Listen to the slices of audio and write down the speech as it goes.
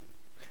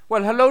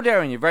Well, hello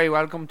there, and you're very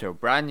welcome to a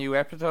brand new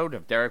episode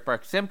of Derek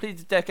Burke's Simply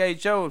the Decade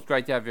Show. It's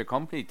great to have your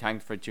company.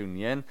 Thanks for tuning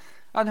in.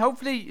 And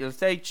hopefully you'll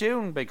stay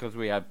tuned because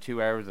we have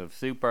 2 hours of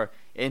super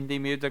indie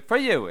music for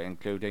you,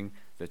 including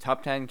the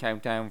top 10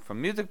 countdown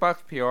from Music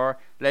Box PR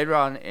later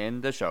on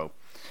in the show.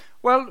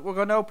 Well, we're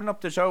going to open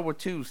up the show with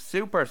 2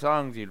 super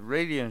songs. You'll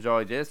really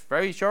enjoy this.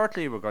 Very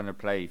shortly we're going to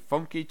play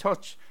Funky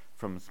Touch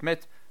from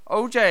Smith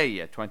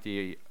OJ, a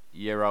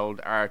 20-year-old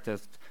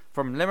artist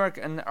from Limerick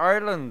in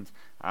Ireland.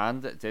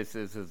 And this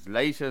is his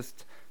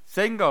latest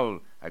single,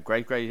 a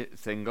great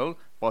single.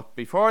 But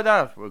before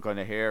that, we're going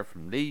to hear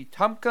from Lee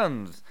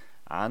Tompkins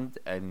and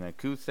an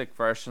acoustic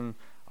version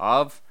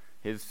of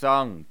his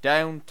song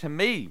Down to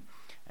Me.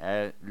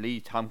 Lee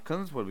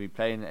Tompkins will be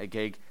playing a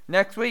gig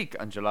next week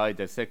on July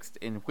the 6th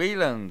in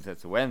Whelan's.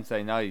 It's a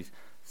Wednesday night,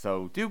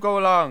 so do go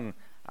along.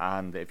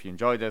 And if you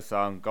enjoy this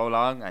song, go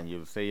along and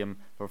you'll see him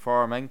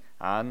performing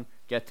and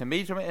get to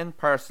meet him in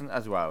person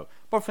as well.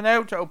 But for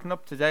now, to open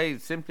up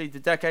today's Simply the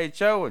Decade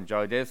show,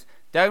 enjoy this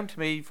Down to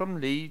Me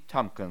from Lee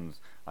Tompkins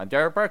on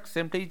Derek Burke's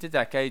Simply the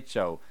Decade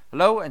show.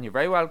 Hello, and you're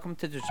very welcome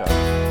to the show.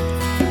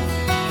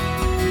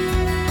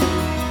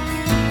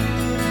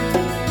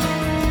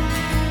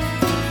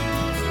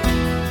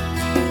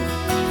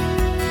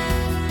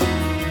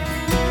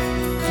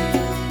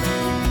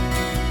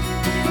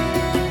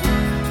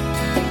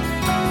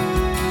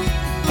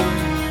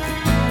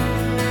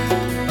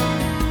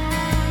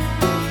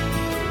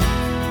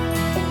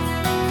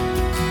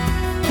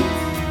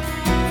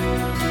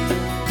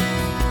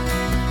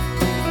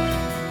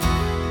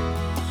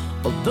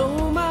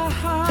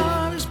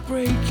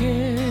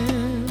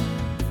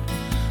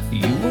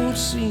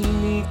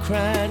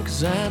 Crying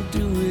 'cause I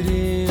do it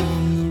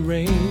in the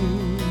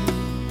rain.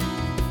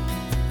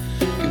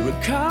 Your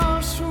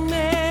calls for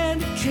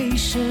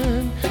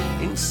medication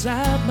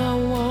inside my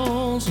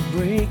walls are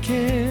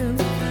breaking,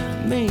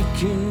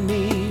 making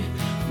me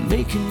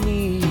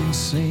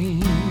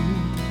insane.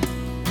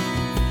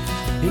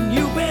 And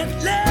you bet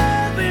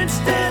love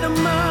instead of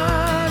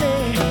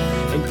money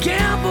and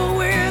gamble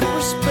with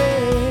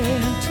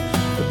respect.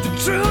 But the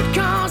truth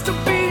comes to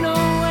be no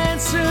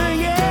answer,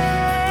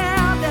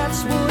 yeah,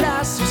 that's what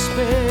I suspect.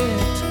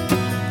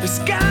 The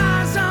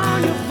scars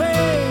on your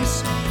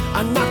face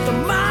are not the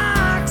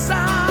marks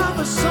of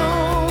a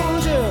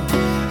soldier,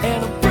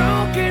 and a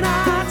broken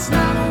heart's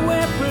not a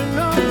weapon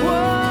of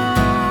war.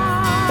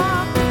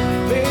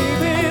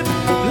 Baby,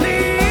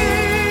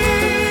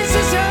 please,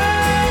 is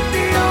that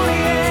the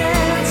only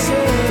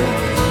answer?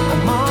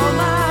 I'm on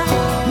my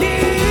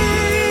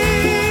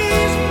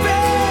knees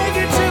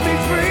begging to be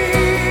free.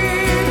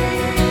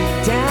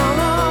 Down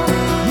on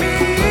me,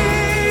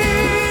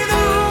 the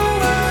whole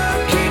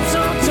world keeps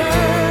on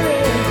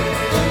turning,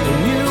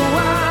 and you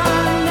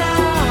are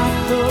not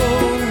the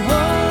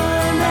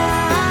one I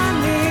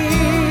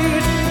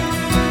need.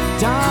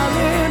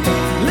 Darling,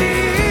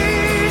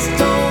 please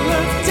don't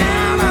look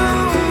down on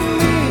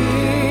me.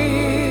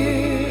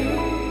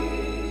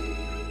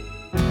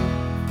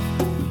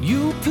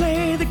 You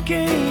play the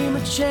game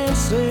of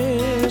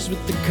chances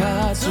with the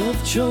cards of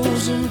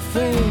chosen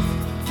fate.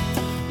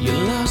 Your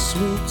loss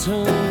will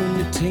turn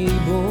the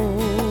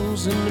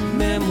tables and the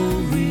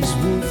memories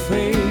will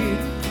fade.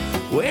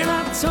 When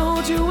I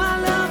told you I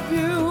love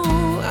you,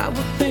 I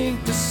would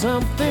think there's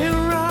something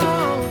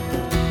wrong.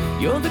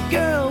 You're the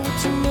girl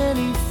with too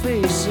many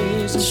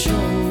faces and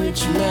show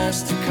which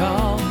mask to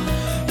call.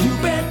 You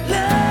bet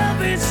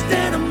love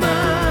instead of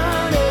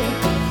money,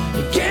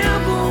 you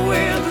gamble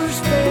with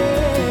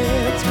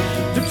respect.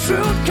 The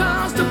truth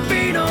comes to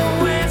be no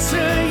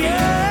answer,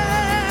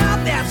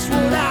 yeah, that's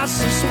what I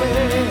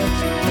suspect.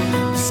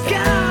 The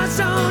scars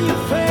on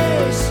your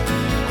face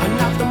are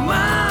not the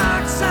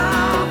marks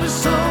of a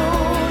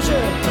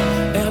soldier,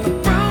 and a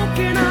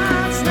broken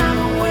heart's not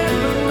a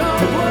weapon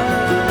of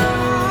war.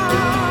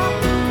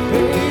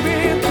 Baby,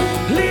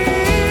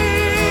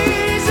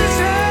 please, is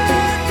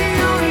that the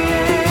only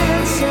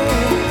answer?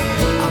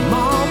 I'm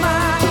on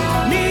my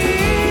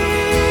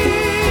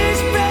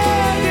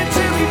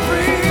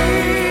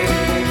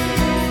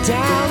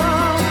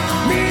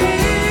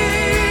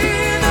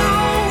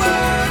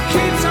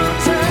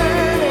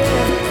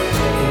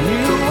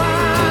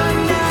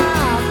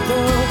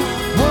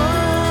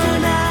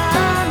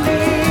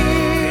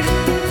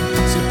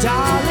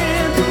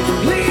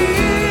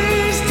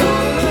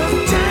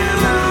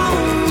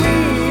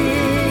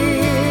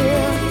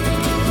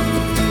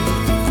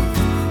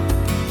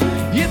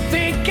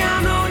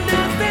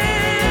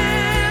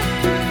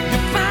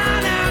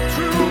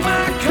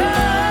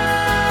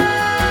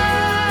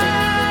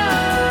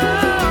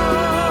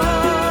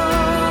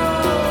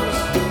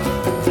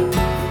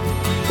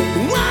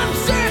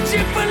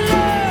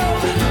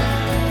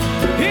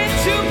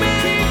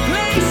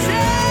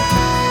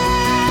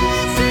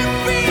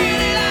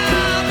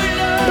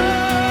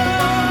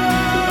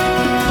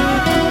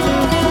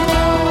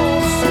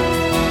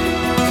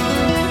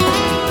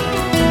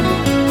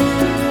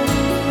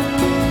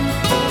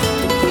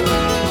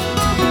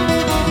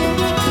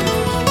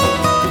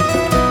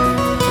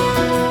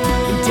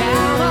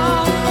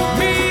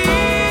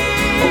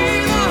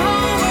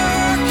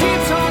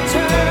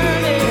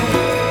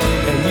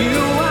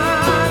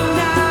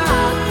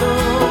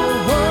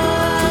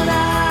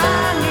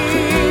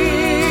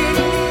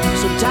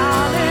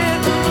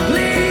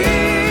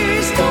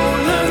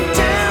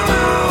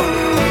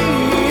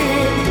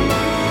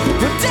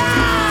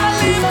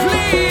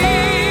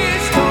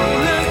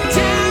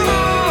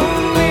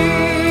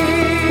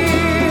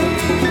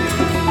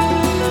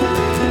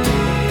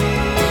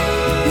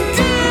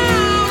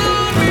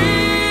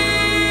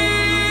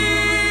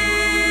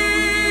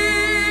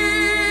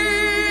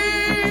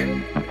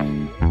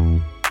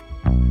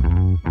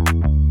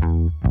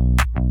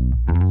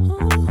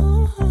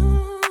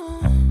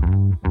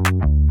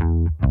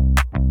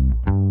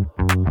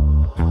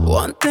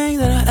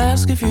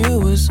if you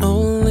was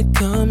only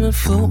come and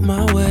float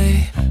my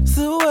way.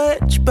 The way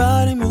your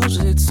body moves,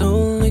 it's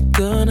only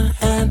gonna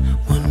end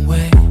one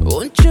way.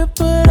 Won't you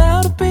put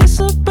out a piece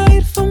of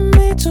bait for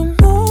me to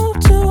move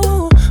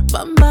to?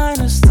 My mind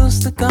is still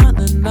stuck on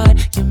the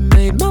night you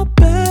made my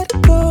bed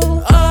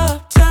go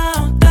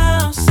uptown,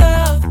 down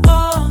south,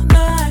 all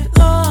night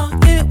long.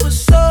 It was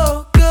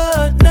so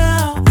good,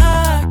 now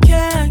I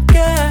can't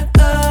get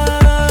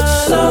up.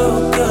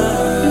 So good,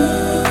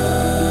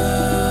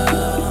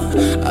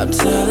 I'm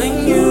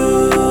telling you,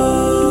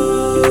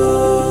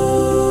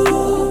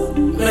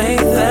 make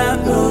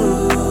that move.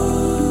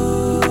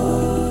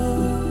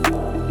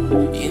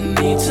 You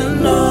need to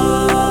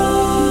know,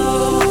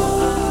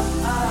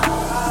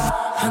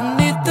 I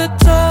need the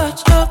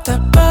touch of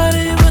that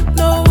body with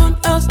no one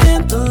else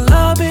in the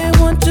lobby.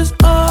 Want just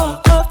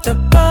all of that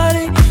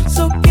body,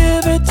 so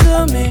give it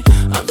to me.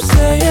 I'm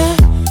saying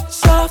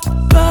soft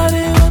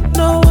body with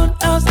no one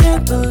else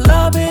in the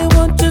lobby.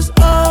 Want just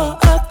all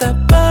of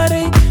that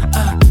body.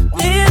 I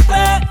need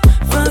that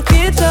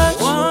funky touch.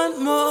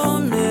 One more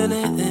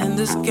minute in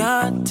this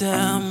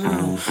goddamn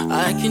room,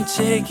 I can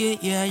take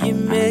it, yeah, you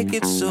make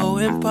it so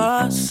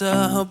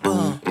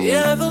impossible.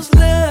 Yeah, those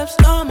lips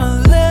on my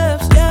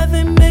lips, yeah,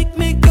 they make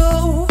me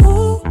go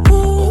ooh,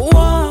 ooh.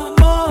 One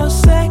more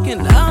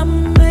second,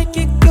 I'ma make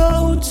it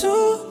go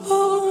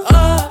to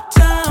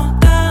uptown,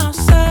 down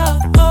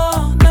south,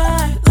 all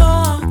night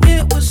long.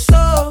 It was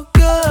so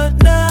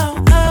good, now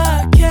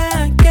I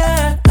can't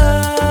get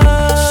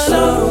up.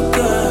 So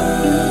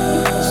good,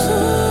 so,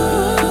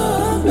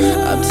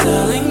 I'm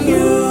telling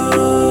you,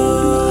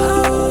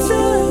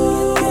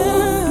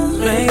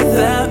 make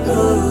that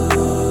move.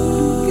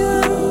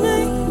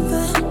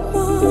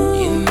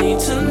 You need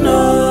to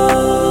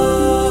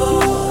know,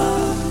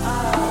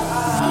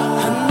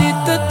 I need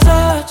the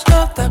touch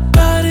of that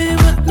body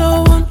with no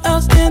one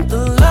else in the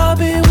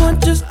lobby.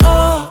 Want just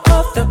all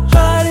of that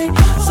body,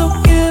 so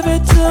give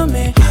it to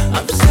me.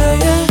 I'm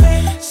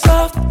saying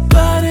soft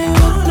body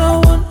with no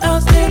one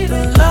else in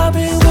the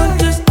lobby. Want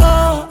just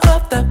all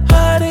of that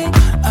body.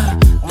 I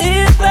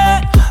need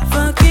that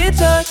funky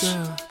touch.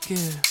 Girl,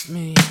 give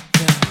me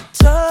that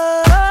touch.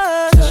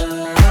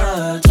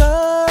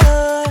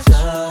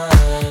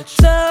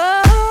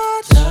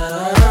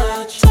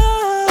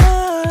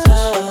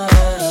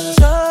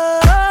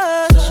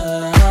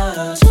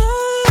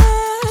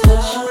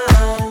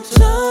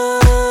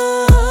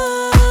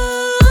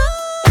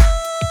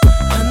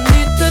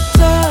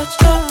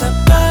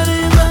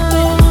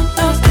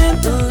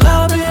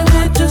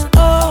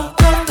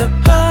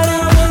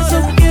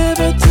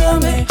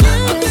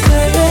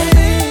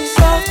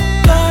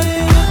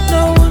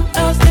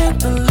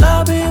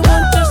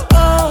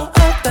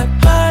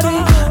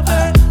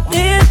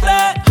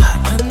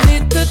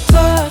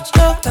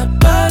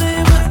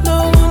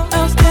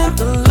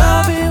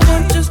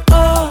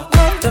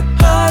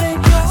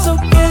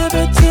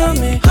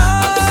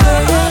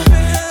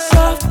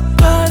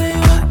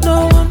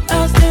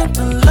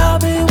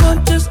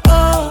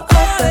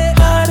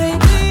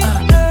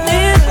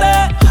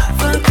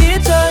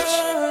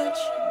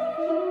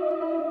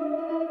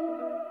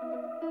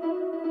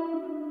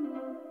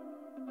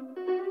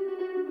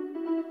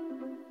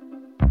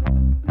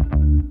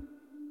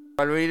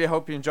 I really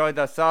hope you enjoyed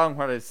that song.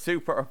 What a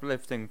super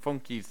uplifting,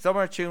 funky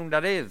summer tune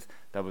that is.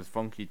 That was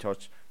Funky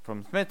Touch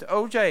from Smith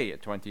OJ, a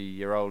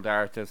 20-year-old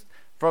artist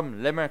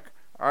from Limerick,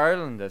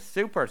 Ireland. A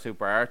super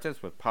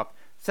artist with pop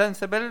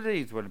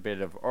sensibilities with a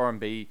bit of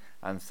R&B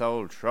and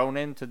soul thrown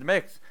into the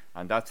mix.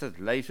 And that's his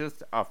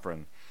latest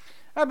offering.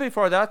 And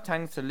before that,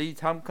 thanks to Lee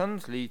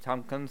Tompkins. Lee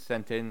Tompkins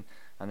sent in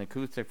an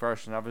acoustic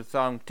version of his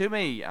song To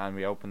Me, and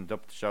we opened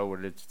up the show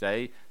with it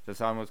today. The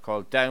song was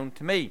called Down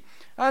to Me.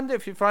 And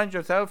if you find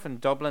yourself in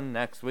Dublin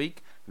next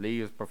week,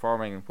 Lee is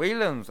performing in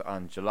Whelan's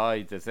on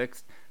July the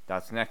 6th.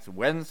 That's next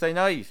Wednesday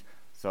night.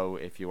 So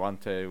if you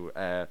want to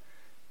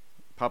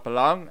pop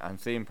along and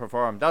see him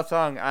perform that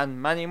song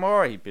and many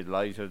more, he'd be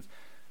delighted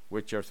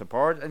with your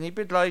support, and he'd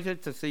be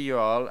delighted to see you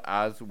all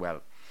as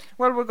well.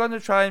 Well, we're going to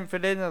try and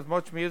fit in as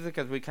much music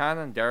as we can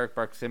in Derek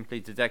Burke's Simply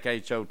the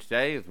Decade show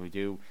today, as we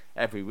do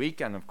every week.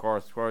 And of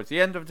course, towards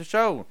the end of the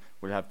show,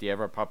 we'll have the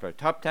ever popular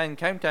Top 10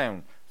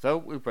 Countdown, so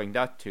we'll bring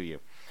that to you.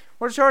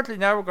 Well, shortly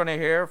now we're going to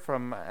hear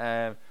from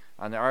an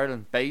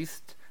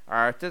Ireland-based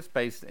artist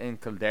based in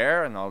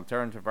Kildare, an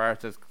alternative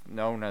artist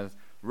known as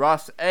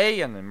Ross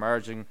A, an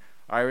emerging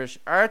Irish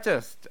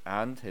artist,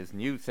 and his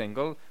new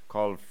single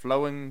called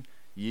Flowing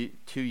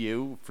to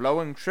You,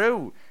 Flowing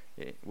True.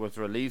 It was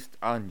released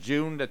on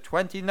June the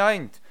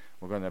 29th.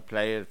 We're going to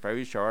play it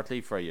very shortly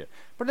for you.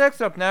 But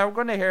next up now, we're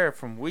going to hear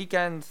from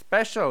Weekend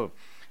Special,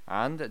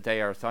 and they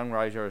are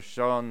songwriter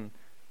Sean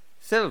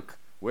Silk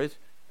with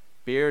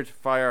Beard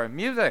Fire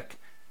Music,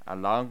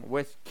 along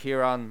with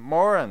Kieran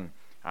Moran.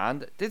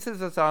 And this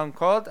is a song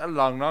called A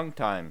Long Long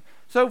Time.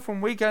 So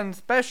from Weekend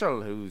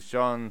Special, who's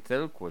Sean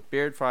Silk with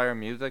Beard Fire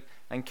Music,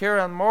 and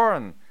Kieran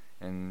Moran,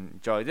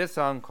 enjoy this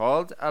song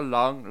called A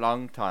Long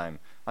Long Time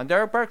on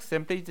Derek Burke's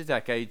Simply the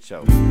Decade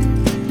show.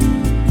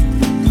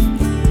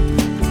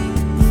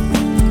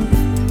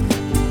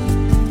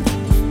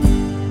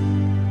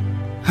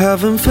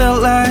 Haven't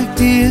felt like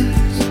this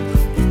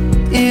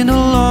in a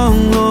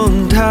long,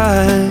 long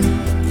time.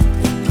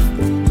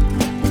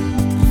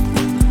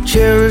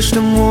 Cherished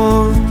and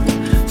warm,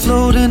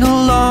 floating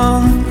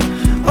along,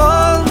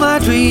 all my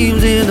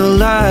dreams in a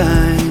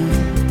line.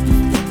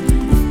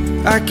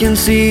 I can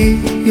see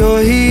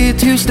you're here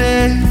to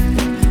stay,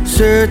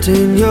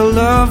 certain your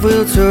love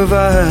will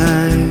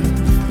survive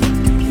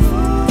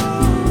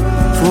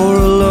for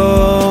a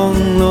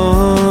long,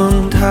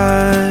 long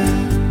time.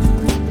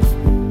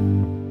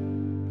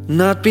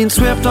 Not been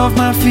swept off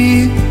my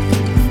feet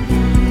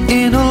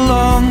in a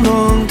long,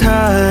 long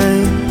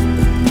time.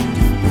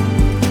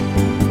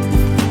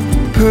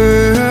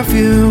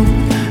 Perfume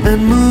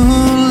and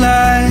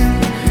moonlight,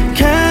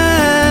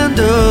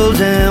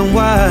 candles and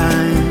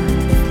wine.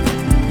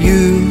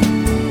 You,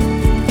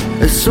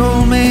 a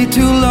soulmate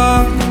to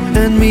love,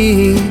 and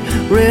me,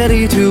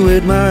 ready to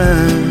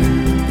admire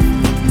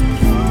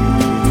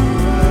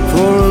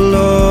for a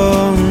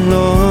long,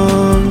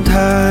 long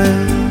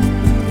time.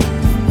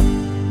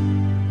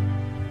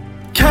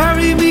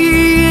 Carry me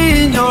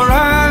in your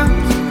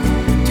arms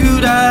to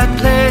that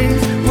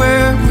place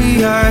where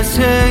we are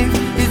safe.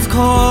 It's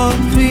called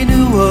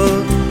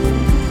renewal.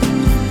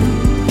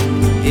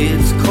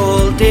 It's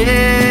called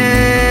daybreak.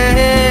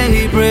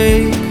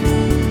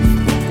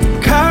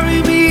 Carry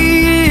me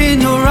in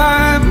your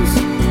arms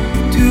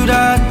to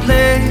that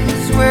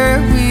place where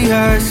we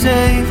are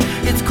safe.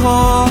 It's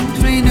called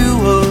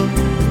renewal.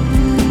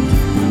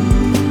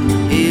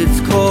 It's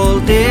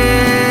called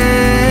daybreak.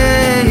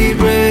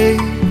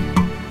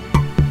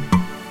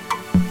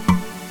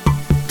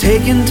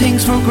 Taking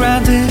things for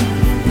granted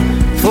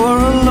for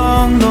a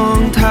long,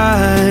 long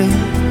time.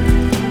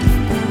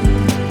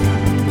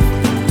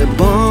 The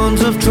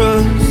bonds of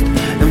trust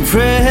and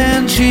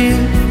friendship,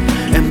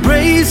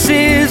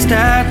 embraces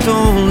that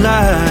don't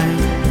lie.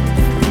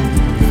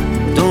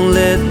 Don't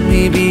let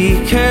me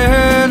be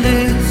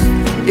careless,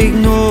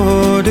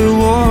 ignore the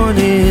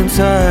warning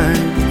signs,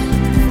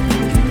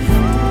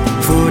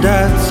 for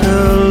that's a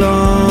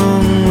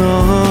long,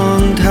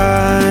 long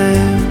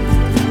time.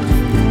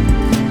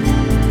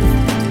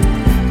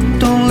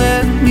 Don't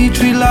let me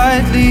treat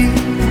lightly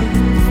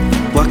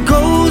what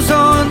goes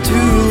on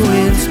to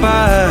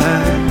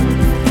inspire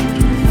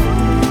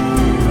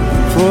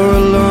for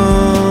a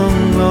long,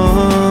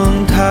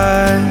 long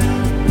time.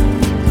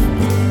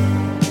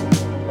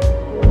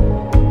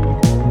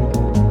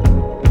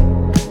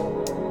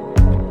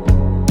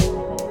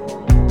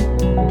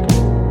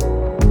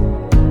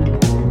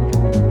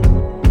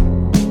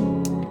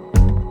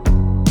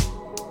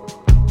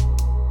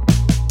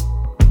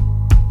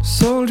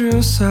 Sold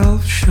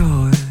yourself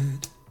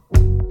short,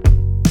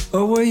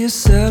 or were you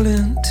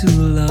selling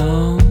too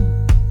long?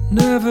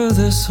 Never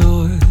the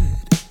sort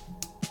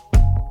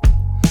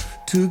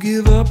to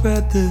give up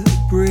at the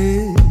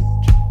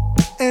bridge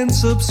and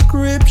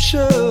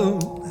subscription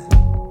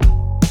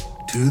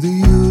to the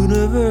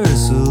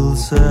universal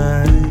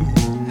side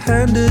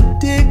and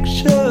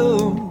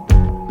addiction,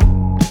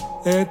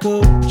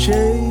 echo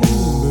chamber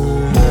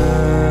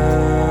high.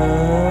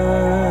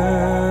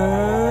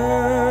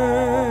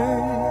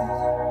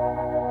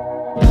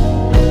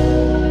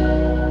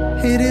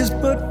 It is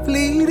but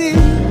fleeting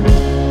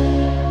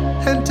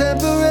and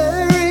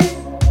temporary.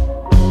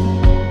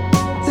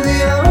 The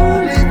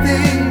only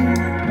thing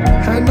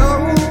I know,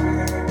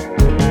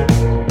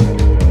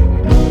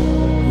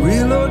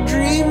 real or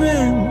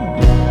dreaming,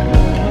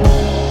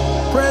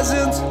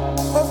 presence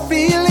or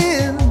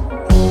feeling,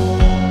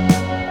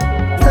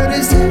 that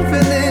is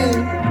infinite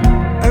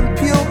and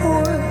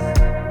pure.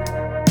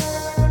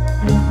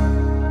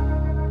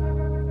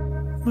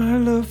 My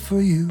love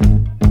for you.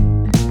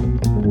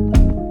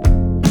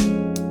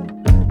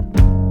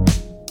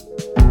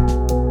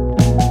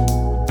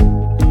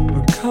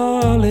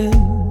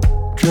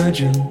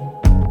 Trudging,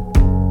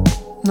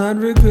 not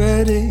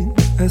regretting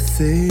a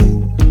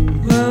thing.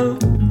 Well,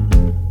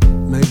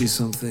 maybe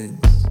some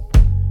things.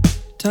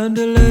 Time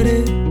to let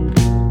it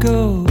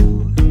go.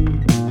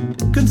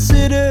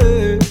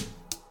 Consider,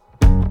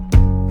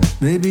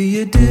 maybe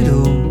you did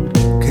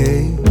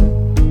okay,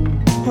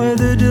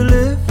 whether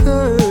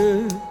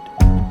delivered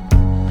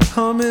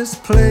or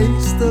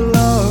misplaced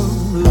along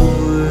the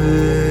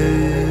way.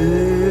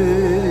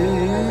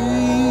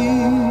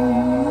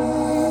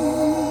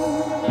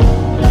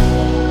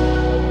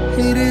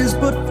 It is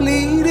but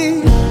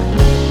fleeting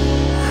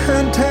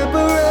and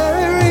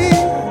temporary.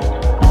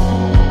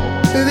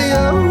 The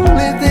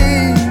only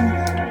thing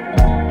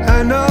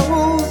I know,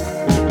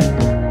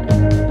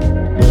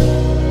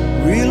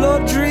 real or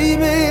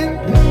dreaming,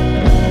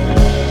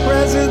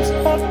 presence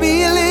or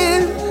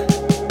feeling,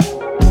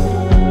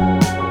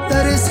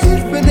 that is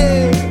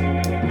infinite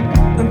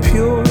and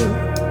pure.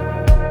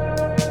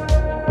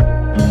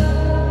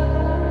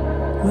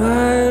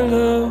 My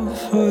love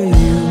for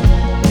you.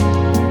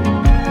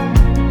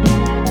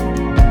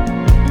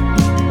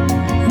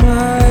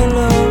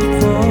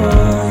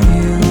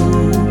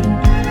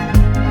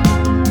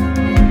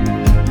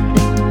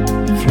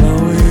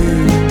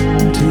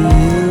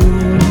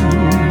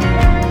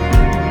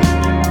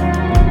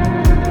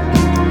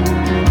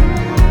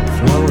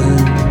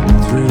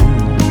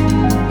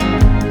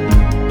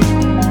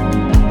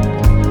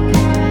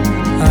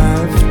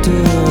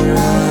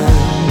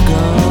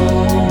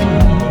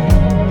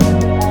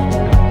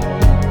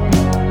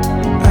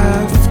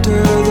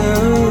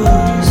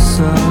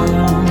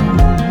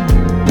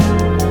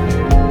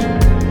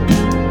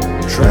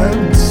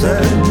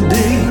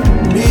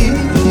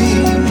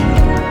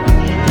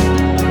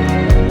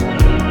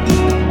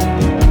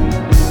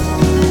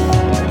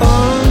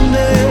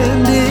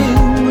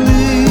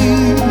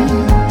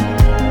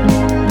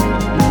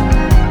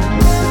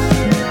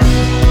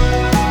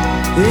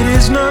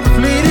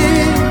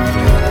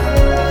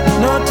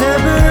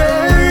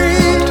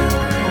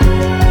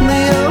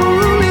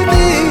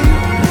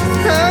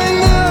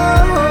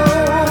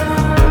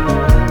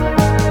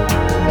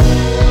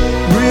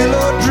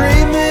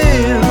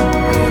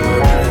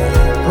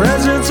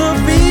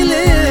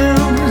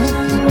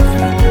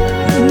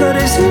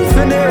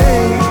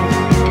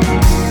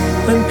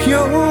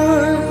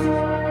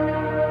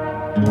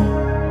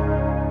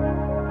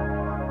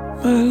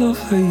 my love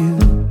for you.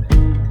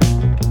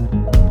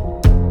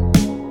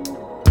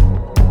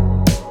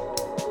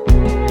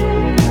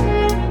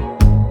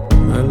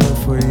 My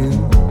love for you.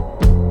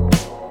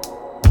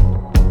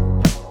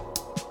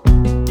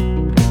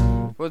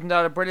 Wasn't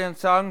that a brilliant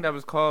song? That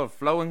was called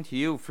Flowing to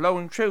You,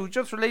 Flowing True,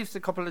 just released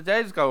a couple of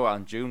days ago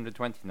on June the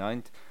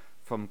 29th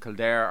from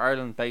Kildare,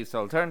 Ireland-based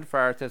alternative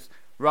artist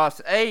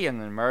Ross A,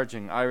 an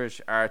emerging Irish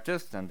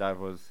artist, and that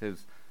was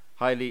his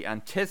highly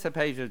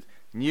anticipated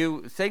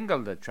new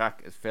single. The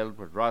track is filled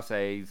with Ross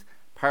A's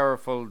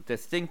powerful,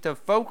 distinctive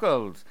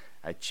vocals,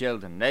 a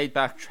chilled and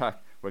laid-back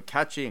track with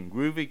catchy and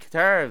groovy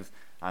guitars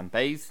and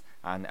bass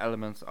and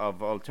elements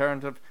of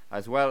alternative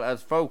as well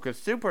as folk. A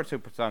super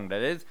song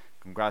that is.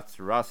 Congrats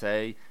to Ross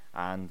A,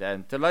 and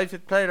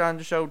delighted to play it on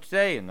the show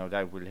today, and no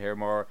doubt we'll hear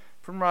more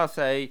from Ross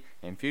A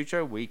in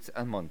future weeks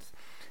and months.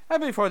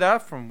 And before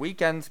that, from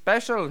Weekend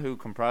Special, who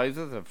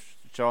comprises of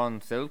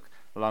Sean Silk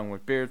along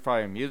with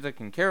Beardfire Music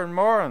and Kieran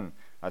Moran,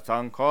 a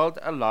song called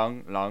A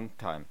Long Long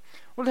Time.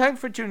 Well,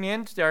 thanks for tuning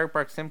in to Derek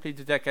Burke's Simply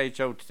the Decade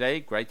show today.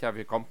 Great to have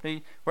your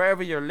company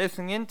wherever you're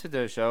listening into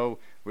the show.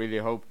 Really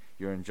hope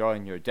you're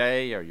enjoying your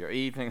day or your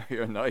evening or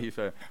your night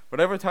or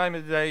whatever time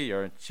of the day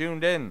you're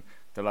tuned in.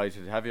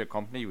 Delighted to have your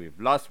company. We've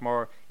lots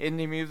more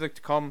indie music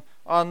to come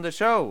on the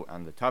show,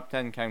 and the top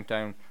 10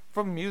 countdown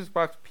from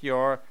Musicbox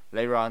PR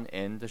later on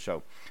in the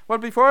show. Well,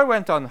 before I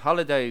went on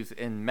holidays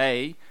in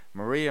May,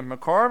 Maria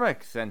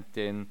McCormick sent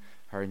in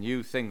her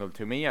new single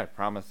to me. I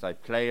promised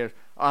I'd play it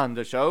on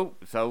the show,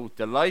 so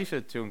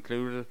delighted to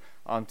include it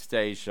on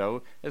today's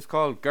show. It's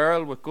called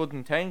Girl with Good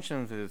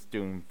Intentions. It's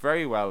doing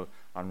very well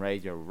on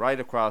radio right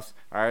across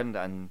Ireland,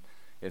 and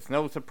it's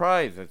no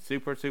surprise, it's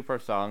super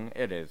song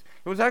it is.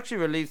 It was actually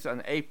released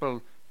on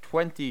April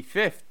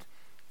 25th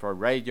for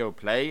Radio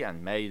Play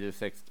and May the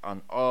 6th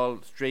on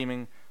all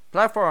streaming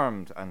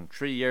platforms. And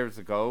 3 years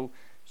ago,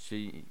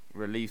 she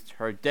released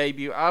her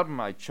debut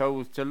album, I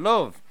Chose to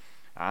Love.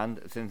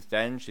 And since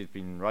then, she's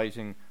been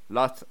writing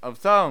lots of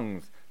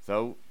songs.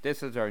 So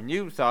this is her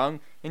new song.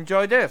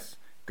 Enjoy this,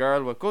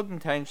 Girl with Good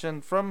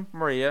Intention from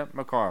Maria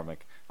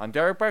McCormick on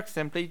Derek Burke's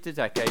Simply the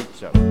Decade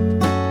show.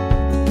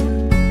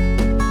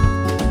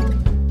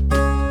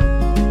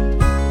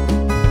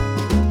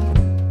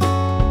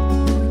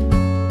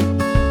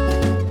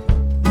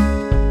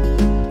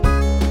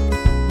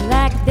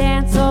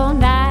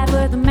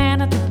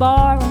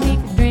 Bar and we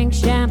could drink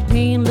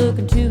champagne, look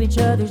into each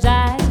other's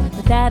eyes,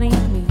 but that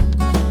ain't me.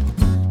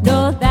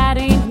 No, that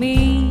ain't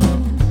me.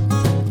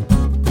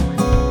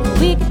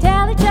 We could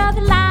tell each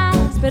other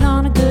lies, but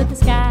on a good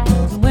disguise,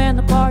 and when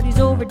the party's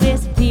over,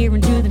 disappear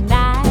into the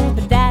night,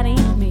 but that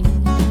ain't me.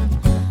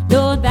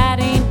 No, that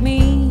ain't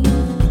me.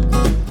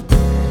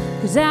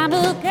 'Cause I'm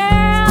a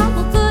girl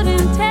with good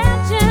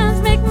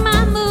intentions, make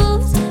my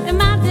moves in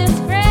my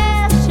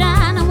discretion,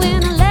 and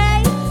when I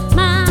lay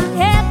my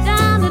head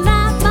down tonight,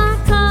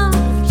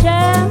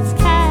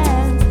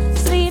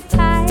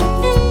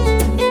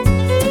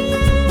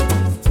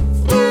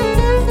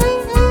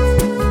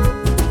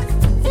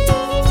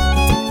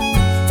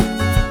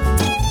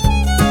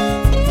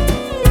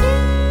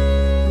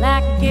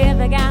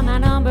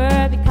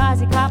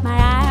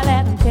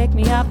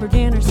 for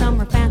dinner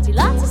somewhere fancy,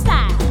 lots of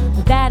style,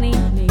 but that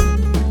ain't me.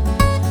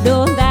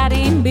 No, that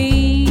ain't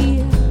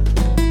me.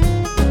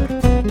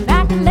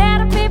 I can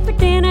let him pay for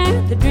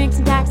dinner, the drinks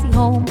and taxi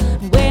home,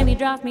 and when he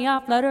drops me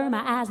off, flutter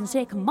my eyes and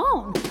say come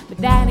on, but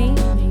that ain't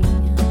me.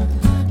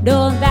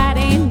 No, that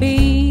ain't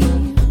me.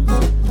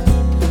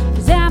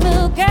 'Cause I'm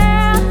a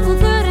girl with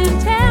good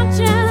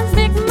intentions,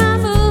 make my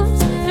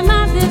moves in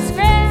my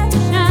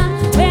discretion,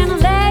 when I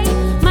lay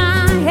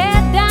my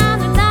head down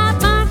tonight,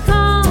 my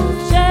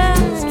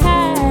conscience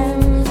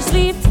can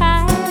sleep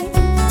tight.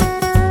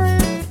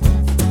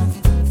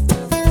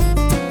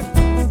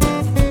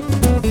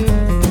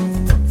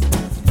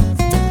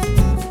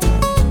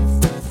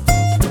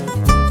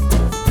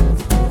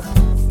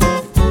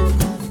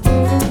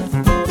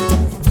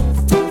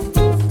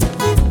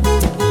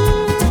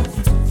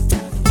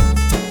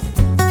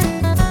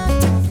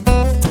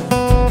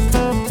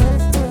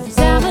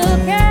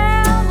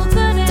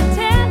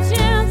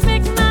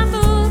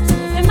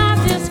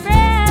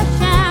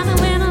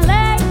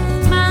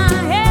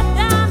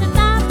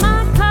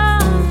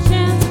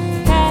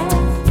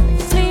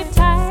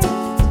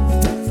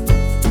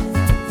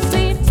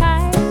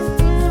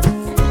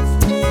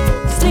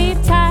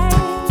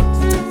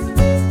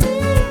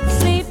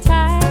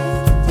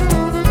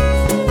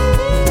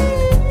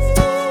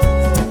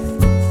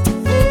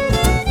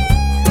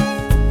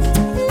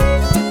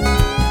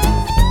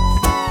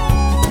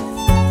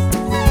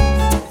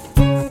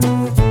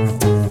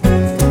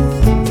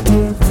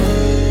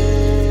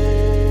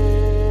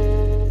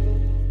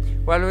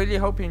 Well, I really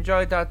hope you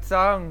enjoyed that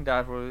song.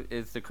 That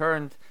is the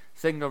current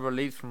single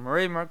release from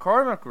Maria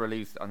McCormick,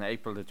 released on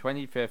April the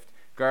 25th.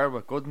 Girl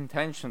with Good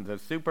Intentions, a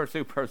super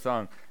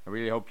song. I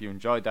really hope you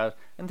enjoyed that.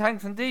 And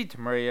thanks indeed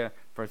to Maria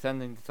for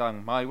sending the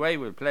song my way.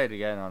 We'll play it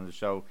again on the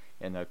show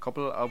in a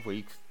couple of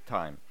weeks'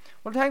 time.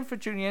 Well, thanks for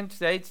tuning in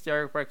today. It's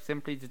Derek Burke,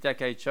 Simply the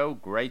Decade Show.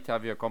 Great to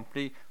have your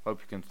company.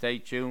 Hope you can stay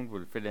tuned.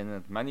 We'll fill in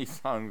as many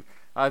songs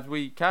as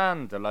we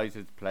can.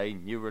 Delighted to play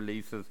new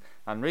releases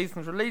and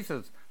recent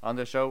releases on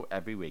the show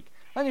every week.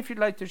 And if you'd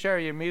like to share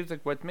your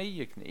music with me,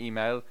 you can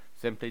email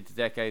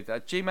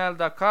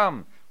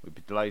simplythedecades@gmail.com. We'd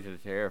be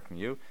delighted to hear from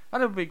you.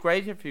 And it would be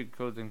great if you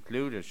could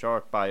include a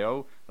short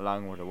bio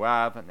along with a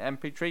WAV and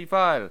MP3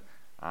 file.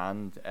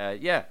 And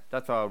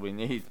that's all we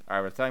need.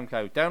 Our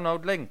SoundCloud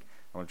download link.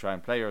 And we'll try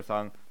and play your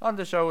song on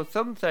the show at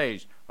some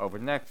stage over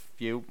the next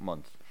few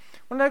months.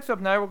 Well, next up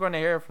now we're going to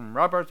hear from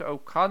Robert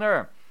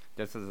O'Connor.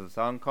 This is a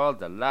song called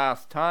The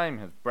Last Time,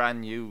 his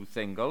brand new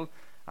single,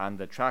 and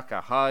the track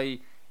a high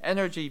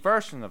energy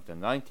version of the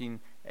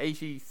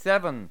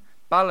 1987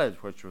 ballad,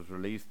 which was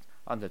released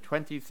on the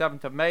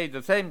 27th of May,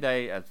 the same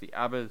day as the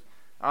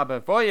ABBA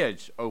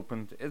Voyage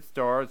opened its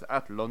doors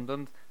at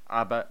London's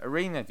ABBA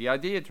Arena. The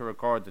idea to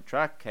record the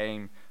track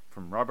came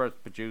from Robert's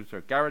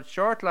producer Garrett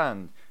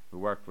Shortland, who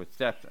worked with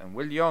Steps and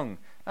Will Young,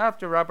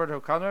 after Robert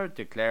O'Connor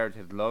declared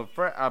his love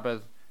for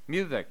ABBA's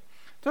music.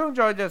 So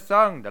enjoy this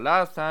song, The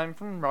Last Time,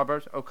 from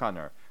Robert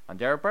O'Connor, on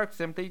Derek Burke,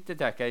 Simply the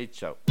Decade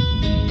Show.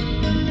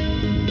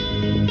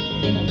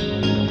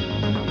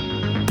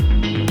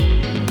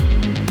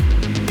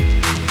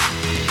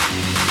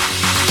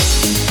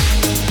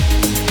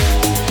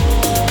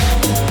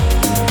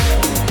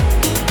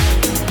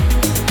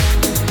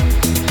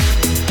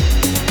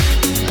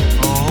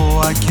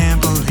 I can't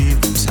believe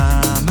the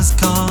time has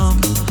come.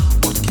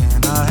 What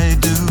can I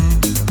do?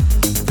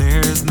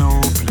 There's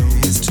no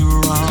place to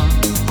run.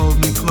 Hold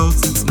me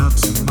close, it's not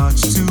too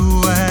much to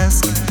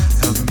ask.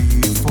 Help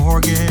me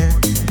forget.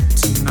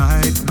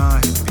 Tonight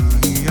might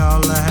be our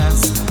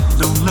last.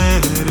 Don't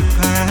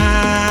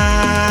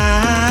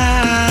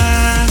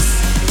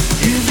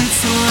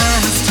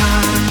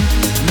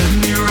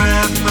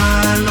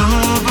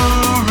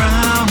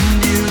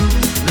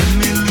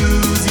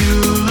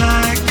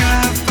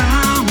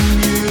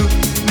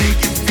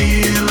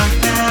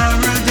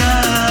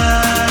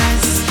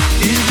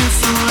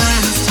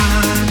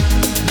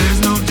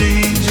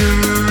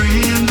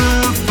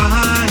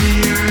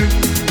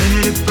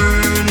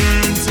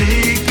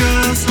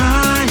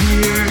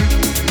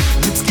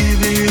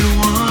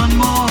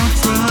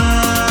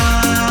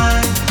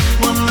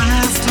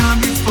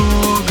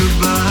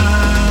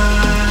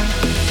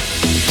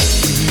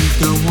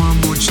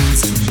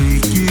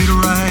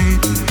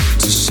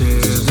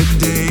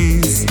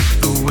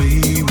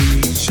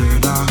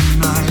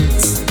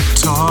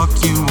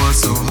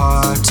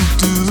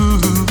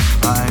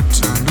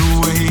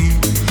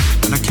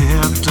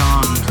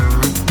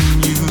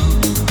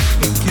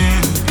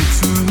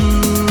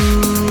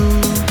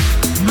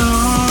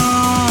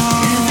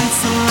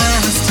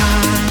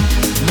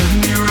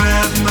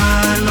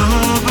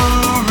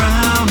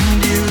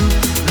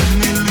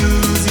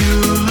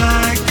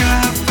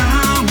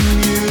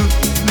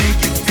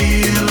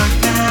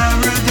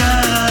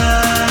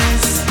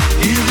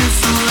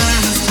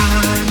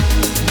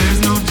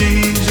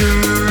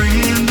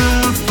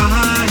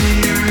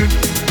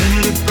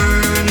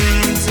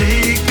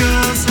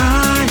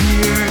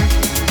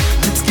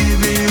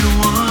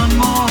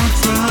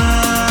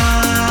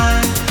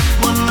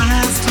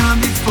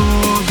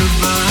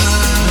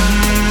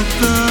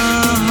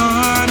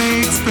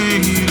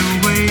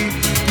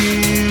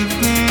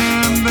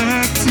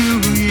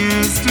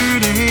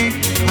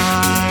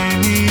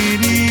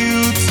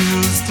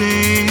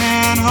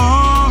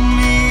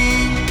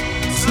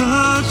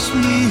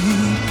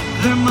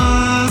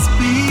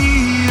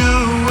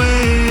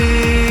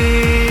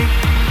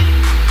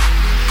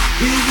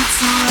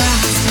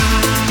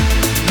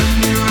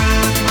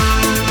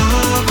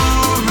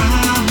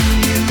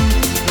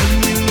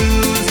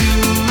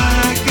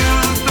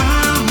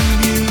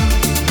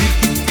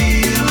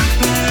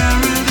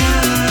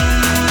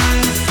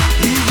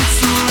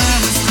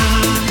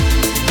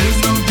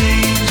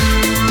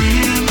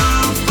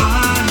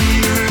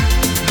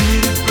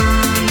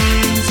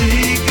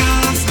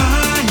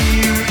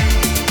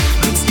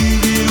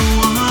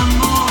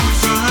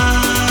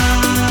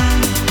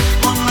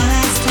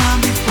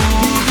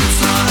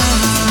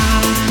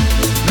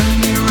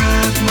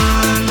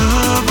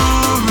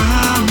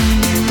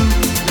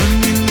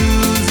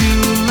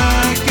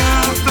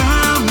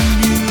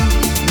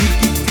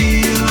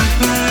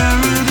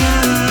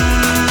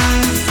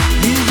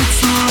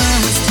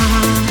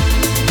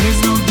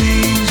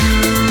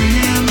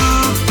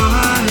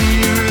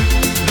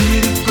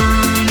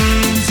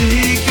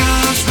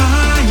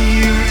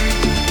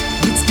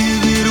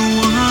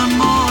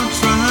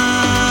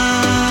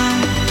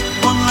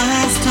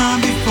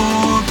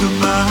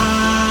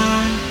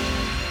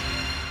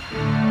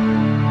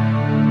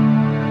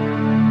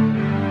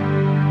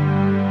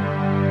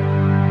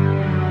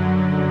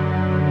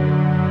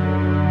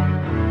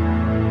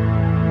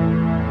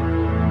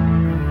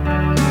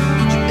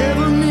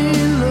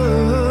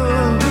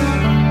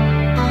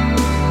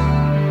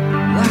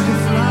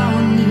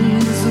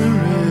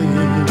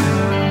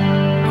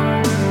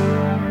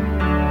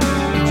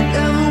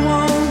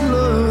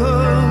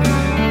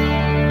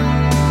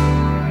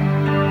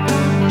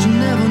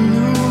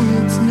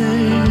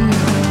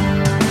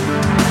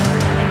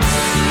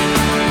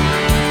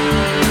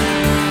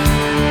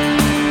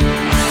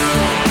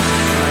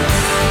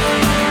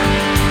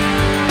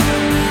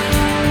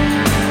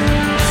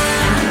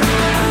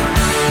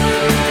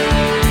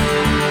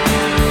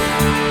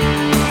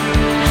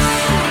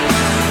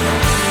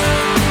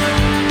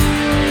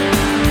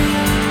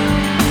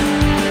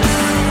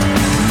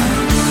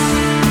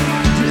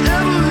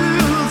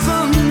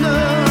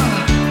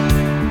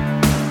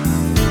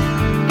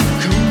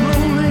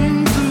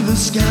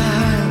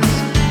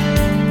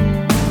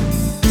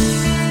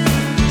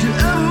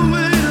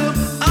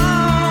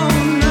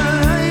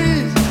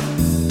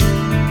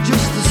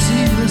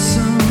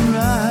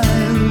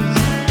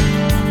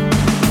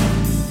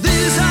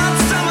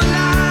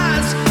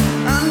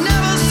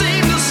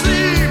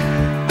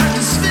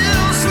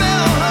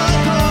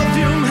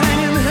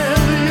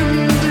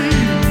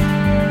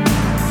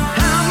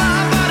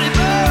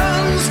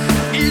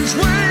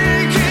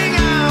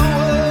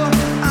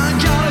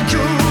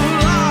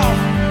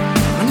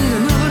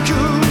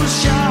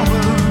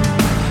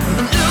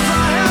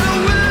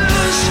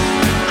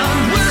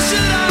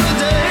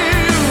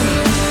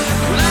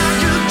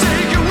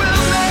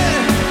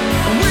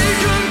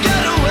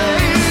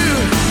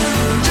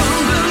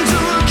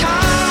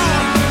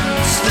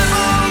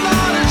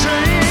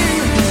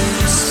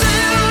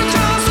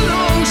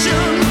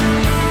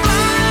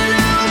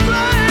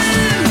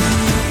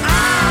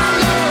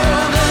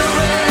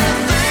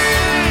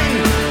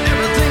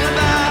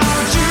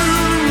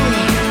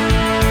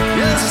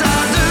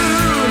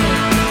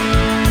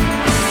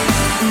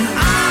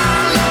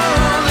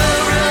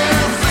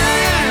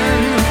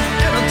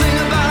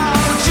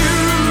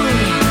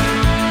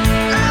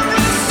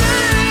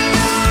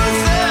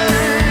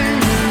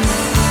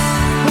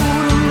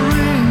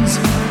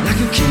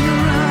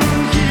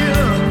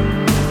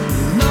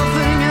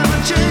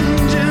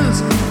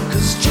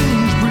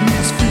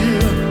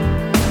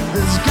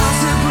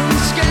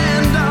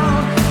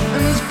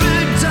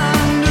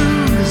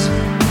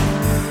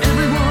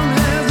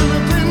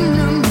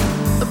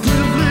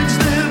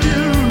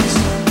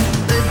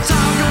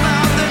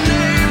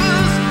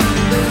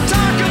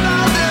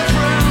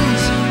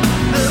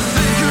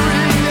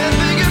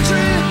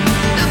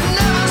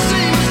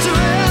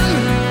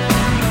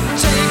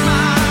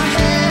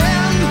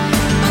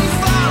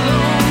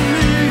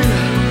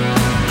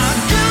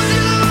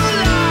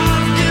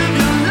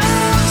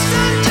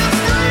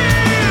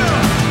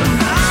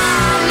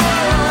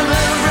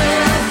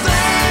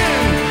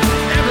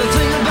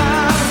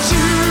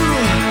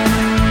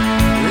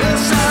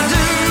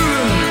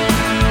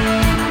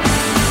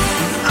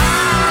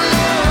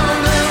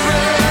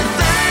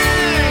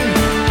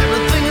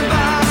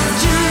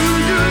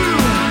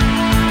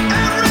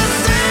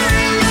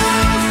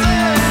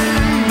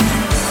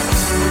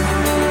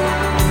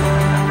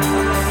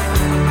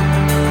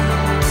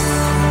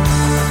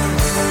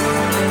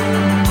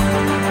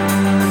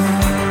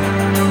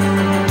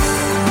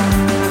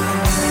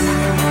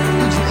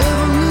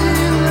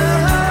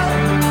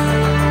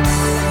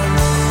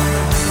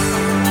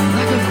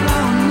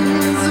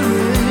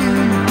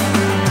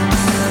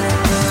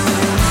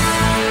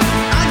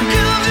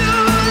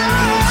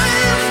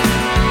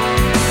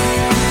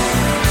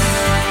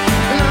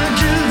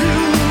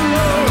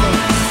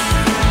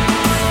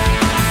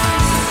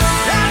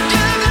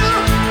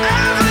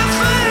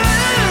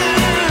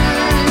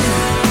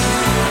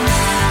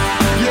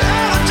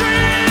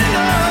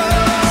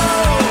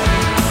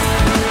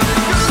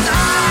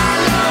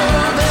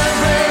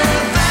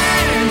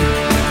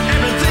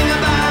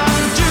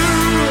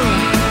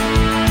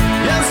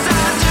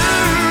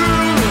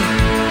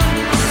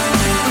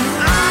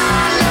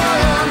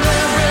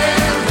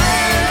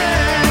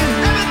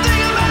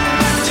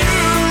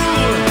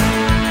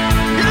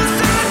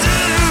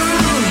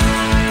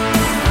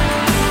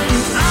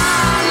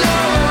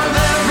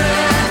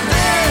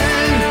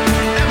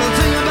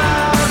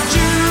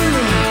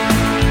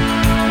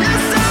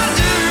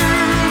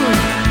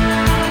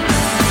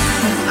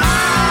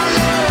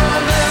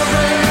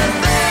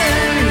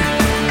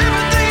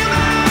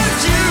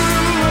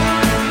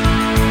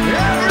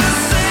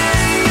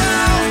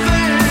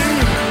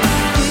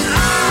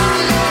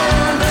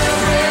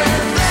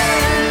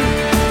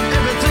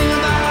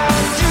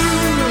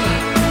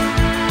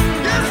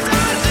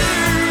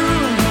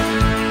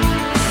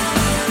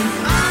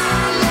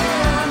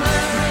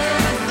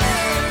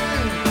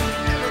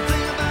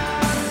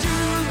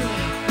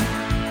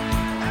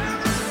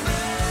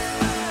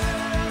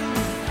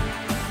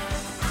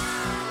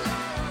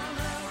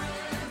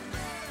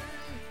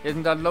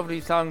Isn't that a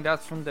lovely song?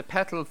 That's from the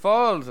Petal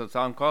Falls, a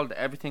song called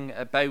Everything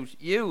About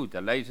You,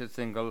 the latest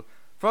single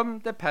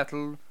from the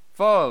Petal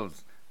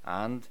Falls.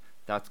 And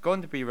that's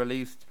going to be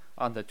released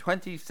on the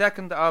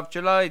 22nd of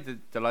July.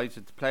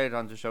 Delighted to play it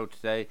on the show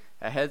today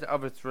ahead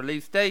of its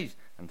release date.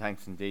 And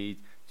thanks indeed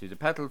to the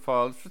Petal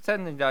Falls for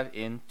sending that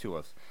in to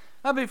us.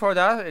 And before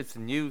that, it's a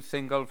new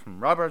single from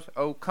Robert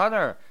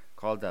O'Connor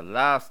called The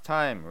Last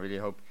Time. Really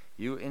hope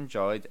you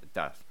enjoyed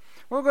that.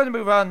 We're going to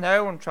move on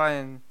now and try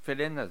and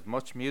fit in as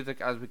much music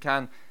as we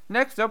can.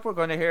 Next up, we're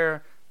going to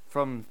hear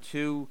from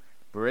two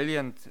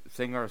brilliant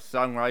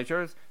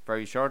singer-songwriters.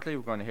 Very shortly,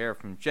 we're going to hear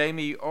from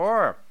Jamie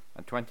Orr,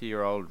 a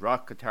 20-year-old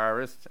rock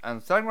guitarist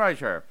and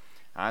songwriter.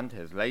 And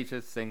his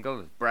latest single,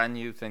 his brand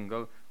new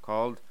single,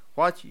 called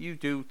What You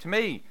Do To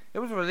Me. It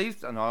was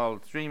released on all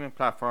streaming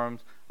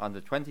platforms on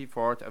the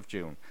 24th of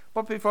June.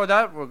 But before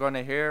that, we're going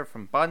to hear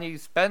from Bonnie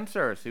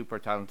Spencer, a super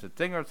talented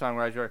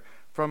singer-songwriter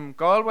from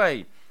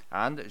Galway.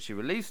 And she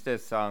released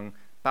this song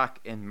back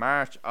in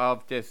March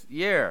of this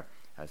year.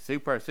 A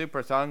super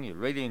song, you'll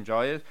really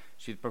enjoy it.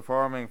 She's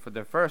performing for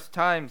the first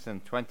time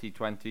since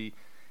 2020,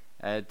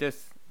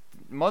 this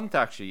month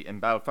actually, in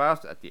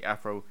Belfast at the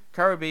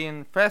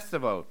Afro-Caribbean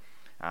Festival.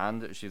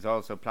 And she's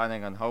also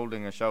planning on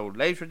holding a show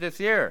later this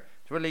year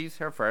to release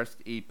her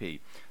first EP.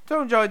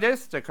 So enjoy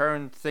this, the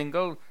current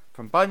single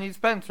from Bonnie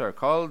Spencer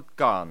called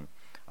Gone,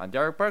 on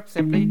Derek Burke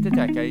Simply the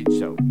Decade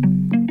Show.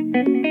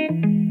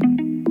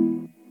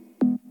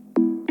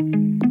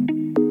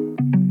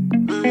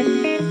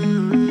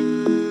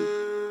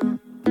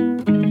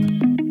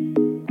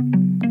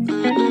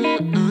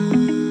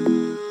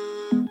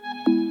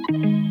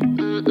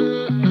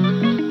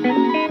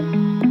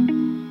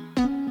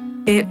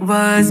 It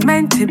was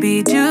meant to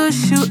be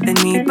just shooting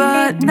me,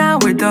 but now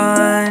we're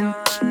done.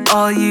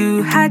 All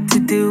you had to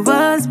do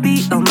was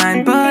be a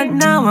man, but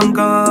now I'm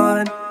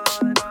gone.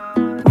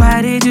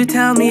 Why did you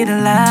tell me the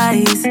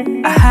lies?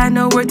 I had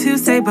no word to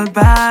say but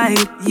bye.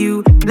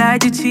 You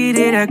lied, you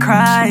cheated, I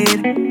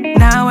cried.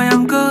 Now I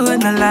am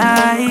gonna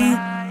lie.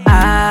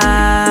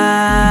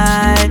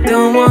 I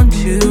don't want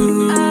you.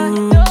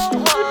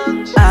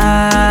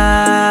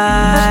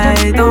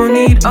 I don't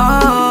need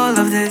all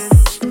of this.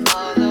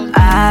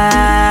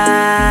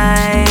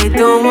 I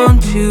don't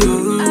want you.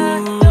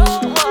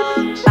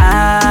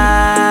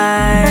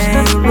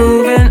 I'm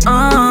moving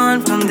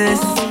on from this.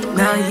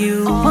 Now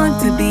you want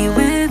to be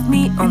with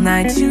me all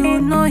night. You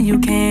know you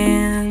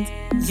can't.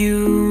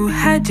 You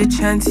had your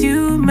chance,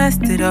 you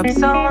messed it up.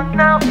 So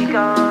now be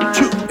gone.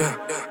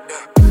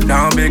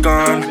 Now be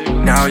gone,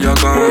 now you're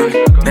gone.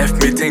 Left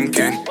me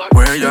thinking,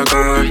 where you're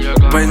gone.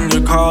 When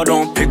you call,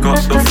 don't pick up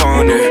the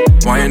phone, yeah.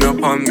 Wind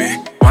up on me,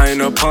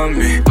 wind up on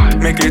me.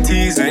 Make it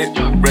easy,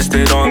 rest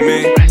it on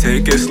me.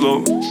 Take it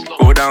slow,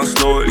 go down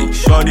slowly.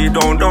 Shorty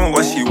don't know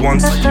what she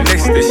wants.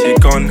 Next day she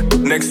gone,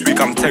 next week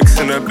I'm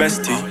texting her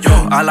bestie.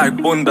 Yo, I like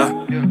bunda,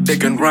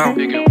 big and round.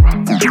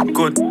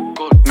 Good,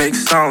 make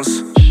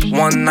sounds.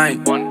 One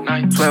night,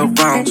 12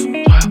 rounds.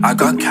 I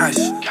got cash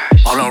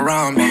all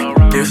around me.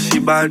 If she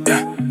bad,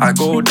 yeah, I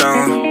go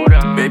down.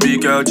 Baby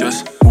girl,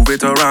 just move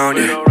it around,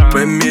 yeah.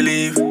 When me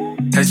leave,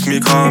 text me,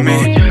 call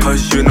me.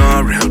 Cause you know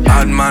a real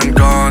bad man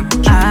gone.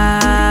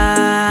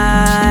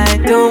 I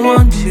don't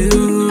want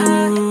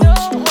you.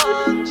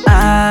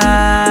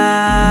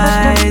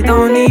 I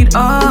don't need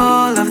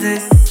all of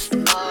this.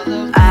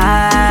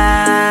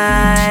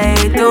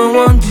 I don't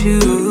want you.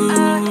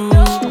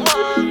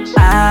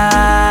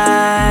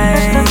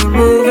 I'm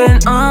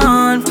moving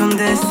on from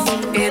this.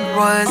 It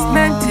was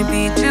meant to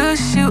be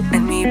just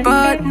shooting me,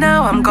 but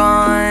now I'm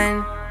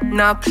gone.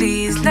 Now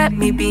please let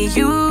me be.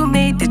 You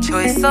made the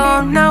choice,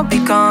 so now be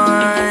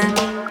gone.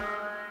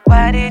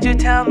 Why did you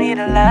tell me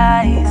the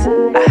lies?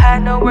 I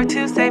had no word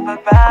to say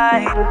but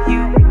bye.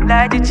 You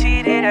lied, you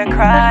cheated, I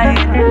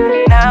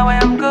cried. Now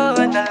I'm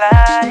gonna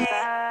lie.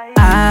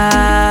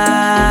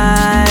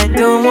 I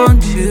don't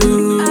want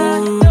you.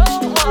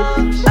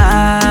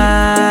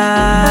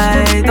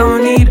 I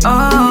don't need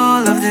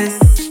all of this.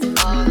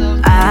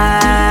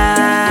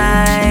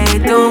 I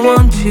don't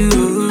want you.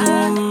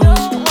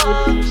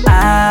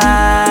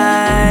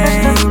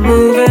 I'm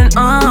moving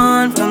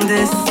on from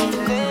this.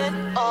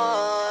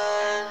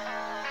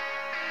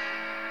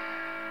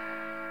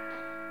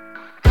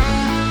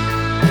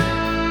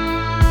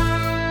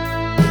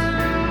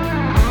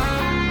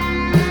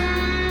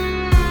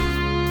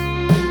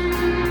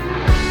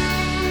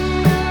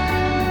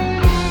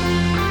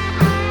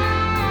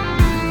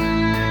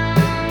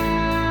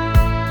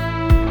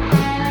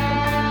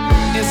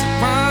 It's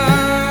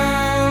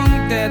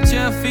wrong that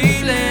you're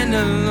feeling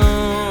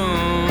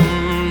alone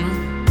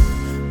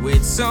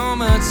with so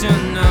much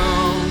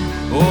unknown.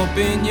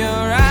 Open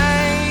your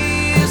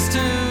eyes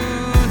to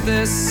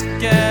the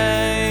skies.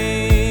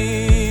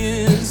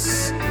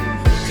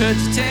 Could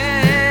you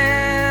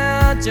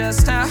tell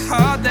just how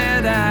hard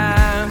that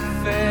I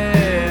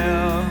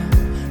feel?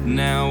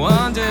 Now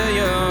under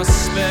your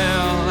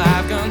spell,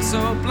 I've gone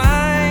so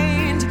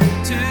blind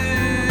to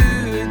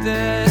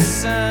the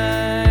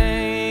signs.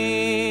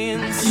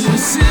 You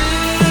see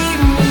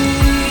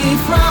me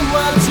from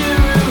what you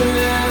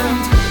realize.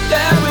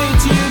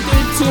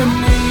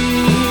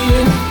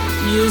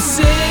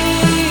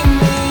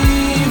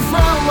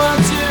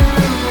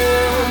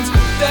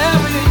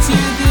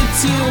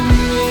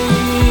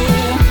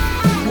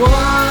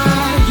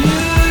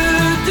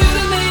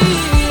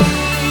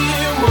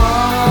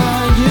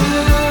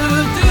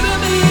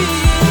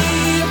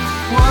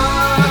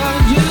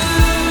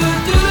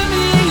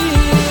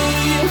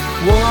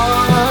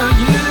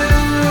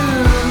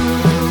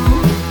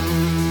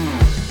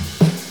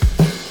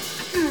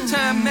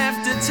 time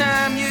after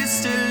time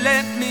used to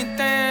let me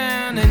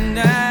down, and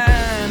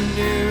I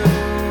knew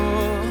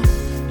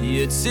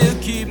you'd still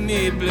keep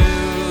me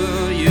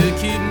blue. You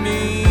keep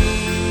me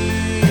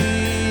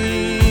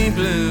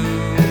blue.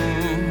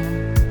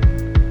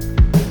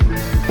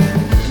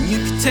 And you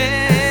could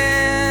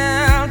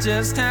tell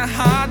just how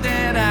hard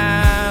that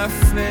I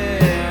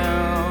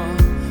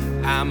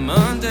feel. I'm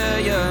under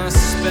your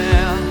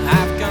spell.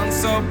 I've gone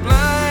so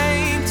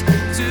blind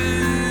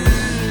to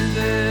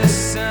the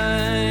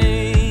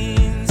signs.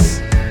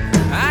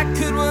 I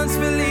could once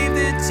believe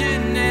that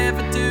you'd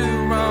never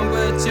do wrong,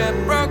 but you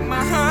broke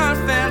my heart,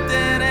 felt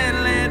it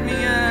and led me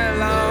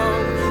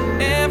along.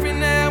 Every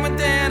now and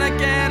then I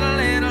get a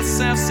little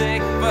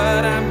self-sick,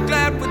 but I'm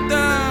glad we're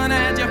done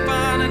and you're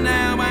fine, and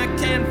now I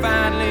can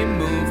finally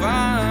move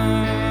on.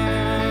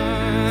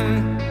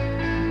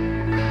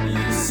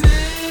 You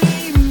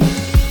saved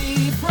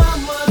me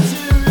from what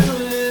you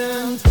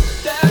ruined,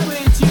 that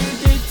which you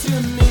did to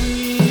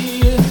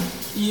me.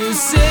 You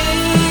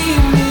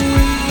saved me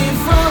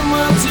from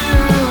what you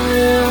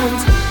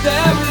ruined,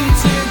 that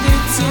which you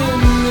did to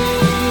me.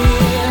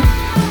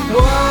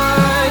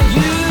 What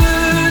you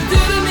did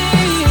to me,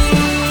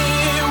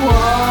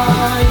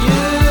 what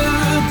you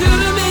did to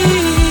me,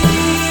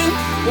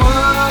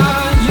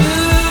 what you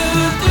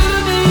did to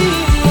me,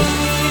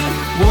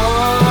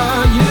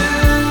 what you.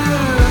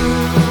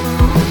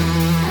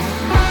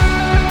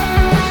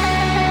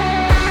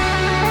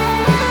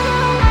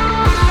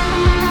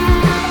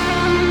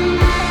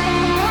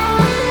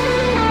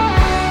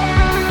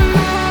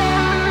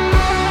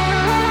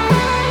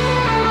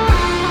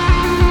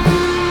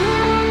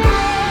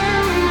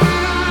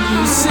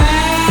 You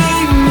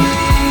saved me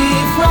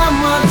from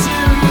what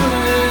you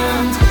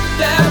ruined,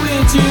 that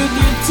which you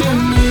did to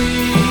me.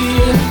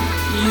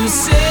 You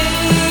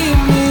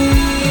saved me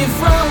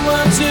from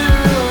what you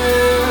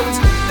ruined,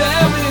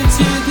 that which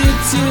you did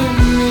to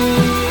me.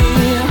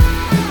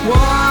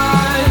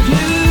 What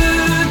you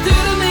did to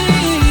me,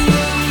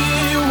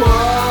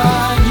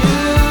 what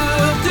you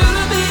did to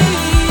me,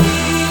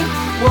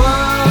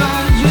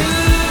 what you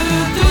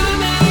did to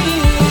me,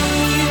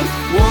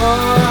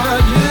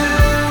 what you.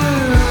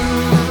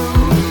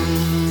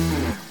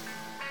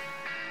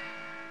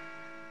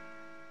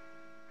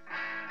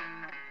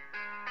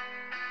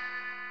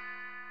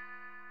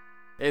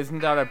 Isn't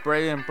that a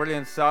brilliant,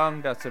 brilliant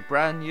song? That's a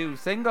brand new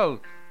single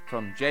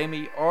from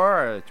Jamie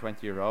Orr, a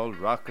 20-year-old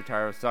rock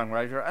guitarist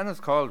songwriter, and it's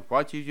called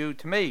What You Do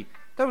To Me.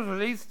 That was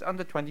released on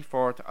the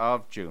 24th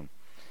of June.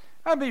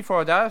 And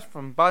before that,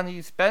 from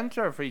Bonnie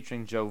Spencer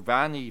featuring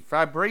Giovanni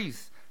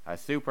Fabrice, a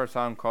super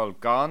song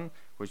called Gone,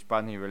 which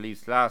Bonnie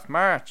released last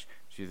March.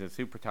 She's a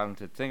super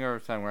talented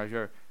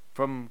singer-songwriter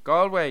from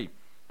Galway,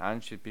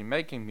 and she's been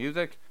making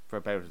music for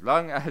about as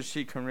long as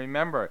she can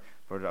remember,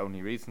 but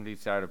only recently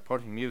started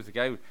putting music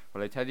out.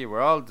 Well, I tell you,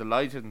 we're all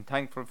delighted and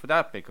thankful for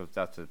that, because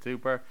that's a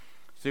super,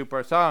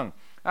 super song.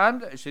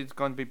 And she's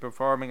going to be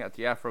performing at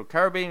the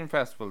Afro-Caribbean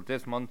Festival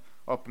this month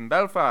up in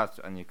Belfast,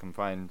 and you can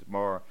find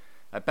more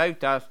about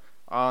that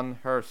on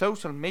her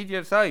social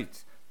media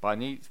sites,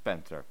 Bonnie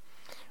Spencer.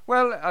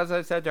 Well, as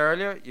I said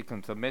earlier, you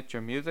can submit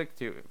your music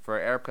for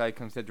airplay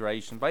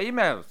consideration by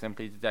email,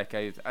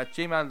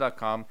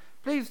 simplythedecades@gmail.com.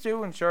 Please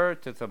do ensure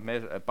to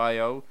submit a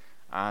bio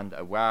and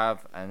a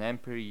WAV, an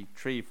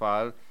MP3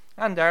 file,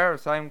 and our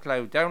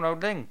SoundCloud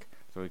download link,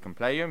 so we can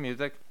play your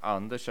music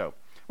on the show.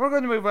 We're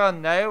going to move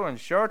on now, and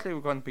shortly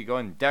we're going to be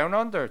going down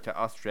under to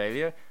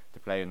Australia to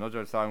play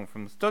another song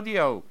from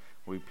Studio.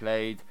 We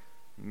played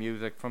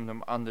music from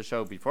them on the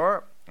show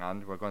before,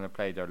 and we're going to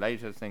play their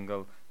latest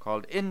single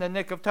called In the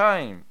Nick of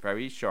Time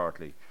very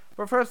shortly.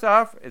 But first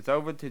off, it's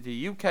over to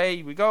the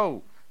UK we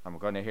go, and we're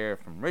going to hear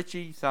from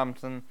Richie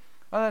Sampson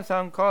on a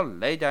song called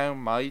Lay Down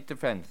My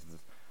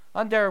Defences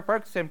on Derek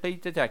Burke's Simply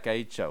the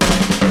Decade Show.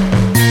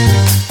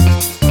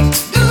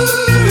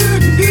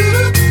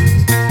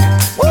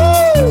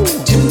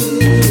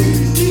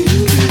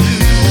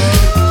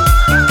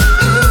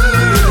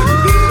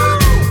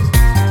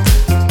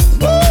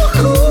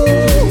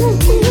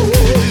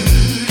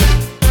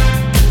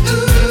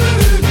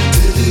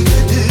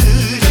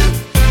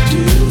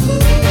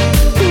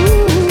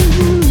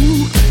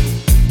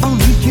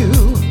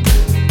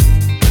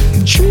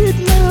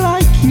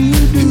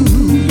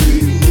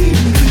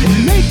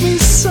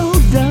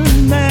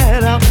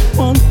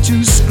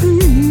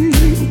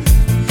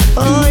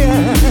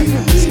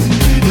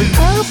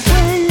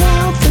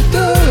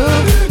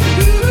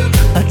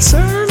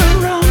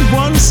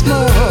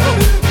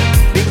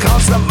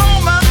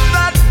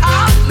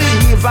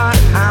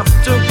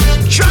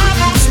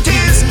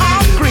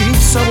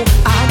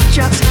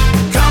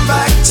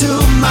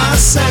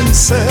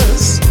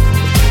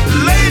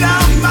 Lay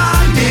down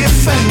my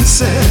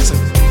defenses.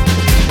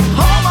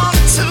 Hold on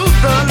to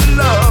the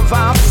love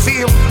I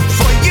feel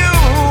for you.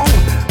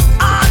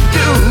 I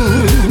do.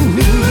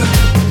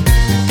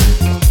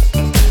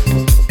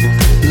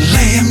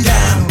 Lay him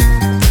down.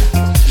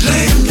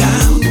 Lay him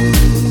down.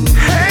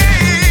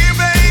 Hey,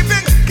 baby,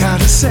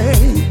 gotta say,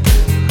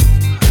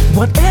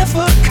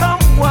 whatever come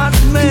what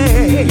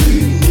may,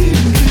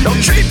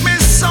 don't treat me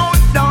so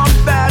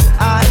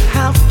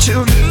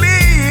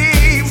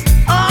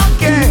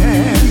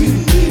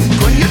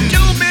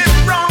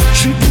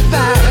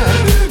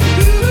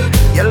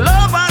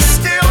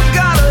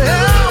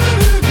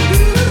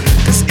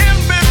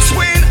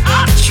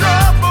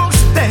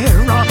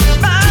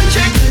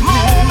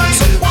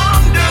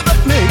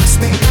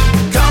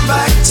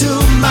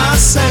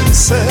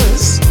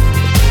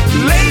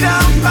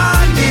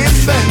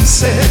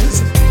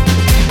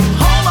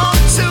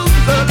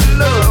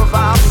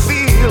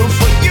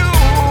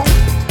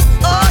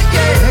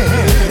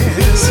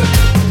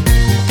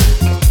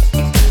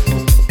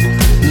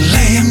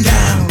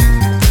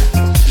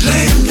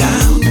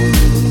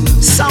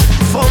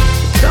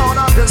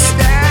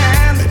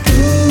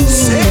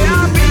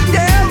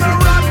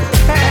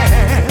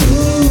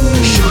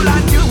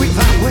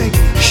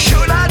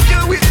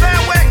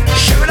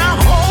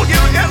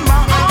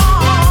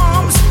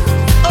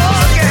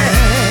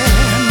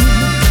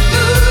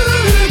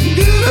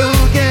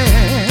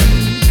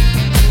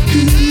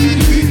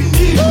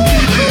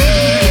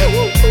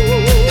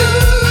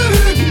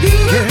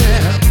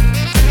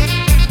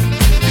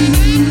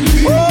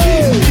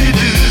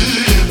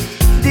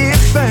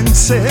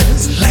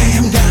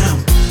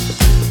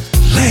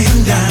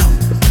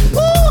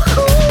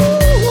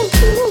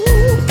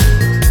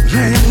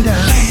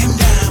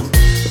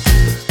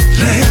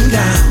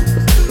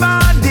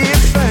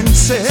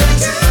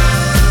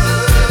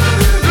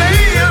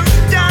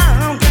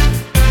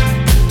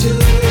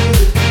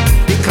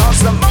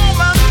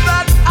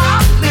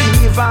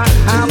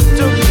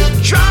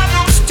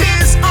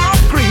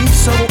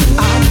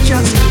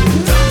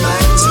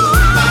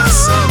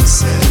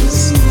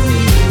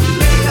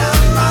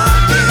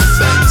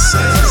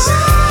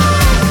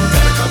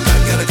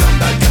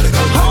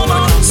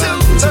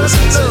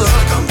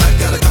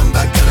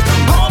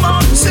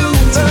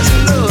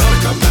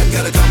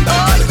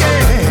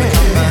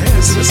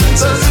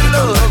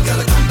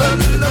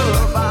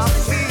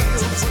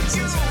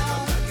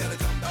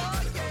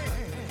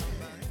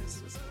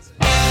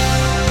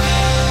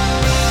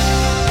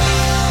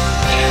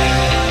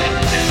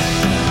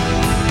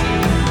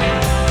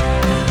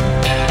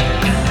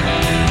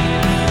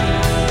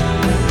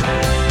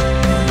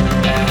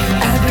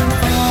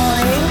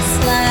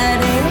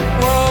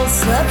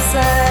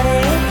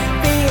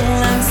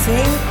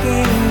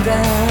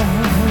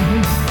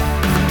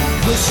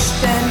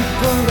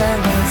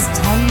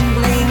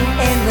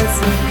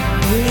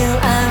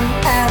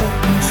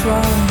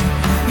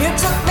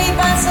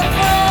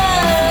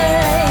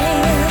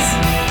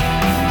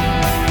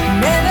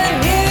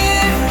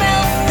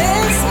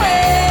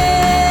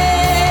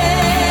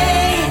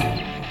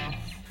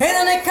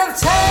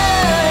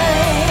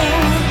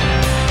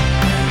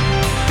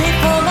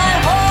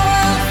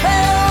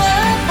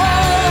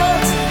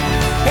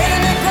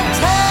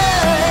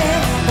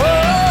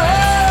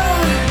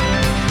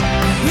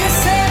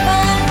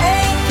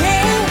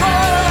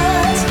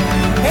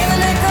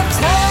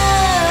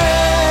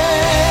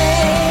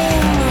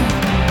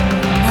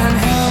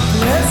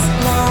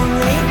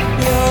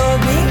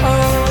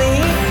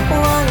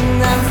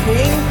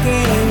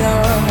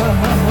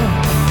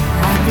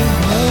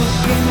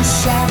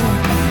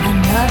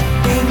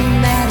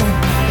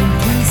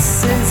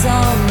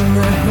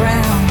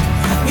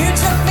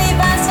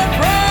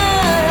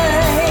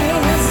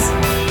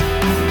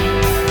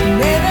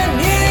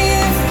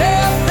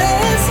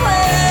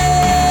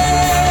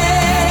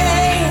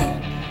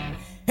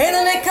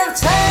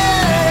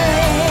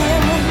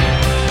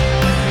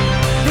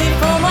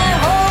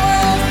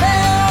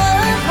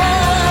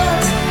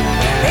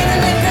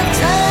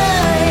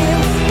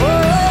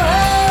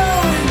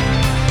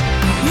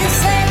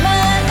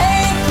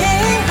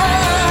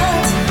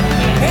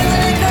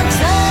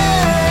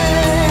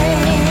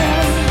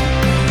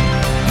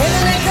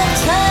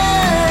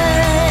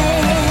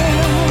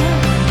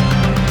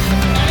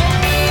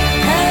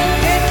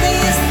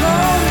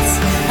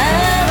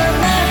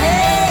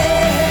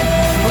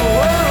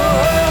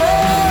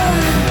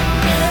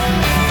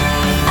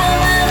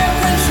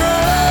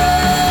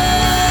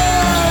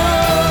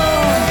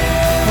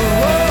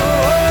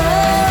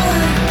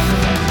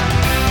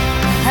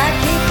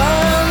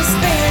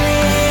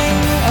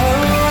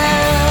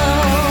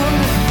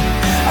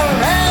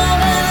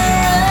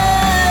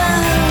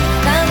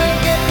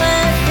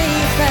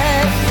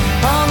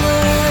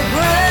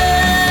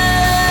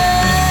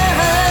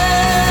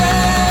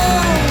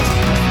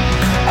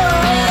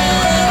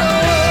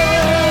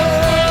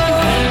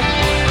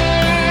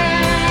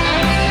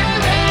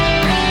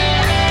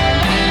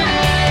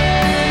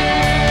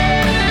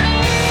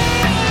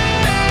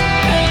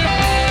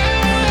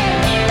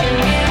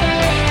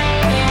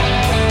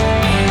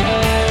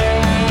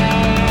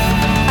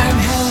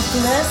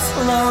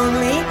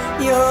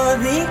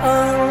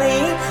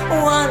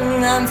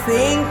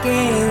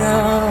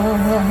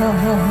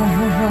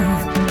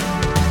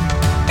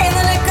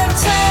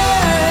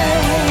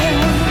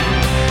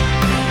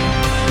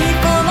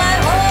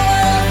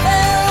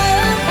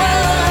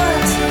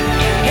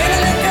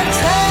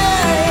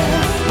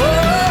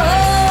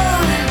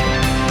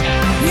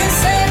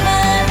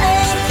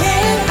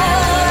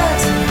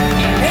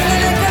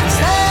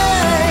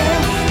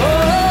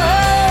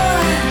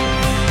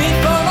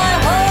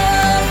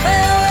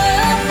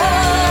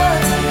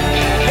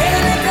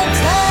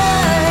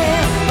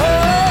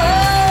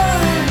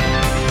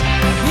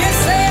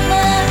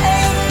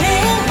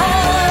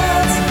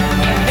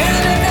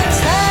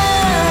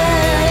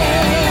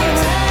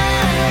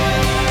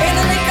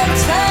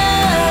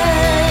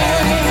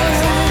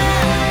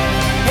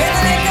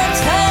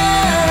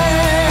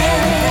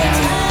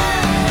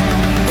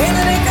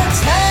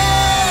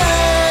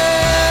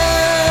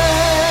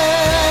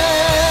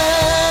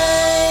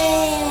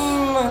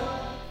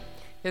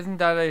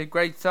that a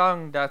great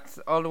song that's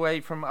all the way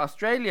from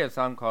Australia, a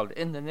song called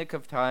In the Nick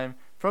of Time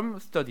from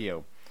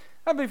Studio.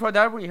 And before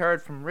that we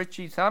heard from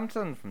Richie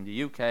Sampson from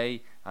the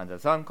UK and a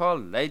song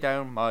called Lay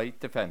Down My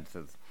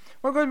Defences.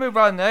 We're going to move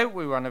on now.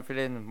 We want to fit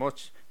in as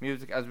much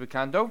music as we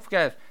can. Don't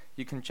forget,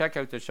 you can check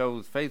out the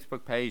show's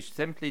Facebook page,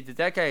 Simply the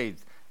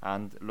Decades,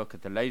 and look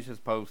at the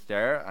latest post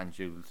there, and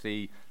you'll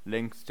see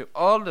links to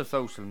all the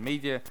social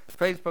media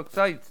Facebook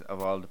sites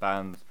of all the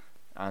bands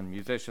and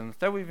musicians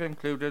that we've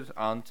included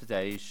on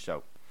today's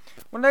show.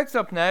 Well, next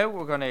up now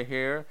we're going to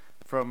hear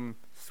from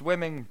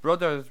Swimming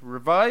Brothers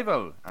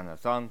Revival and a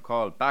song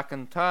called Back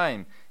in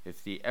Time.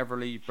 It's the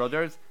Everly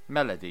Brothers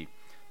melody.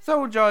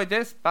 So enjoy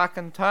this, Back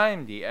in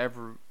Time, the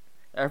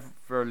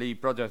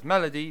Everly Brothers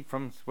melody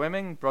from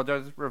Swimming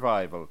Brothers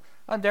Revival.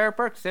 And Derek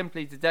Burke,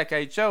 Simply the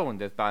Decade Show, and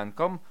this band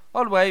come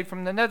all the way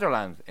from the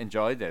Netherlands.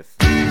 Enjoy this.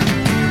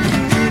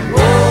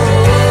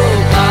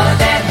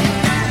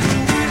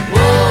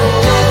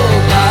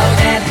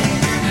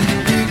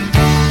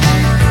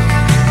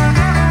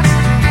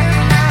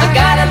 I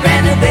got a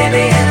brand new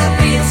baby and it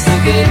feels so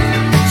good.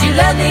 She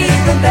loves me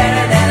even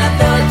better than I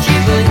thought she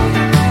would.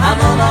 I'm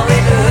on my way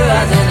to her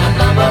house and I'm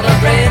not but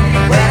afraid.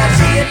 When I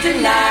see her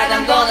tonight,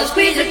 I'm gonna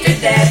squeeze her to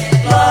death.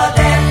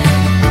 Claudette,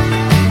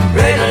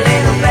 pretty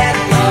little black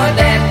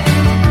Claudette.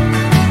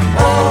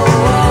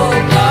 Oh,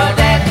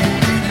 Claudette.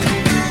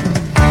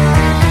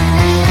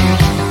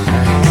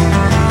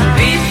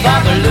 Beep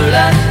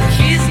Babalula,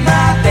 she's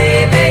my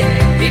baby.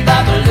 Beep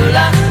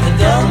Babalula,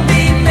 don't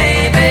be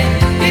maybe.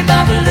 Beep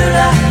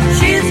Babalula,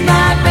 she's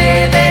my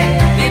baby.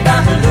 Beep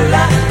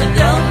Babalula,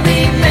 don't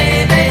be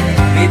maybe.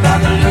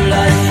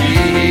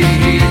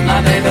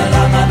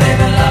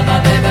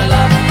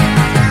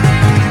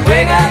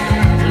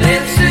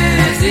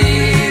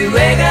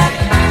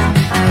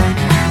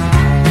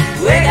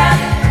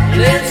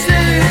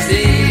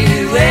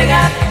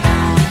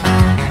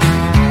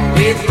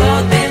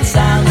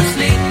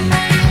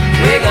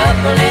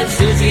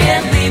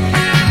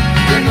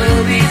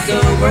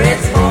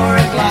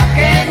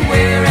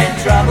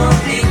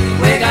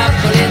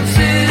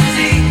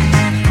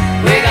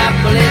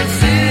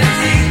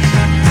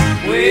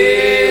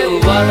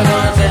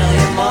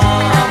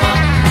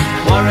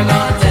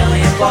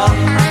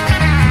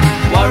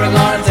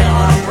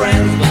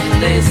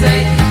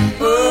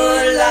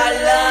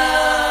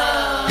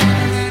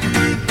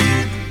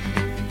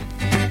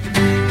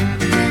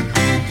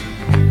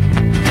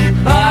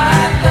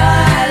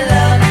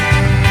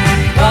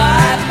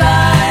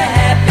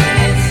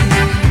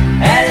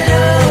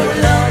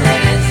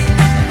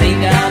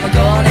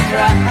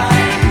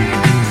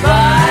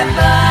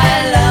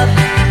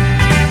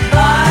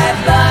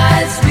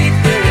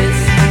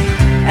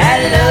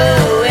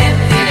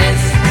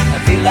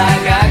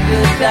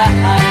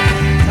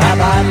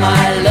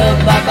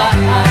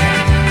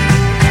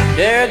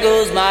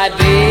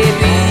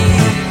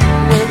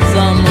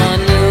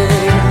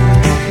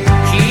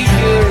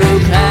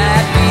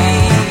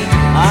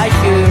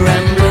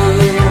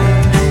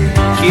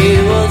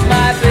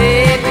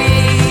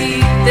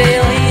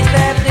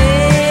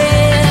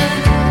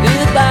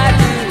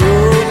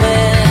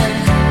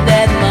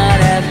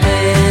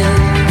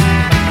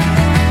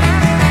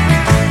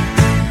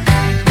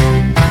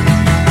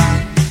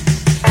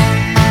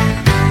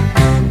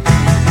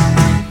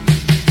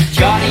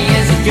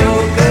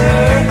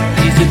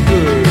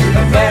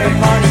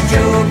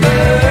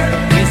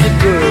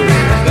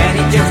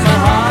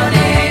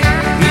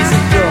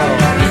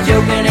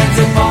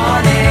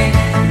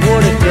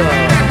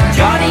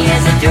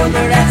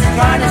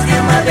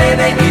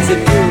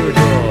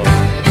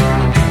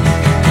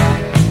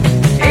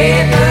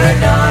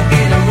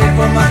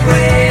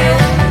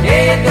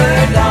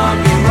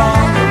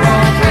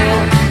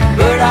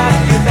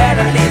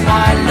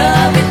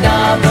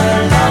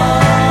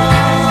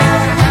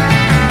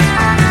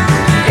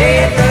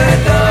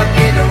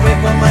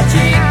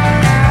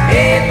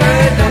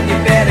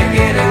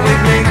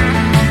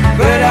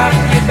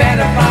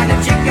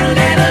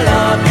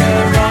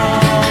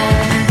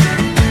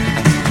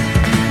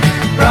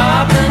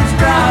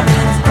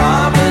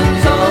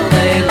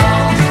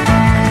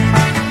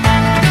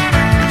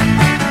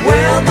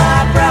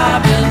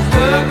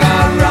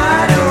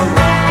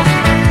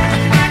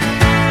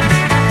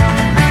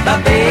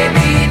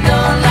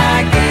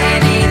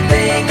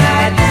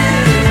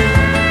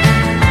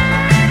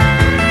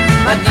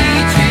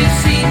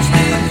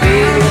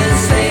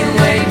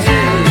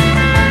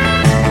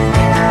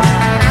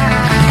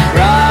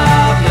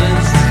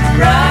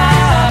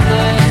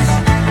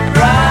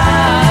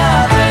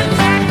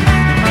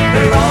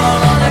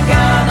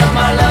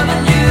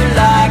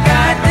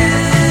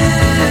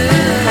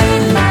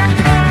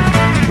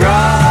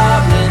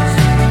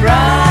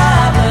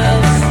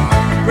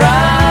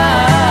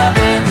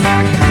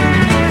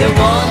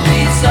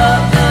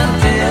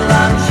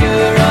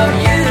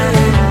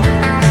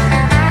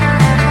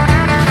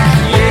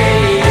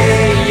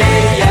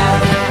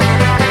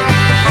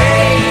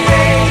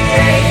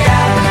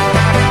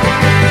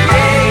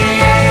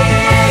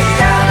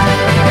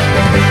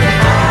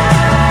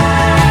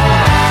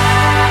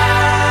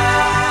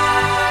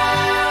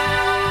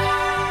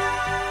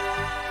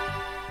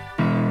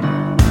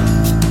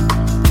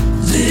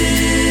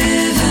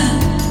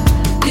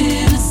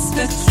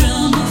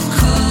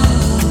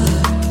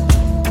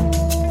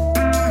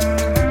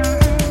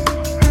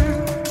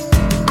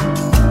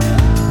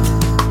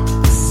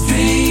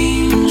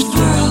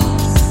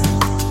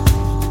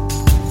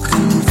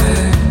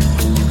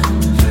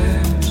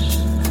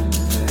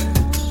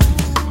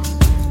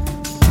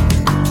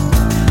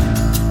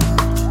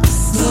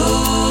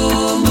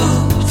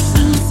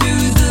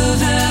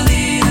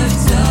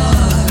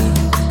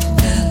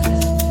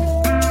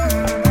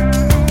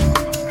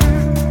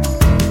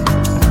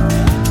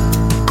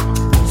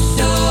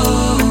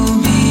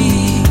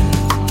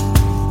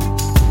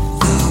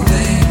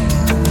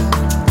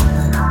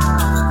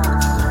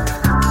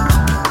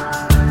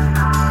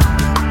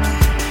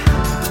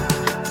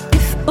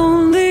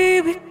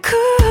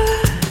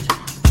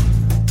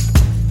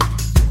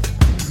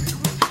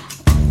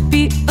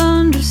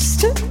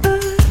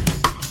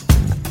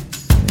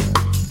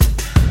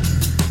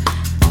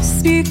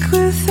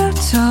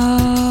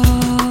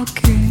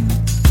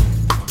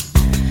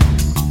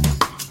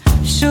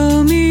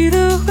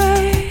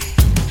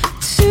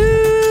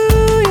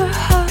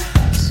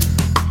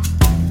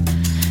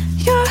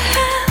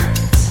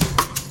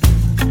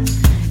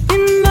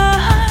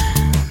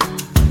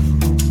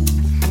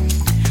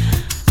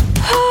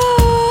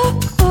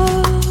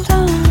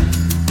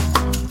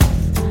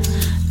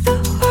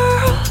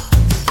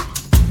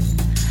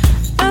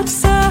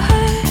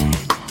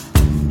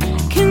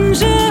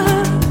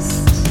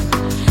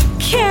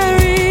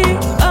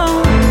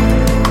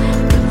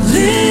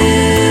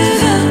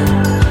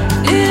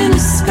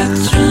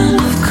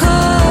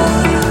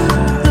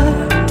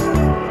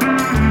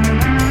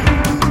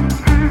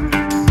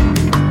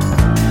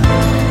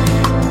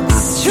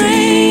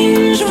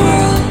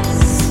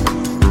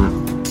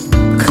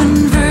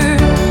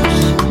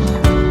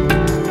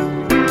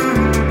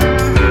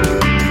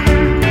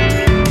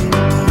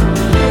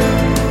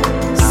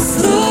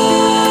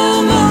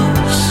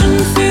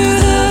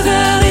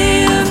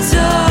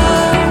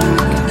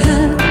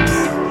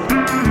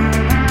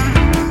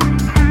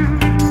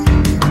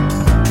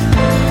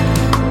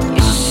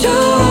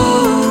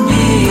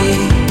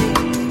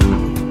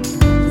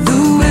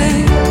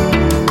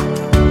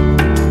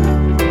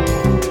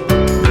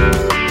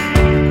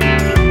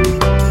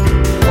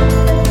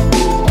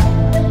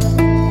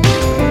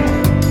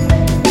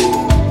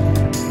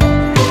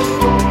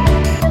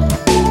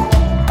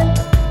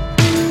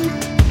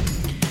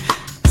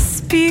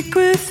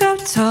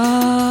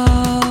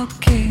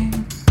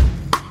 talking.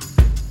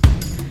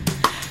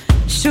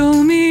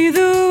 Show me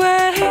the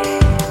way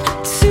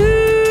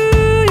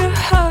to your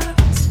heart.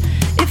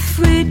 If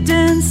we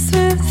dance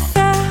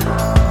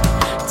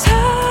without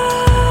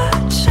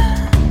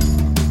touching,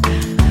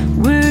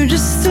 we're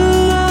just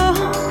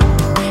alone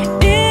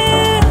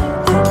in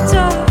the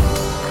dark.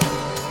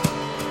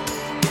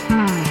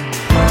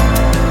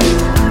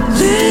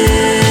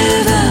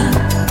 Living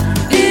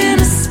in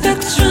a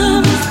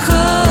spectrum of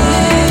color,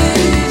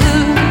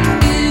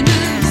 in a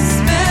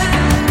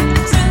spectrum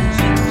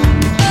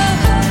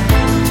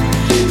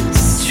of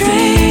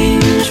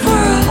strange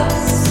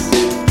worlds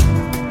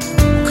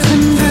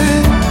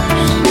converge.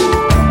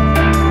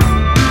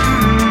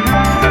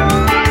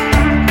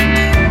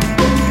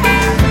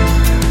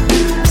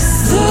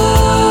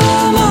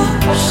 Slow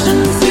motion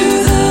through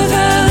the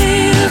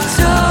valley of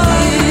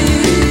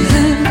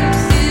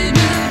darkness, in a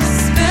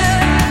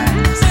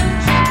spectrum.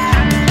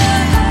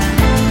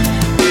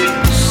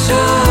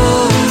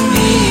 Show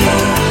me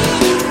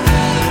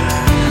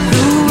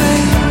the way.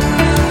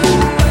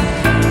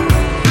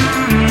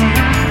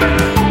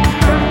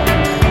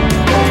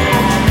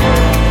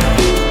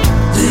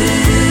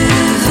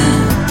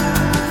 Living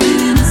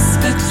in a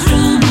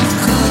spectrum of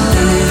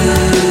color,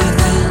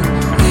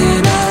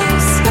 in a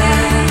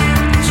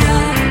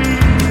spectrum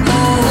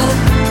of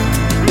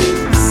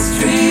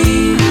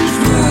strange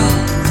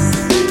worlds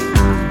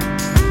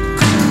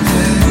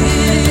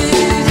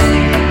converging,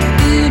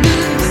 in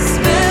a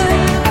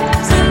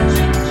spectrum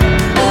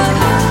of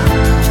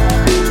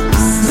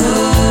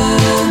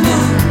slow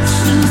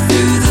motion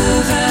through the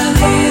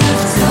valley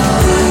of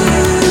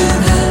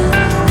darkness,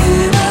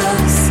 in a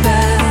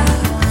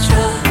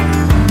spectrum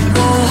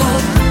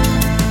of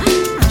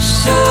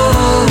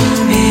show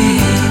me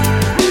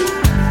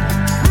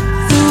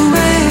the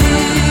way,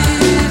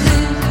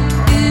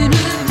 in a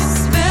spectrum of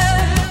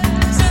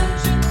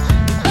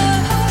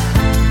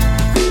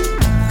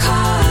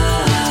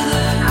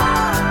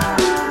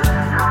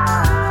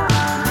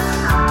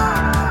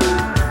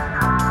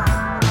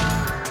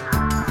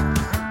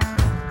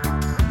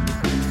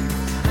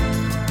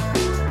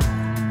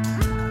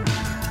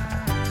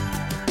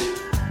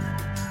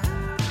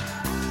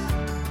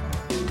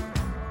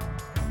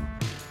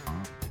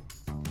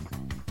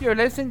You're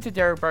listening to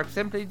Derek Burke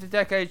Simply the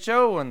Decade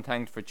Show, and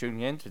thanks for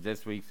tuning in to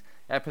this week's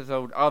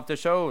episode of the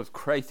show. It's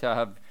great to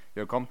have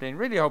your company, and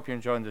really hope you're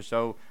enjoying the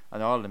show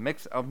and all the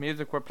mix of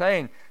music we're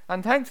playing.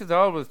 And thanks as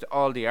always to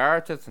all the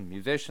artists and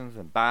musicians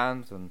and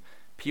bands and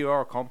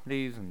PR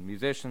companies and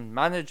musician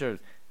managers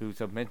who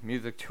submit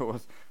music to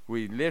us.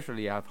 We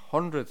literally have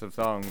hundreds of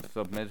songs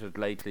submitted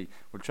lately.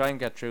 We'll try and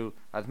get through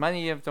as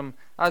many of them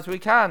as we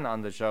can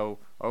on the show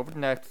over the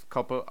next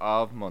couple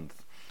of months.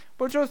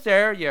 But just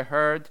there you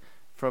heard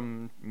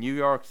from New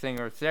York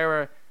singer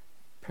Sarah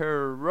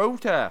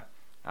Perota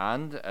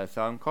and a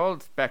song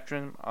called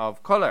Spectrum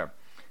of Colour.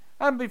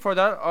 And before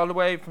that, all the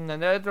way from the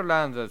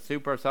Netherlands, a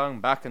super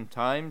song Back in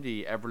Time,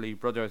 the Everly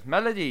Brothers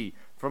melody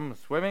from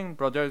Swimming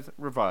Brothers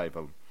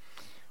Revival.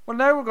 Well,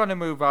 now we're going to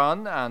move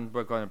on and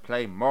we're going to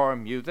play more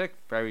music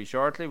very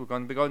shortly. We're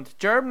going to be going to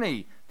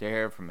Germany to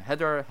hear from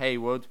Heather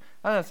Haywood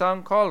and a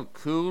song called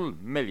Cool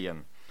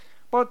Million.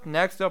 But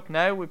next up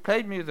now, we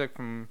played music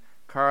from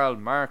Karl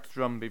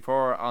Markstrom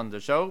before on the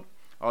show,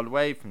 all the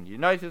way from the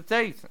United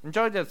States.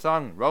 Enjoy the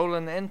song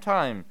Rollin' in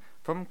Time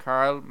from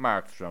Karl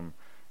Markstrom,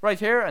 right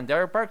here on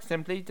Derek Burke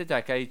Simply the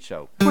Decade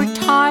Show. We're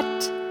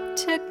taught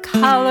to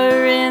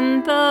color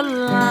in the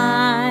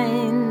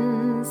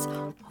lines,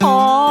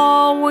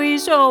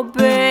 always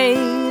obey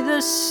the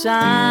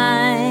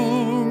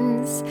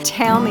signs.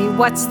 Tell me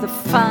what's the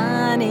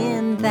fun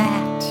in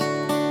that?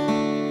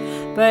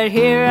 But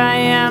here I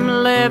am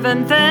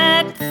living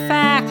that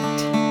fact.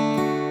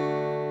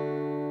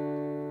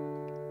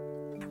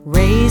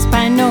 Raised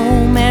by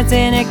nomads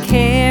in a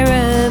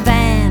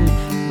caravan,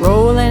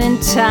 rolling in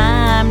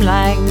time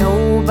like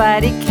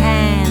nobody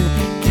can.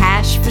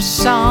 Cash for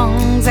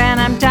songs and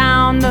I'm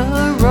down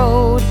the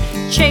road,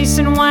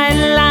 chasing white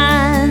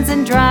lines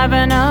and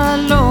driving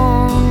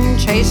alone.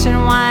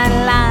 Chasing white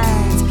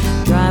lines,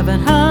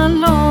 driving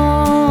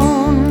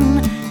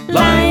alone.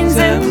 Lines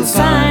and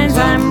signs,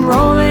 I'm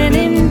rolling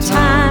in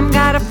time.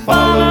 Gotta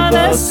follow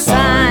the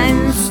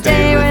signs,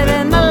 stay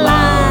within the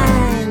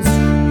lines.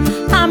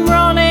 I'm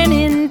rolling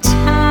in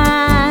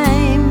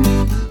time,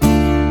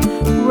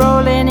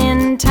 rolling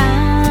in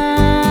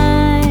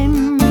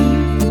time.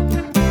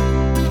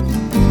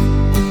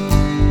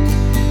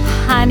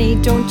 Honey,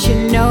 don't you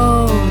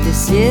know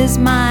this is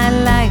my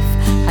life?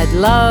 I'd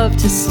love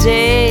to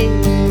stay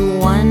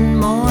one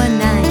more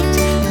night.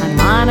 I'm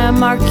on a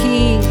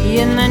marquee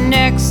in the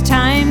next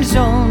time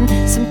zone.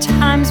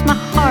 Sometimes my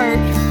heart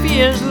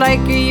feels like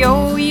a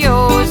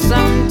yo-yo.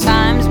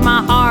 Sometimes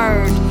my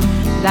heart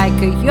like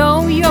a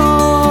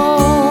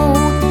yo-yo.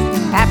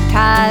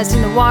 Baptized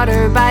in the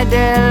water by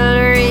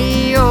Del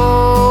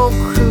Rio,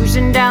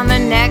 cruising down the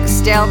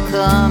next El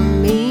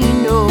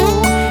Camino.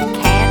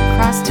 Can't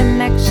cross to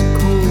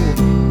Mexico,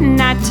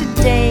 not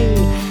today.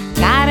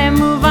 Gotta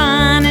move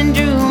on and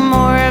do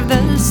more of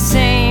the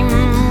same.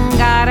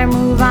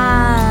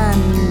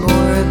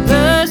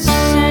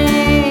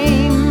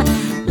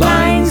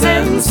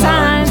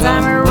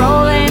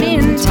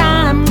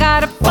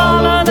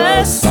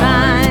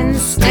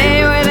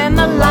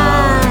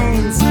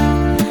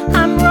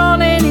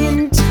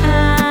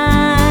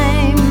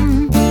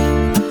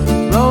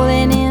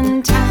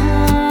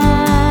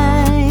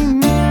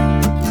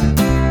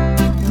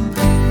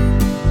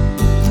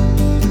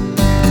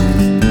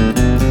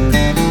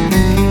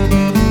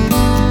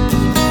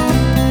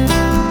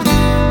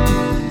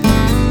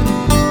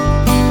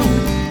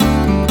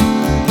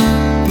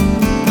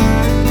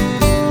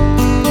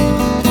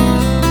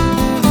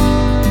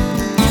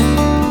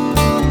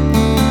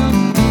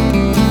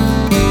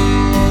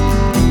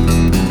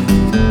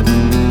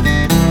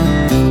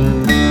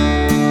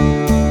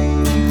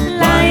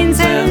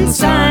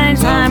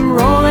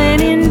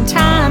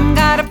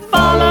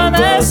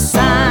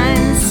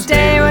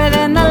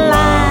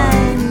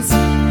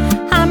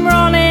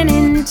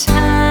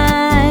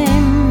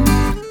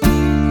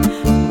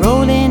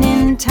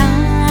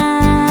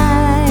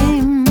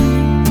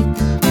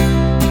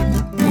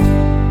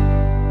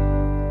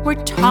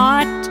 were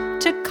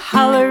taught to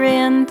color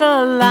in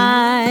the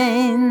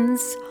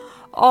lines,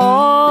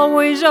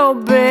 always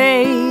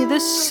obey the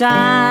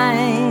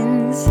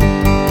signs.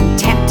 I'm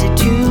tempted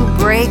to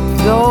break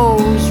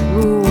those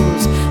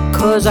rules,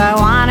 'cause I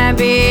wanna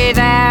be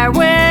there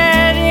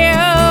with you.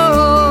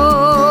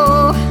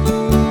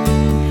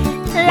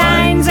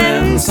 Lines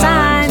and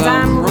signs,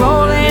 I'm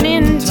rolling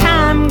in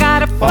time,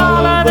 gotta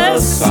follow the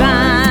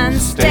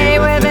signs, stay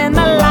within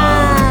the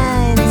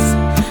lines.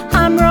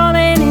 I'm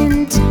rolling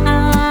in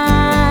time,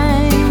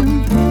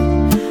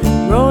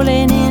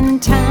 rolling in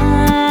time.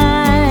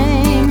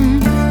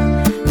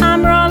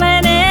 I'm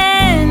rolling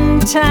in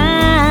time,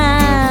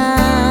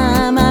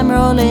 I'm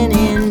rolling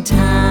in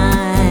time.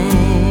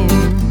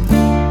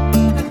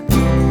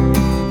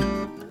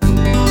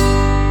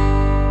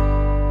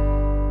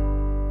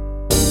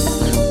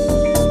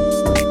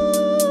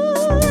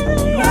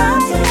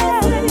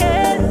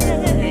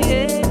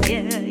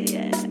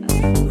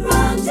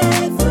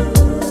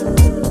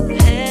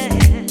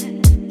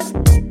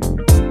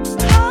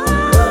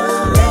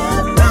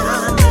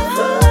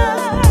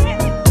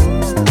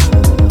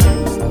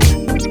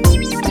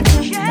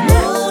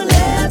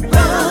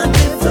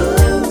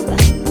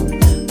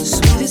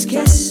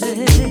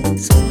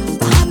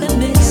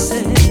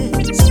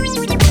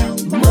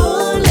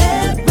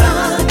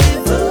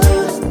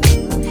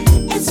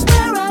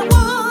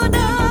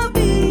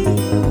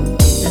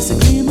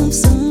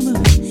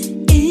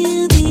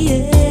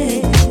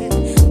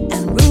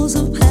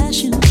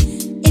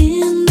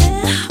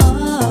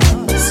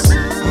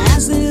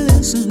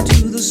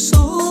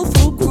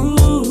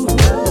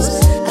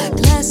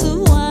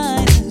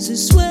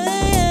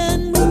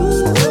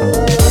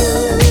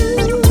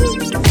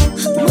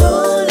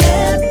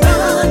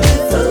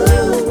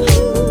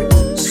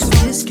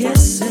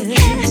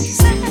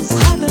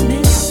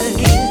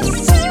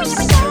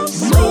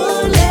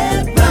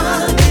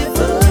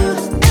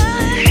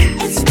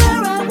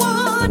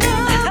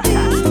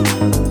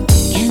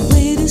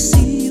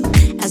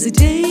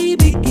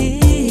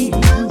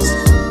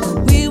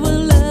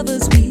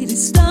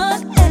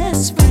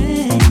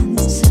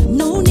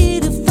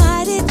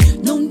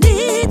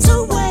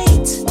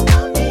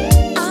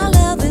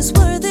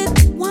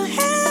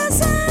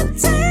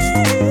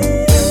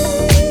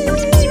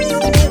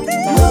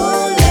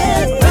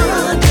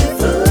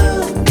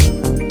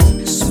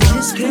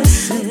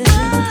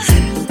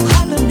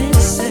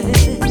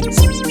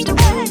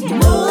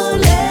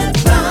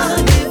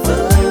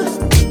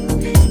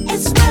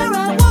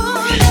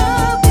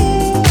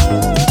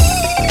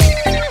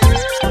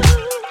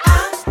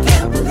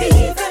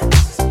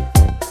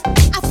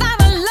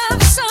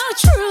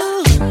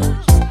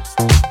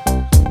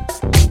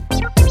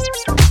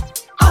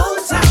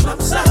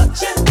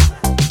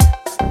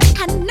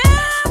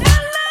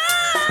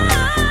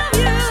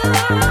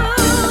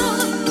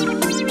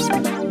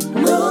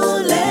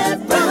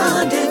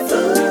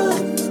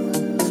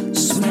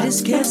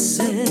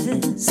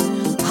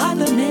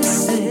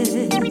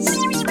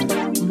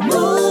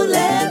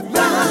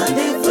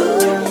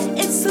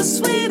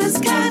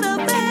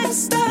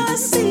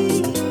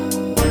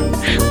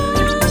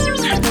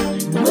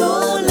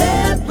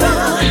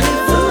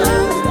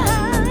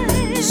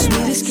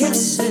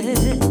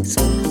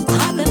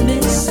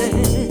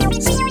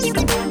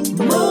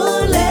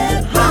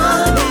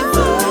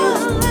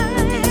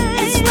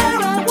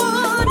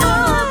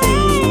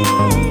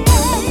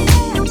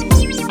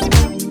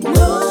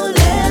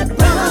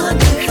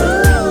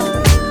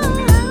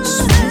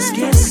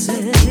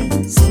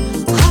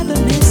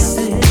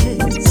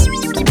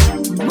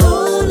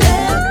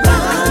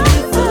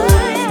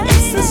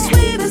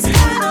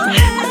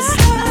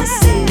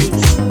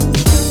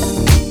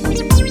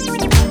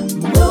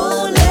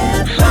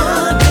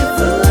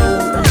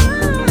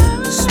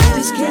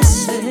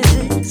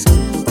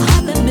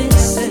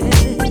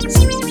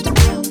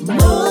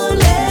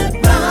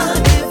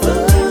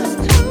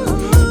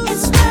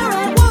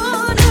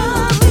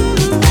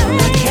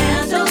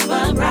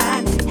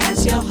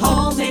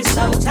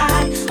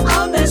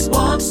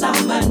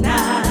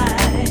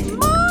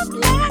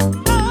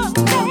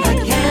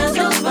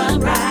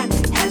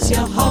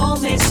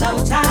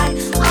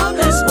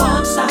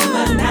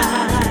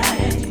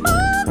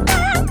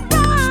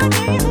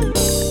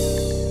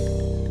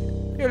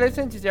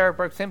 Listening to Derek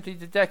Burke, Simply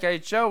the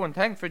Decade Show, and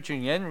thanks for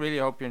tuning in. Really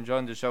hope you're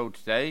enjoying the show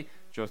today.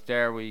 Just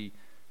there we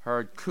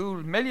heard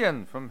Cool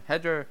Million from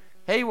Heather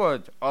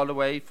Haywood, all the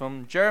way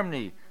from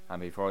Germany, and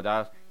before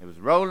that it was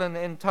Rolling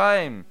in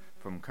Time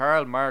from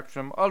Karl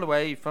Markstrom, all the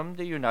way from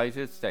the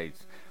United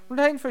States. Well,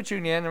 thanks for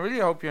tuning in. I really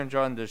hope you're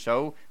enjoying the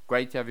show.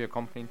 Great to have your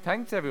company.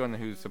 Thanks to everyone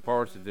who's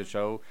supported the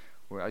show.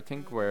 I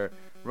think we're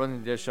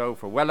running this show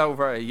for well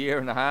over a year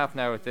and a half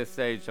now at this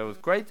stage, so it's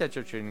great that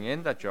you're tuning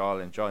in, that you're all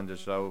enjoying the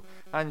show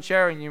and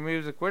sharing your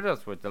music with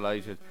us. We're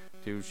delighted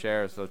to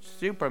share such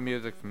super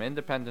music from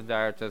independent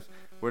artists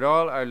with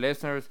all our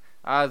listeners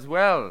as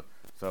well.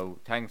 So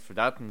thanks for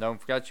that, and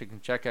don't forget you can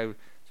check out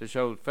the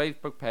show's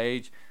Facebook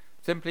page,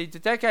 Simply the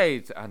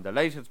Decades, and the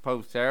latest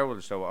post there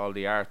will show all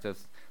the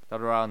artists that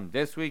are on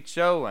this week's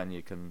show, and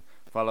you can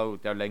follow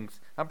their links.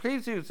 And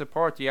please do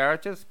support the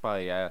artists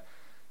by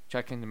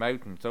checking them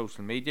out on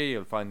social media.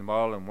 You'll find them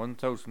all on one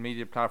social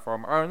media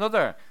platform or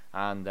another.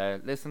 And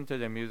listen to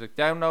their music,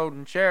 download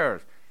and share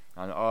it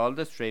on all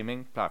the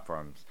streaming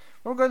platforms.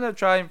 We're going to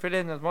try and fit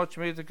in as much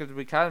music as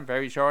we can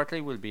very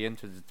shortly. We'll be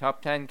into the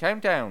top 10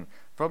 countdown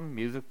from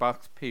Music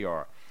Box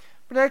PR.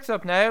 But next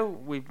up now,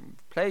 we've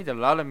played a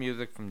lot of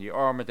music from the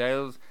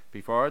Armadales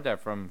before. They're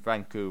from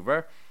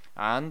Vancouver,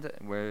 and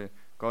we're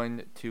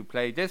going to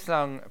play this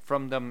song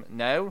from them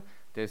now.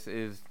 This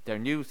is their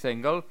new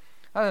single,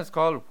 and it's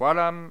called What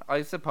Am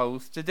I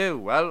Supposed to Do?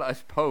 Well, I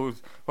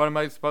suppose, what am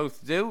I supposed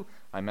to do?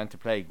 I meant to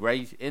play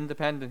great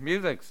independent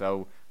music,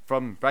 so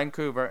from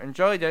Vancouver,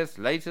 enjoy this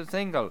latest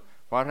single,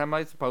 What Am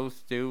I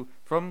Supposed to Do,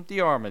 from the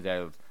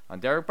Armadales on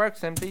Derek Burke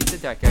Simply the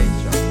Decade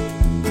Show.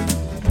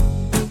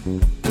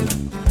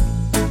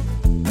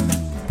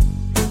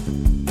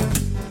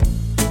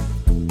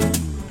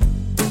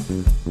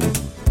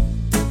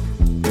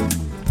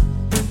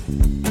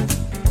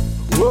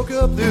 Woke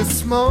up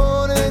this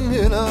morning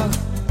in a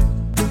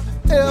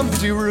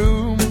empty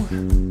room.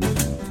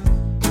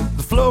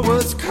 The floor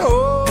was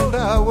cold,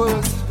 I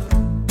was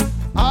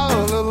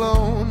all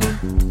alone.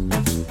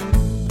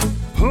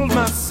 Pulled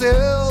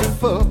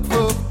myself up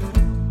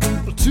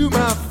to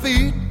my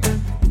feet,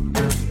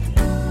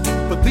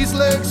 but these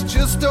legs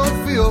just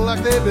don't feel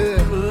like they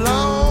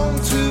belong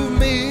to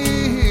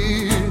me.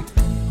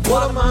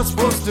 What am I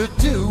supposed to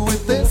do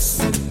with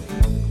this?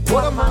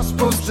 What am I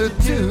supposed to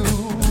do?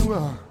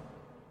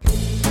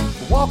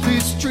 Walk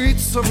these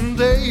streets some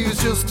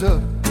days just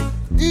to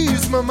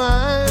ease my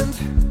mind,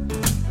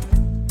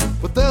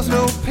 but there's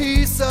no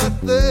peace out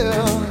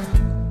there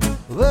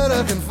that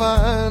I can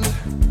find.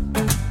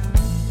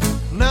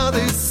 Now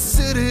these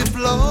city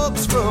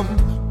blocks from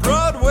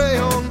Broadway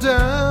on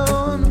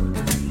down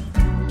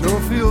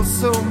don't feel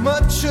so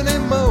much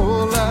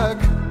anymore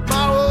like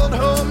my old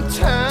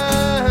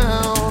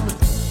hometown.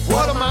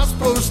 What am I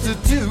supposed to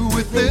do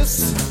with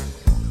this?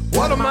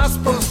 What am I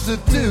supposed to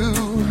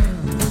do?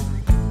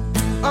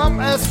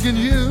 I'm asking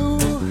you,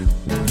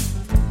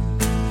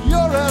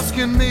 you're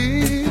asking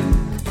me.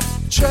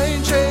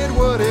 Change ain't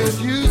what it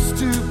used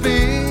to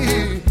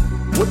be.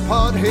 What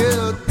part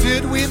here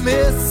did we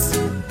miss?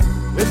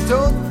 It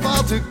don't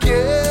fall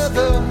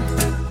together,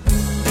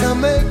 can't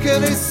make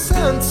any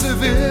sense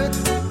of it,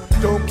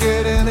 don't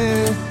get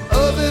any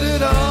of it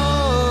at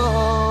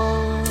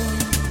all.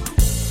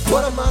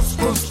 What am I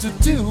supposed to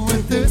do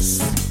with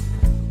this?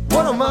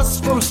 What am I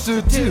supposed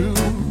to do?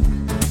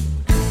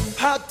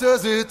 How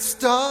does it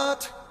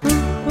start?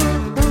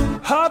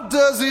 How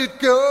does it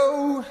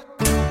go?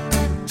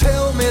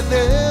 Tell me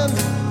then,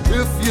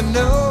 if you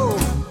know,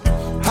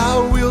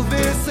 how will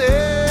this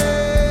end?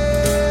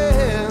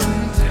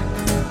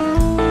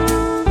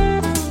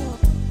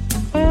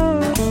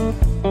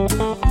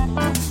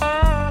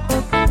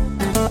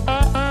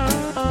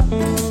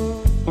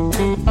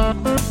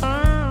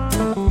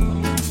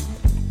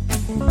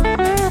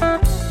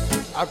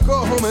 I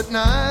go home at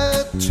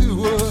night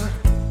to a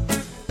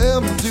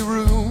empty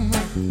room.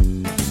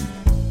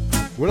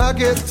 When I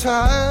get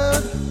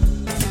tired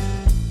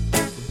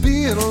of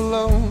being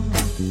alone,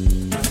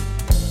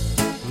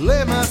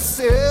 lay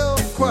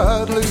myself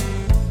quietly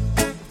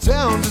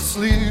down to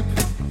sleep.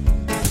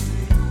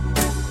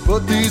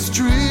 But these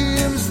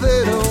dreams,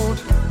 they don't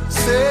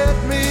set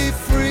me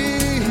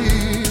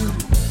free.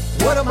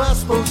 What am I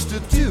supposed to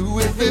do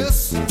with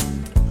this?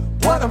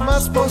 What am I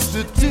supposed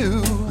to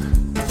do?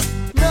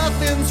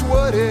 Nothing's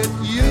what it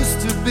used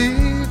to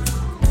be.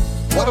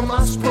 What am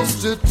I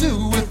supposed to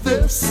do with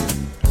this?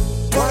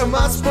 What am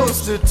I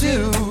supposed to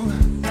do?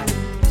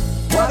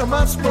 What am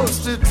I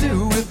supposed to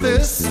do with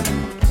this?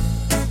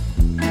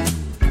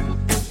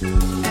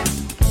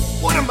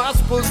 What am I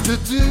supposed to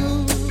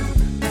do?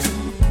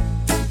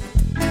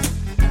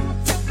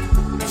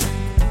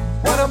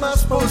 What am I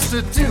supposed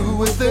to do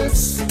with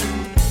this?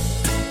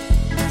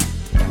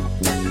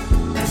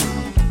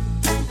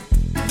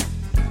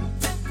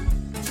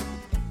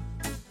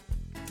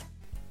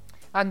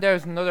 And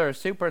there's another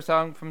super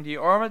song from the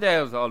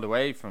Armadales all the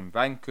way from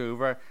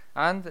Vancouver,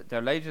 and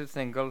their latest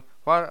single,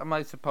 What Am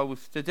I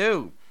Supposed to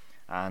Do?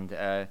 And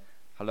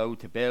hello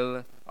to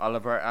Bill,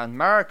 Oliver and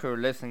Mark who are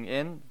listening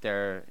in.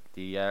 They're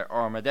the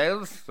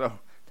Armadales, so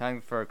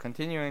thanks for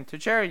continuing to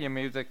share your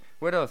music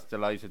with us.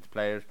 Delighted to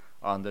play it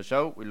on the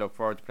show. We look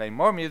forward to playing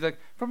more music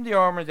from the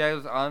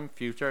Armadales on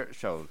future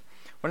shows.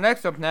 Well,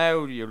 next up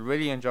now, you'll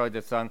really enjoy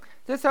this song.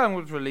 This song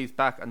was released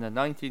back on the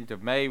 19th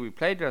of May. We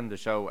played it on the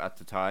show at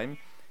the time.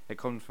 It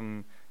comes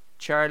from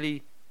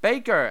Charlie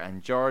Baker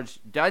and George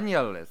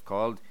Daniel. It's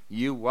called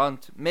You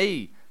Want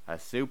Me, a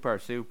super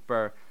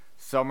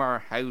summer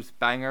house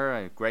banger,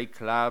 a great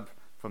collab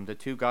from the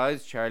two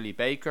guys, Charlie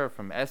Baker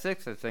from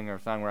Essex, a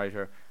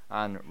singer-songwriter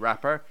and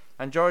rapper,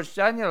 and George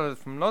Daniel is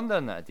from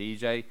London, a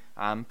DJ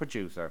and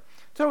producer.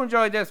 So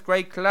enjoy this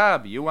great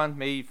collab, You Want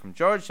Me, from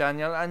George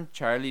Daniel and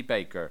Charlie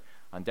Baker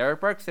on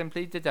Derek Burke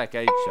Simply the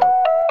Decade Show.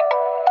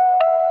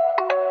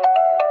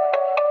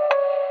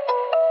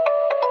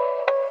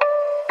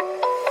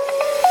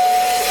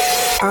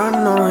 I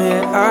know,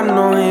 yeah, I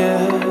know,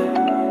 yeah.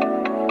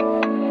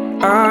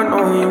 I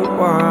know you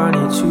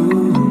wanted to.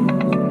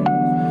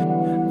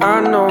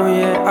 I know,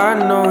 yeah, I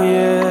know,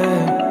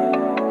 yeah.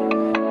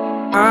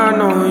 I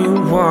know you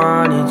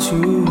wanted to.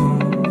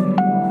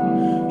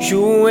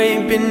 You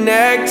ain't been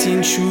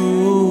acting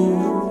true,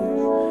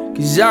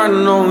 'cause I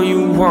know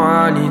you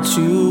wanted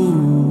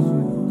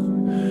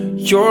to.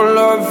 Your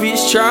love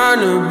is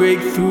trying to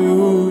break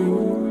through,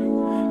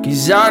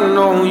 'cause I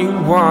know you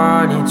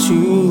wanted to.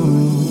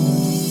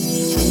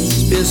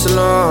 It's been so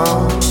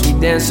long since we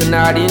danced the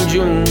night in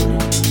June,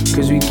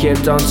 'cause we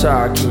kept on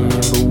talking,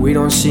 but we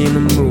don't seem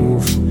to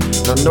move.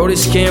 And I know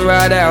this came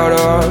right out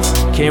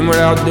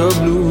the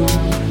blue,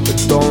 but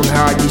don't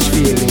hide these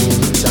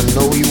feelings, I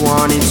know you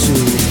wanted to.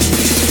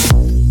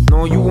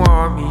 Know you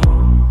want me,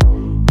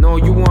 know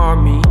you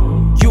want me.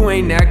 You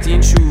ain't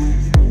acting true,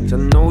 'cause I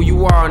know you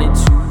wanted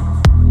to.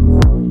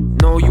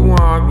 Know you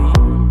want me,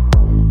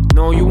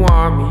 know you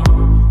want me.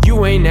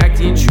 You ain't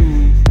acting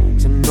true,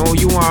 'cause I know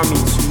you want me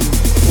to.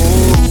 Oh.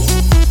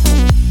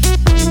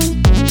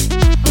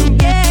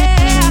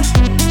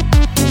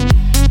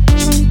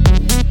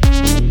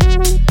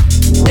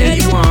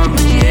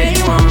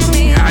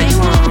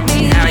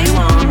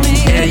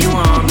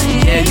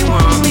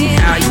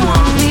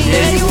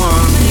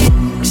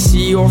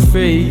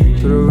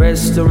 For the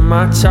rest of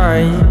my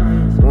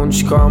time, won't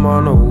you come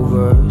on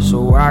over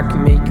so I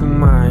can make you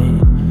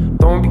mine?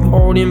 Don't be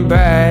holding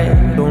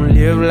back, don't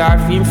live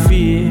life in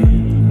fear.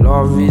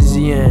 Love is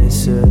the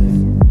answer,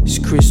 it's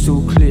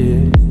crystal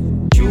clear.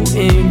 You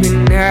ain't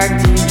been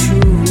acting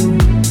true,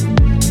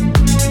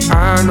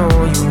 I know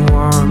you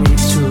want me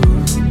to.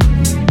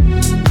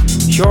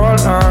 Your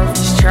love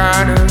is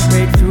trying to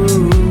break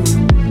through,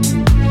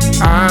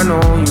 I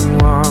know you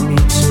want me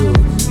to.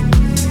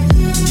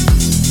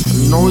 I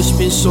know it's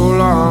been so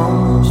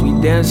long since we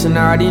danced the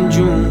night in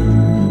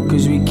June,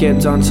 'cause we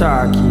kept on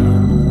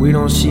talking, but we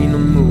don't seem to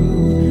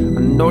move.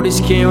 I know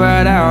this came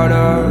right out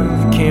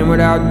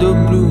the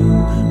blue,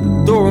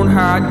 but don't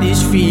hide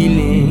these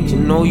feelings, you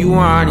know you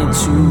wanted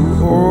to.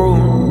 Oh,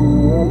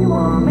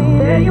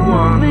 yeah, you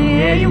want me,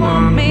 yeah, you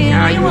want me,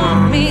 how you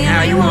want me,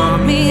 how you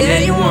want me, yeah,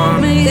 you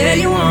want me, yeah,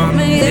 you want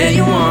me, yeah,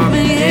 you want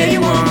me, yeah,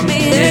 you want me,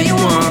 yeah, you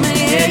want me,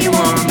 yeah, you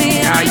want me,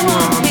 how you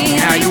want me,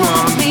 how you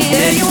want me,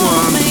 yeah, you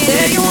want me,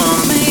 yeah, you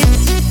want me.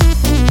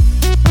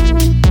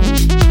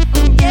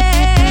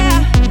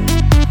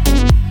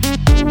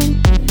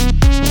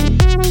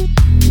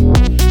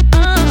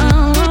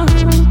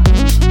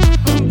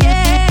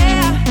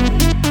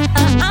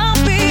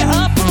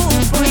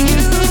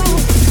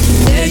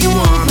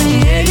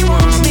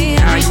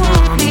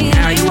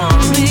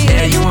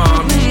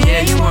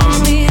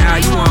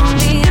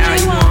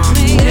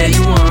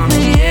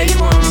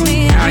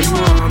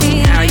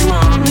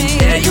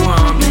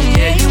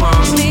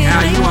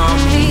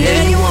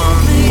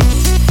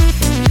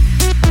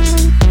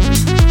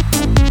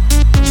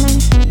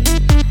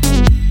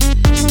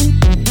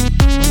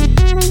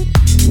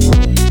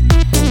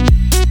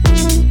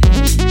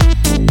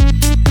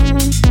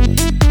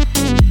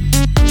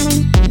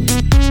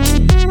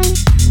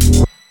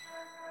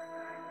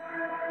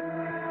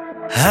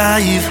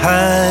 I've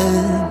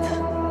had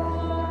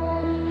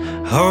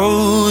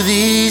all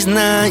these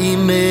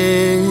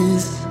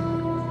nightmares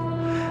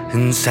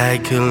and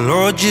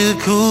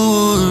psychological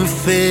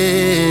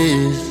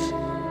warfares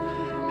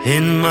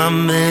in my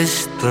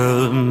messed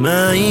up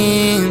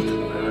mind.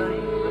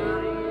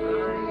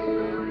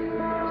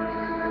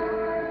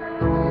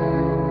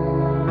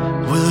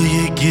 Will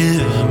you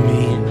give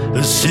me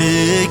a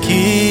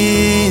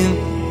second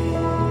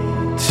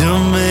to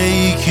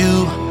make you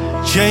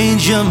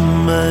change your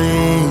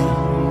mind?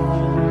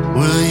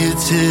 Will you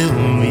tell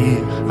me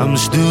I'm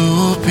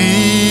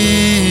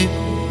stupid?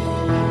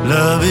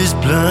 Love is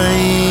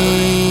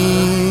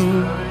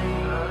blind.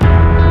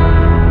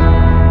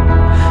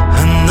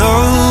 I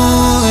know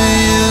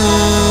you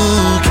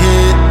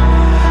care,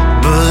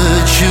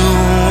 but you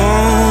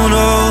won't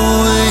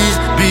always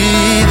be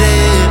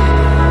there.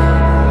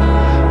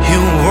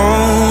 You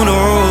won't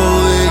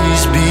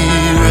always be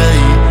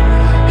right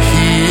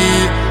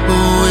here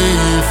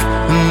with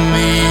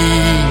me.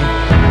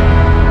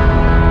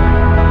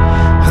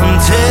 I'm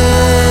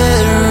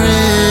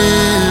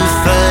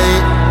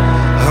terrified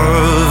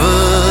of a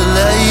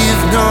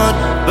life not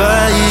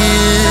by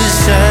your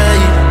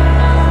side,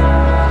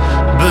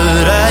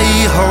 but I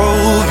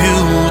hope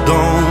you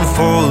don't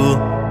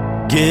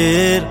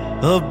forget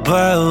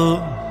about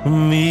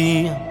me.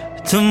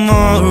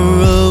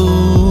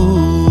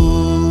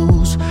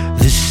 Tomorrow's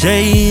the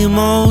same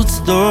old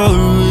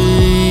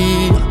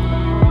story,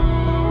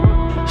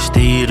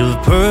 state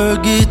of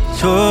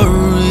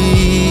purgatory.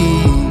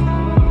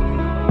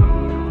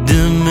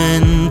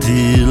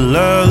 Demented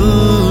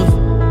love,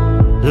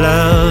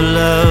 love,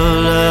 love,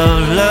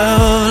 love,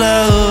 love,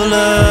 love,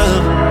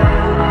 love.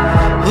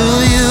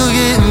 Will you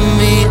give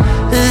me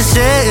a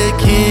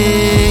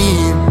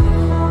second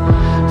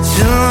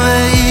to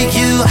make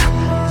you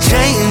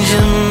change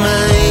your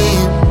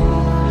mind?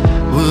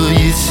 Will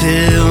you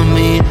tell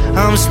me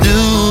I'm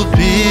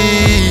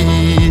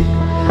stupid?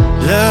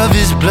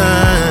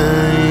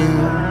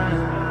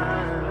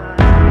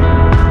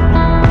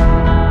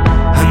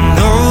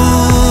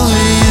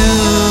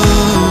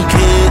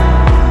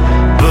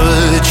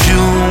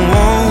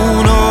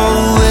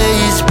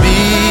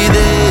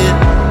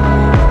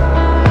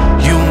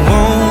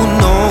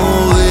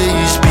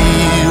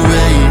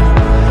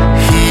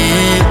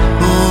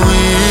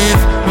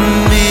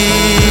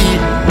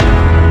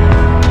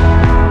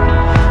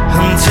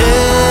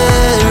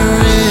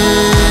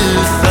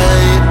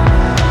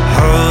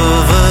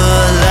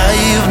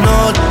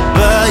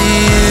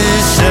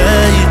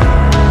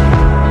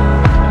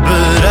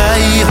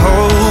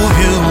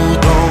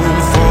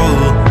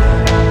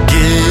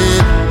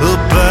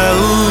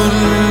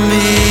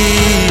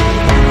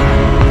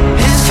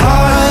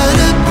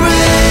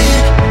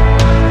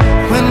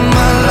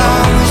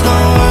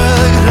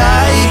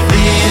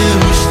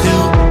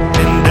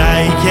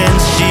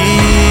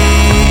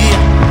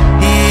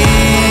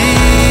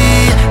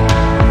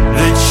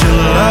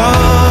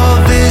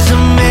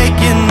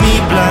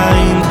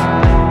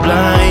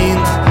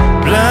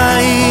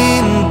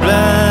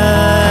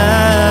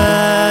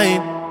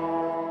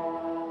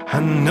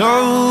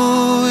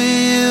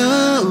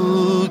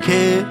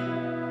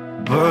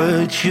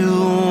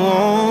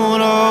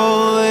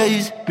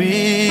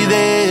 be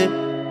there.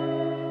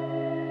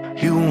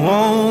 You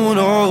won't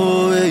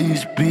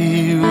always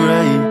be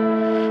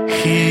right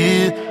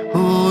here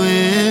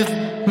with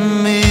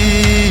me.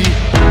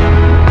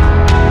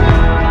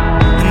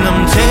 And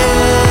I'm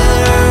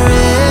terrified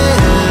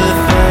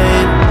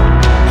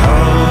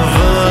of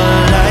a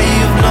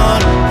life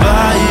not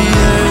by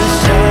your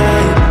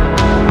side.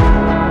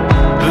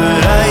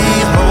 But I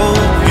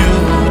hope you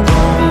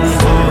don't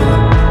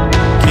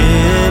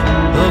forget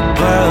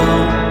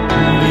about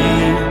me.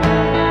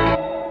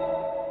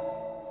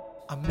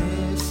 I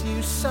miss you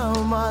so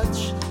much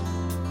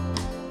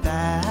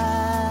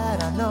that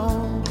I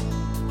know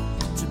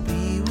to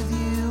be with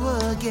you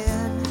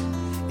again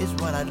is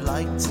what I'd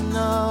like to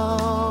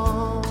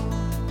know.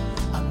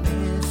 I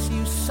miss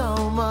you so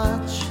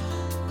much,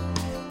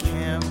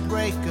 can't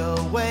break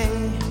away,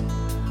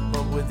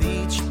 but with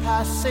each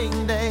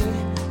passing day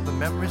the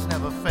memories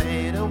never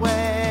fade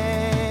away.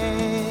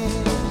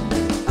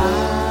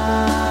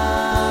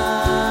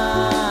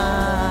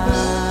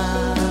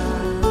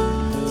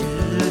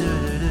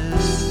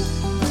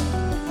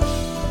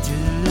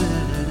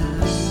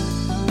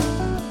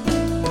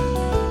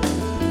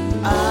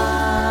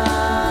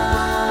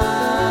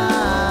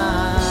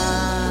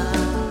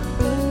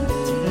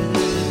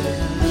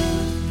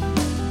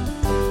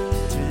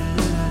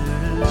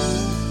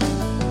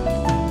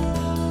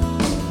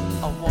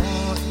 I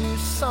want you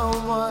so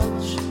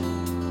much,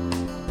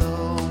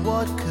 though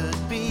what could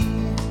be?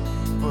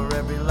 For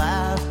every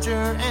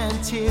laughter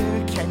and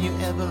tear, can you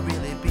ever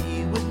really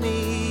be with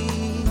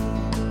me?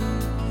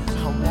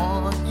 I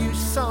want you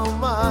so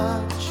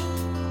much,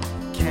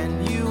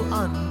 can you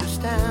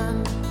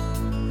understand?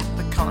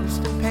 The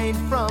constant pain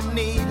from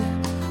need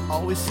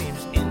always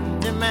seems in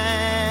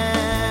demand.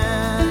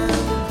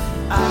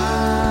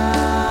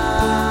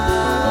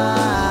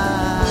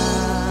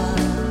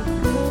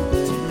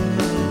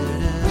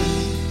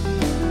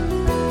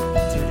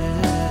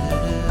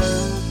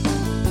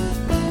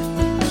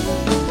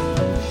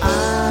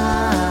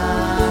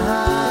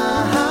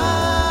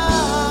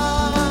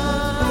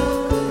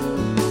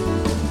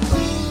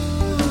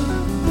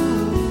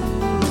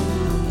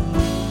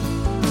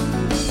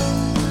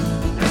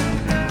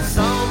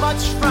 So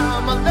much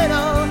from a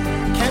little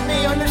can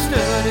be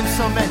understood in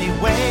so many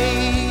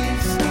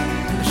ways.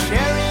 The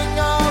sharing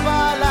of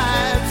our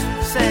lives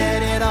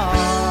said it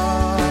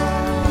all.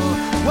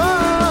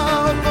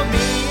 Whoa, for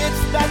me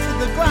it's back to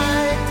the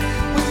grind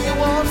with you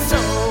all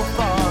so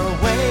far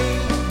away.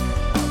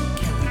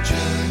 Can we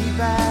journey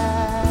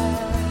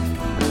back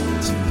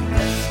to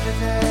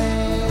yesterday?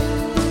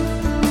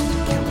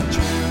 Can we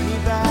journey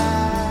back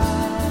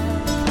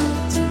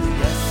to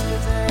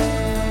yesterday?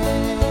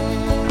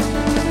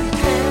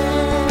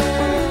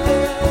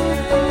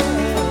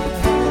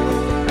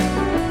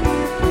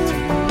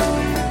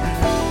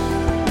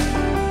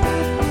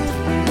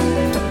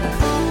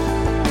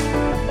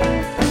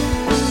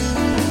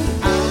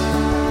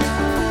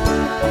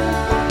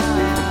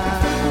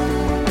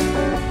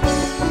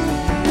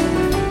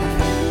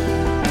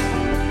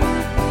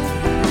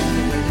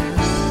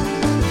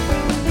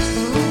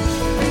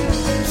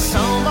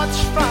 So much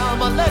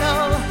from a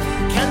little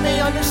can be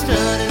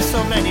understood in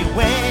so many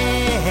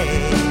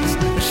ways.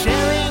 The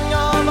sharing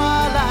of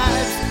our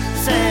lives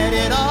said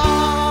it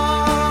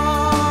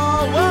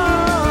all.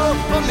 Whoa,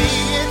 for me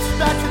it's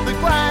back to the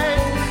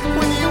grind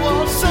with you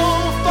all so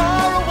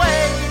far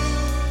away.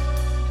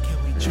 Can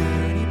we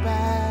journey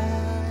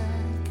back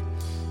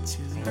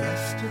to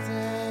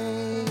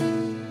yesterday?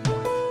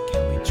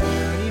 Can we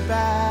journey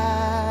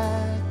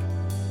back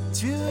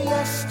to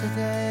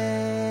yesterday?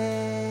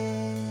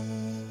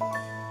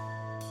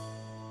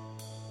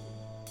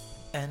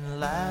 And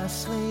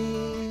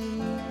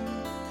lastly,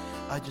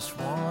 I just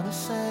want to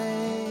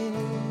say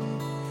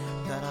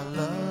that I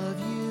love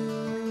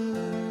you.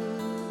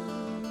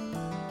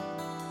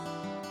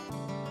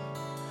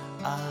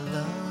 I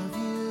love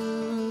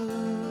you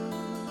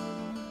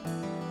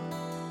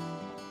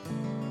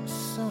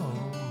so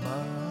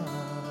much.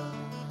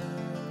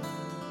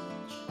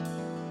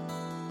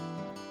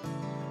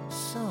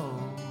 So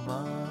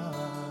much.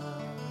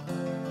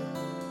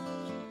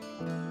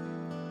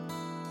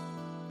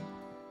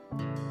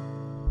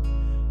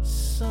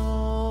 So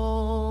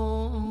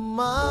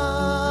much.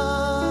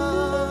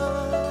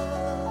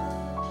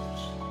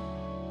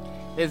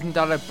 Isn't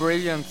that a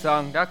brilliant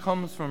song? That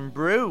comes from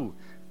Brew,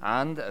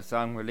 and a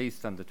song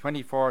released on the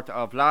 24th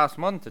of last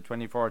month, the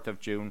 24th of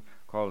June,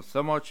 called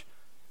So Much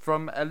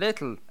From A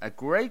Little. A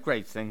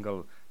great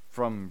single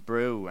from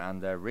Brew,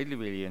 and I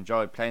really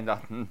enjoyed playing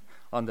that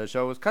on the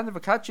show. It's kind of a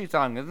catchy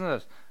song, isn't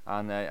it?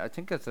 And I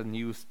think it's a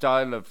new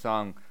style of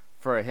song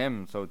for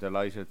him, so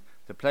delighted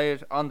to play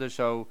it on the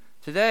show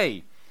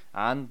today.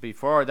 And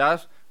before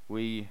that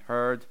we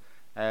heard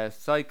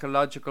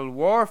Psychological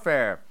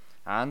Warfare,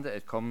 and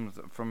it comes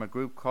from a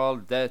group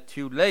called Dead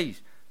Too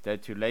Late.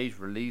 Dead Too Late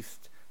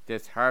released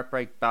this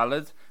heartbreak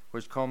ballad,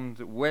 which comes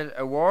with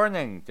a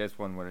warning: this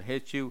one will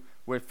hit you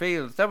with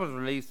feels. That was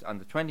released on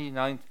the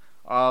 29th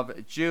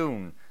of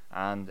June,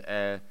 and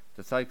the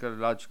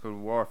Psychological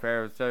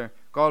Warfare is their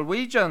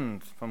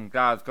Galwegians from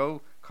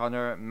Glasgow,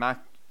 Conor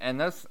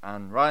McEnnes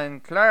and Ryan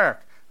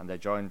Clark, and they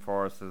joined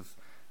forces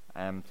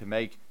to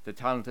make the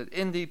talented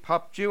indie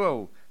pop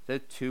duo The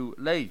Too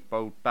Late.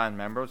 Both band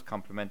members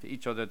complement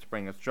each other to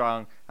bring a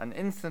strong and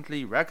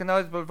instantly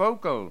recognisable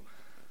vocal,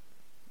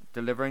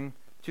 delivering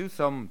to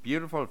some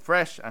beautiful,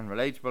 fresh and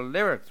relatable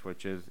lyrics,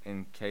 which is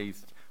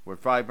encased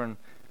with vibrant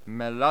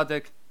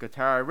melodic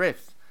guitar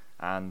riffs.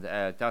 And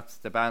that's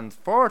the band's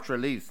fourth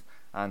release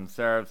and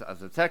serves as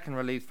the second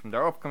release from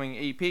their upcoming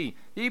EP. The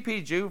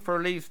EP due for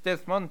release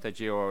this month. The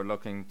duo are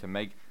looking to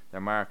make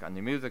their mark on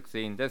the music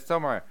scene this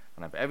summer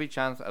and have every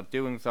chance of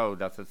doing so.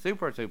 That's a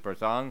super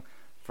song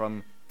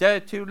from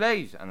The Too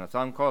Late and a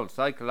song called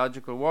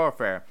Psychological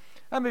Warfare.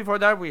 And before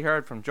that we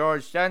heard from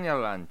George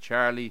Daniel and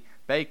Charlie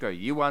Baker,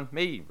 You Want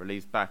Me,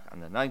 released back on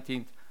the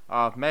 19th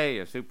of May.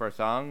 A super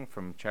song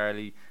from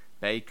Charlie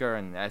Baker,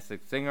 an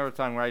Essex singer,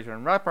 songwriter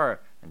and rapper,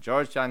 and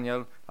George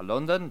Daniel, a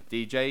London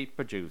DJ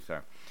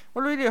producer.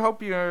 Well, really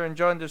hope you're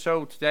enjoying the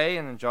show today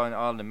and enjoying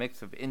all the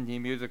mix of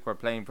indie music we're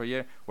playing for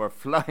you. We're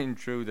flying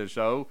through the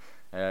show.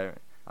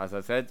 As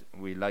I said,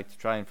 we like to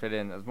try and fit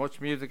in as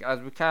much music as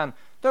we can.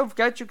 Don't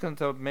forget you can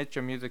submit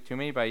your music to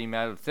me by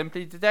email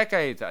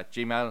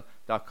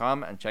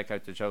simplythedecades@gmail.com and check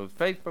out the show's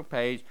Facebook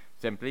page,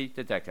 Simply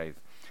the Decades.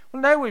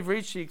 Well, now we've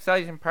reached the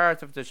exciting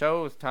part of the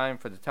show. It's time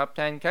for the Top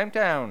 10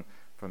 Countdown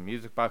from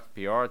Music Box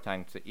PR.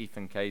 Thanks to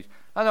Ethan, Kate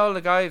and all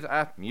the guys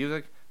at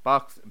Music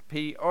Box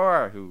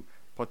PR who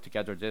put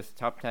together this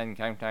Top 10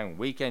 Countdown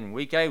week in,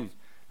 week out.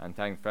 And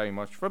thanks very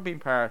much for being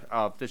part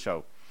of the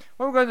show.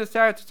 Well, we're going to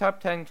start the Top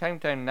 10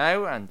 Countdown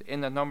now, and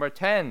in at number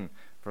 10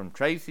 from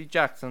Tracy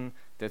Jackson.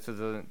 This is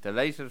the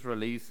latest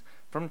release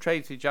from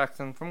Tracy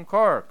Jackson from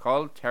Cork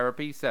called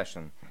Therapy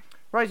Session.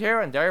 Right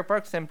here on Derek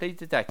Burke Simply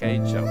the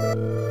Decade Show.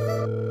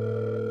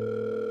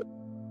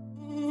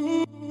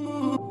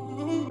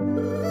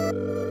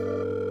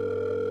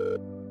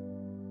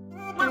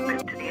 Welcome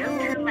to the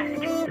O2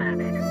 messaging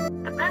service.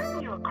 The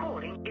person you are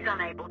calling is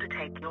unable to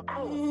take your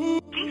call.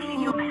 Please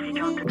leave your message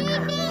onto the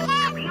tone.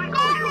 To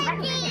re-record your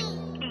message,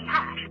 key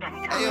hash at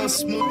any time. Hey, yo,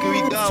 Smokey,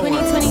 we going.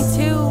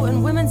 2022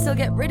 and women still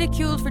get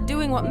ridiculed for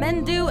doing what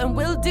men do and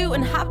will do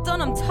and have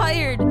done. I'm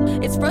tired.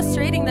 It's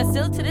frustrating that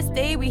still to this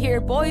day we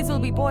hear boys will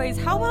be boys.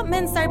 How about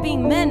men start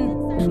being men?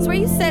 Swear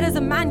you said as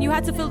a man you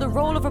had to fill the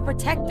role of a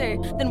protector.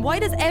 Then why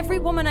does every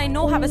woman I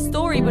know have a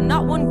story but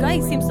not one guy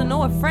seems to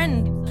know a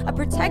friend? A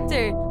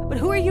protector. But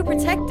who are you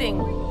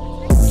protecting?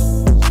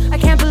 I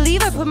can't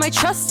believe I put my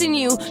trust in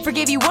you.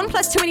 Forgave you 1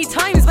 + too many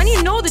times when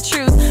you know the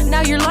truth.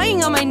 Now you're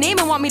lying on my name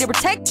and want me to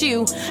protect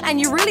you.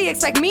 And you really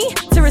expect me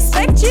to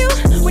respect you?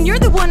 When you're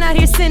the one out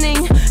here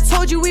sinning.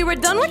 Told you we were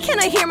done, why can't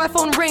I hear my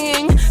phone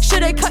ringing?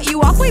 Should I cut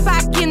you off way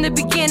back in the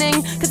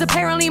beginning? Cause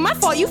apparently my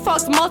fault, you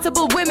fucked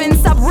multiple women.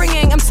 Stop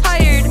ringing, I'm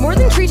tired. More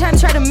than 3 times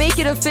try to make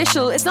it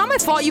official. It's not my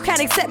fault, you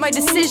can't accept my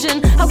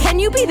decision. How can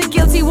you be the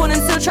guilty one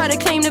and still try to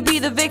claim to be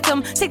the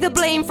victim? Take the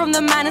blame from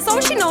the man, it's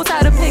always she knows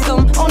how to pick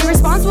them. Only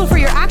responsible for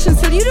your actions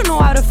till you don't know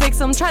how to fix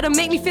them. Try to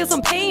make me feel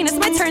some pain, it's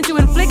my turn to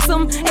inflict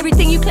some.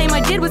 Everything you claim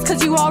I did was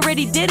cause you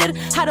already did it.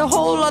 Had a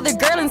whole other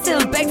girl and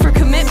still beg for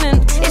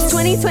commitment. It's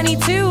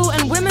 2022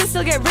 and women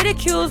still get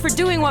ridiculed for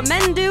doing what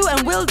men do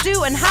and will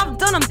do and have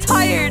done. I'm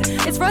tired.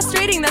 It's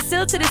frustrating that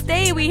still to this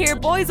day we hear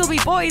boys will be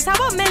boys. How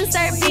about men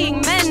start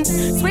being men?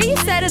 Swear you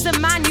said as a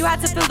man you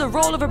had to fill the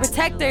role of a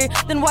protector.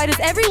 Then why does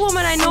every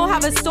woman I know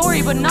have a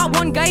story but not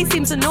one guy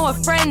seems to know a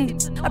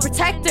friend? A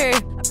protector.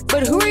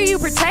 But who are you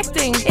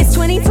protecting? It's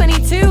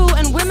 2022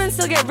 and women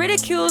still get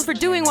ridiculed for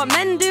doing what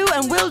men do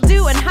and will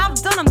do and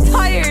have done. I'm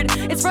tired.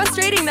 It's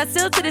frustrating that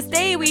still to this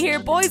day we hear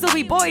boys will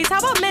be boys. How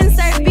about men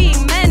start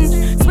being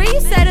men? Swear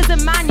you said as a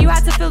man you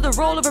had to fill the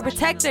role of a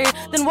protector.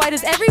 Then why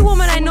does every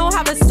woman I know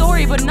have a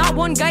story but not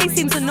one guy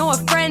seems to know a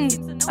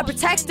friend? A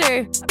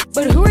protector.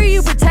 But who are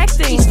you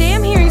protecting? Each day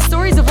I'm hearing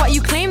stories of what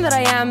you claim that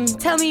I am.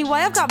 Tell me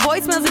why I've got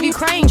voicemails of you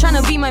crying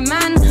trying to be my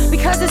man.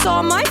 Because it's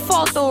all my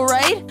fault though,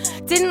 right?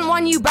 Didn't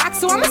want you back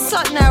so I'm a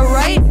slut now,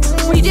 right?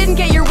 When you didn't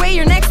get your way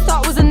your next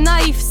thought was a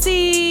knife.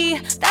 See,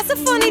 that's the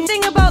funny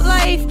thing about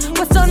life.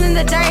 What's done in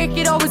the dark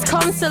it always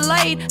comes to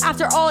light.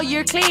 After all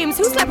your claims,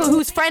 who slept with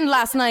whose friend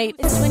last night?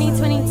 It's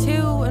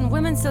 2022 and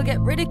women still get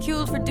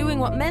ridiculed for doing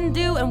what men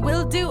do and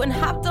will do and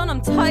have done.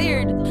 I'm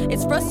tired.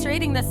 It's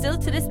frustrating that still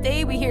to this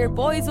day we hear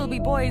boys will be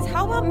boys.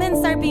 How about men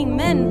start being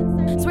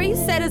men? Swear you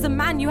said as a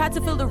man you had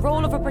to fill the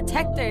role of a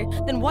protector.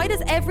 Then why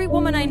does every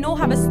woman I know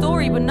have a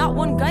story but not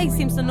one guy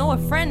seems to know a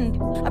friend?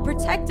 A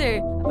protector.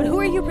 But who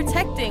are you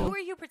protecting? Who are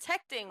you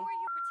protecting? Who are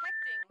you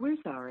protecting? We're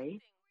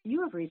sorry.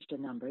 You have reached a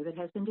number that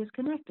has been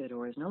disconnected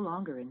or is no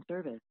longer in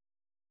service.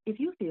 If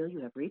you feel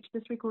you have reached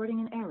this recording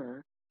in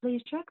error,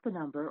 please check the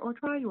number or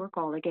try your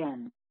call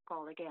again.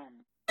 Call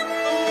again.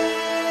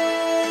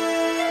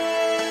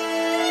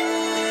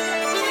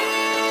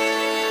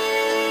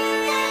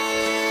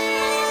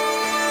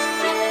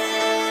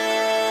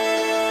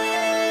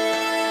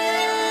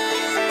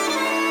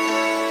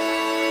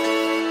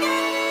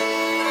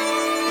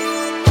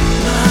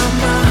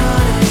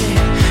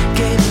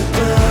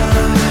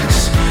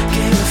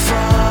 Gave a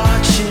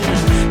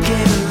fortune,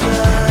 gave a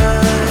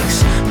looks,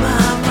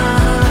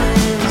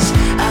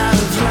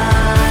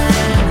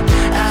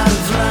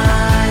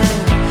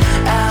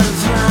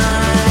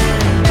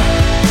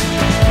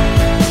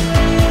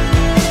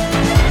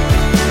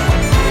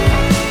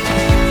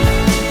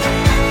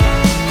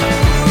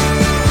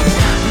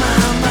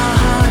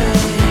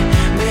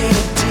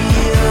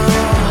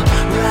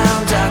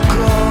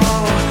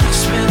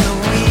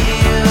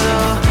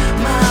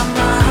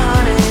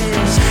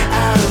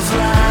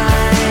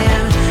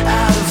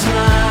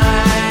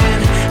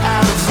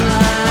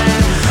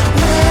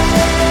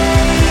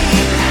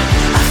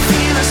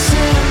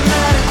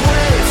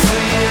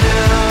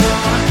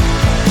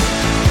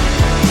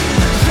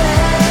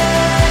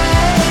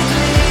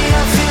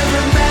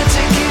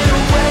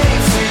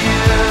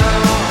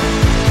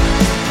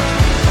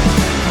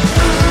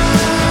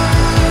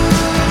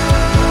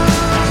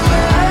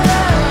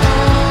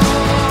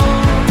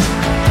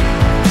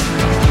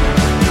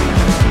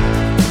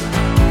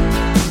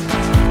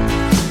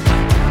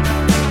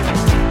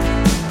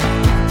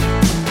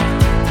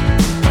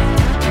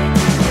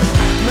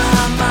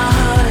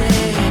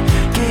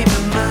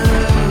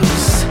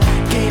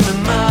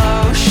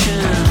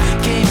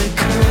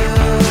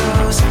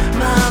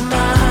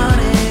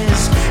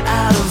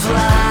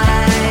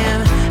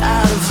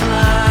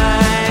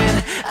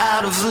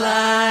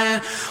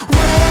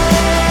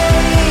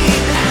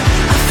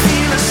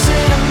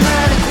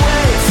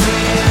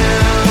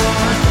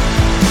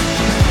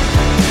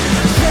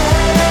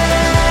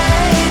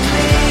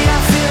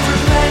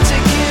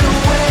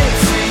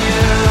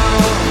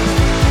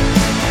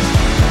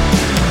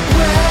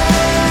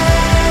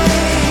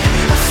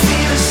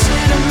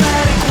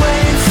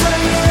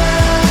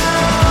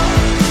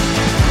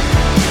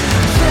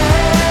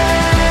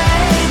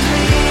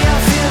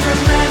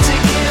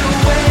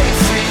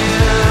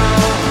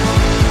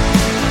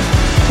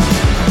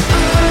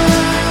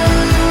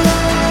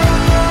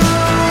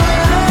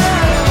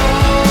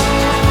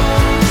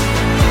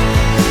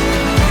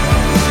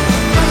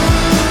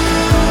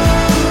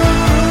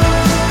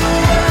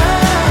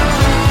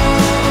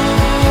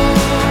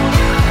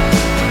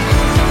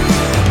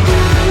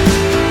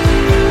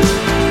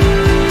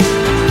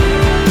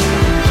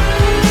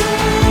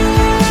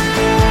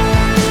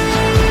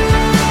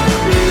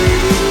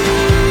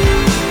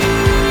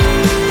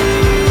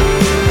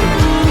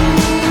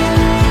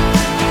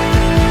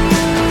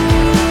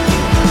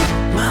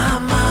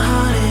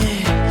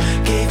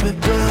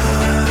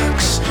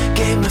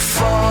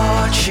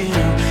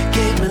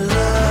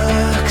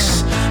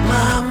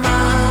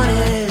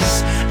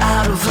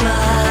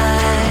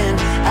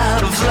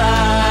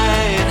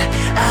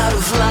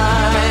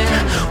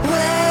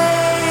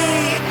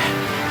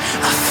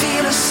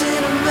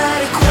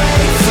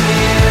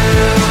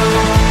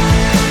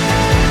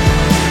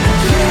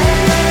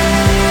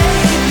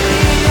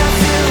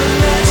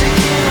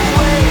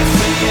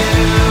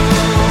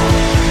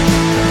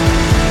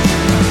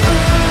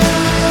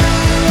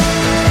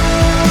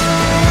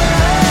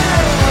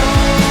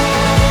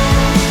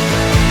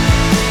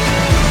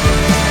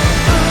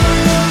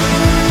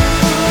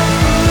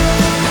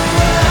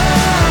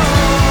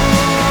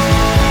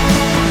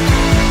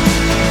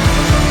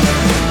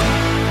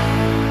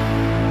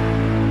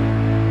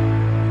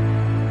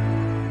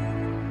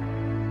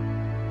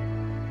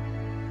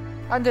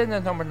 And in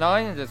at number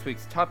 9 in this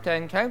week's Top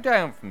 10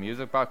 Countdown from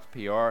Music Box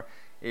PR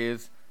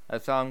is a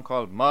song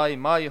called My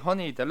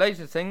Honey, the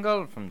latest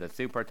single from the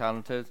super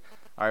talented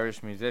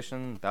Irish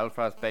musician,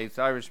 Belfast-based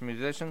Irish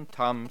musician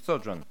Tom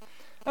Sudran.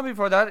 And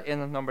before that,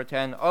 in at number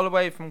 10, all the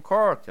way from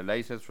Cork, the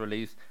latest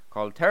release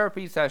called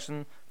Therapy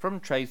Session from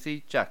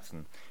Tracy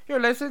Jackson.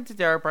 You're listening to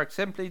Derek Park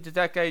Simply the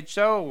Decade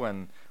Show,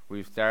 and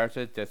we've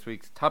started this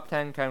week's Top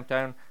 10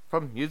 Countdown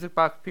from Music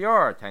Box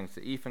PR, thanks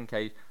to Ethan,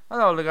 Kate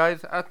and all the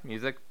guys at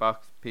Music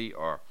Box PR.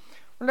 Well,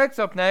 next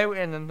up now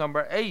in at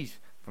number 8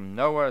 from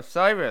Noah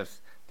Cyrus.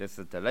 This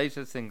is the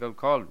latest single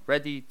called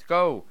Ready to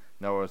Go.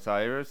 Noah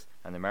Cyrus,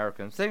 an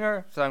American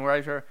singer,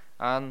 songwriter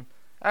and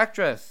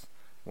actress,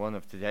 one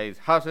of today's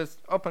hottest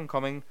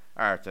up-and-coming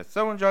artists.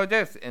 So enjoy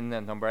this in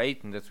at number 8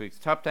 in this week's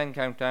Top 10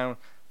 Countdown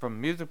from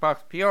Music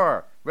Box PR,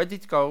 Ready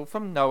to Go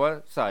from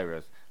Noah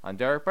Cyrus on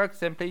Derek Burke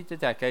Simply the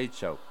Decade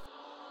Show.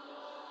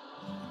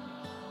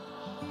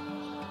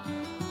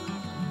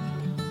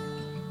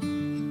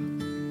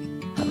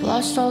 I've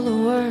lost all the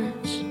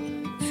words.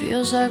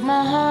 Feels like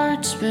my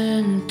heart's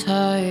been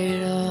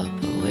tied up.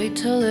 But wait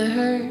till it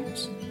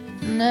hurts.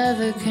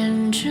 Never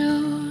can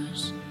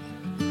choose.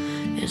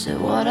 Is it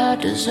what I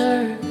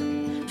deserve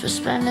for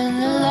spending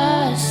the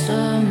last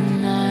of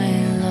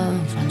my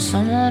love on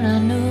someone I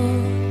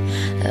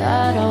knew that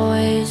I'd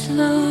always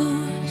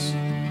lose?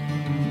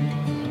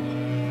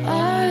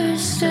 Our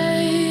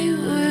stay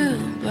will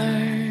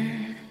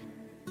burn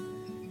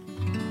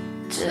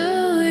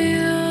till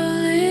you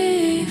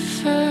leave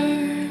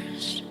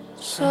first.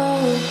 So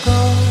go,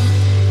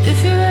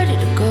 if you're ready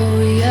to go,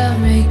 yeah,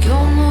 make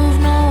your move.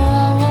 No,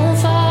 I won't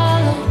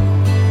follow.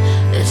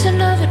 It's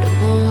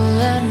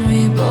inevitable, and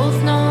we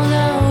both know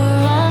that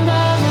we're on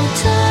borrowed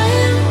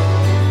time.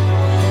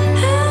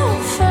 How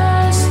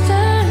fast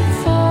and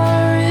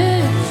far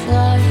it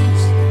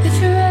flies. If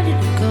you're ready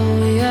to go,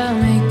 yeah,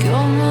 make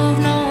your move.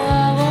 No,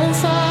 I won't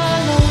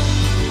follow.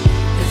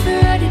 If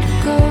you're ready to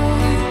go,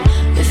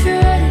 if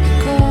you're ready to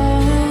go,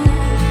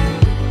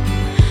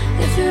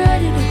 if you're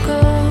ready to go,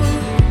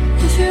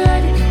 if you're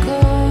ready to go.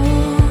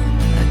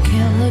 I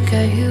can't look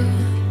at you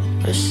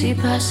or see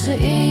past the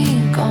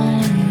ink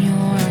on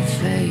your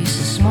face.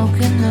 The smoke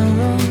in the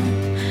room,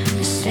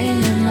 the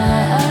stain in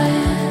my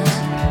eyes.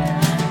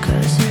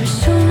 'Cause there's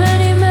too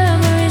many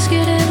memories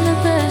getting the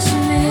best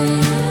of me.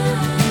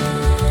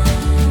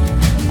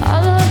 I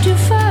loved you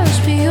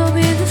first, but you'll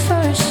be the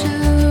first to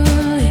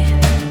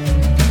leave.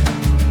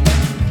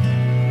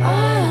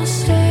 I'll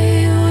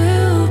stay,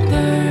 will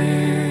burn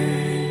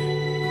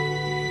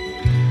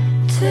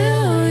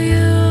till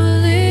you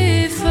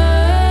leave first.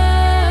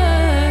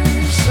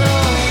 So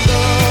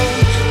go,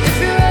 if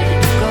you're ready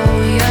to go,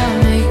 yeah,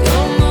 make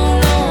your move.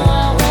 No,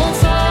 I won't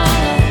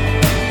follow.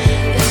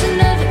 It's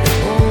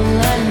inevitable,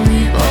 and we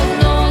both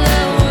know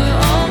that we're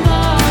on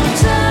borrowed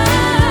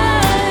time.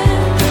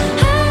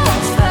 How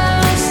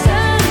fast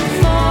and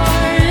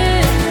far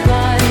it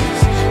flies.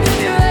 If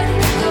you're ready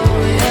to go,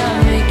 yeah,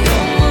 make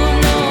your move.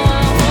 No,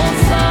 I won't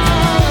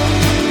follow.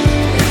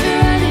 If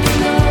you're ready to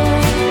go,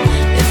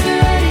 if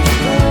you're ready to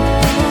go,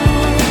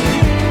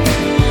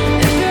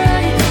 if you're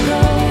ready to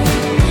go,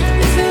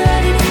 if you're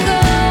ready to go,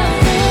 if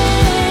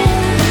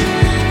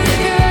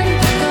you're ready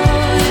to go,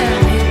 yeah,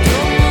 make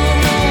your move.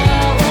 No,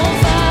 I won't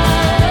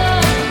follow.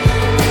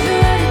 If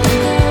you're ready to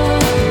go,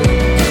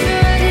 if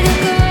you're ready to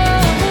go.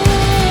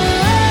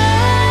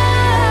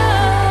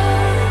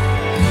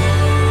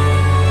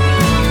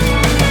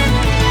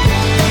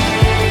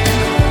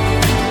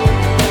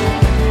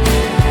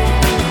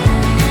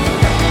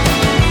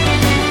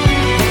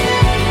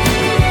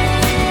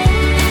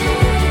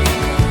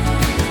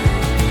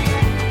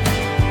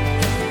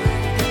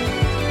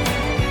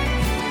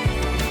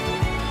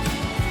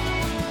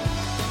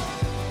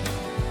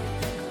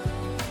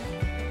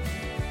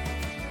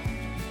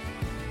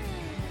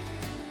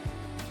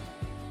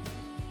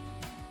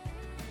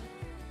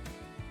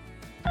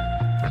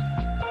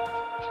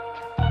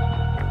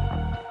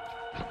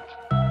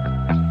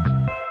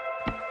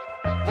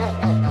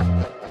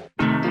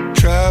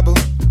 Trouble,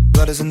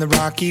 blood is in the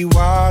rocky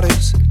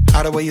waters.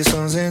 Hide away your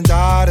sons and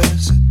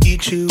daughters,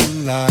 eat you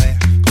alive.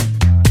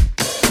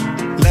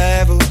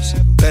 Levels,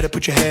 better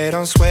put your head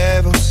on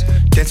swivels.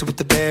 Dancing with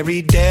the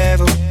very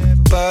devil,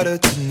 butter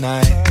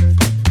tonight.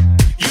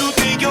 You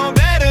think you're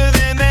better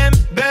than them,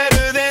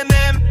 better than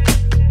them.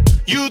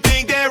 You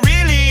think they're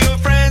really your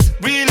friends,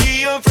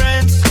 really your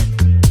friends.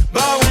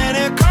 But when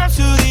it comes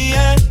to the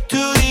end,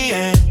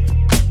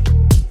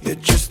 you're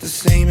just the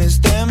same as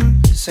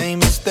them,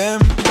 same as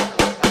them.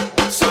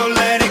 So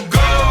let it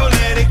go,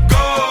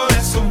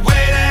 that's the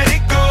way that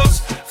it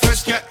goes.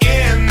 First you're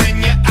in,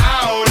 then you're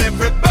out,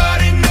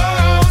 everybody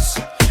knows.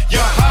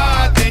 You're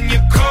hot, then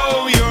you're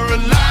cold, you're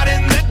a lot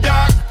in the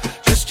dark.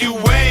 Just you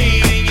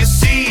wait and you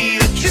see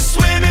that you're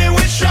swimming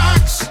with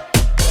sharks.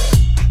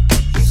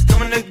 He's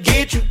coming to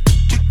get you,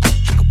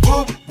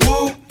 whoop,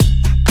 whoop.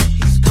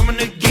 He's coming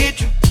to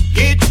get you,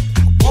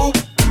 whoop.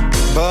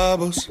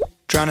 Bubbles,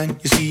 drowning,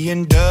 you see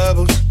in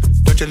doubles.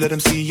 Don't you let him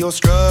see your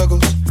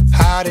struggles,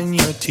 hiding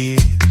your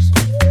tears.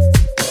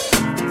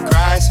 Cry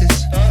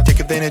prices. Take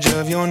advantage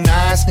of your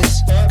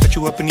niceness. Cut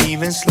you up in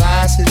even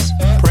slices.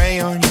 Prey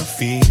on your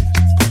fears.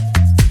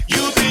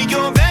 You think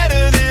you're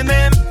better than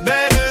them,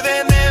 better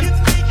than them.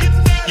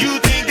 You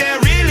think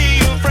they're really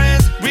your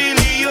friends,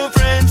 really your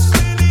friends.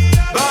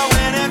 But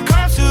when it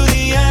comes to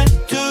the end,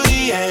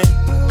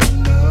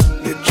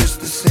 you're just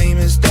the same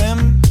as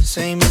them,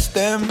 same as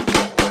them.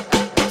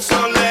 So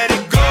let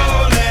it go,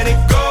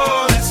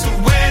 that's the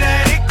way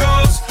that it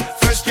goes.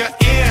 First you're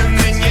in,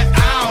 then you're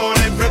out.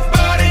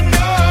 Everybody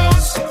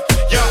knows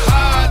you're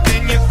hot,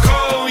 then you're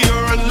cold.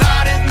 You're a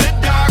lot in the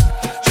dark.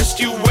 Just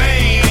you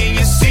wait and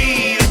you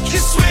see that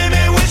you're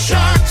swimming with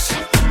sharks.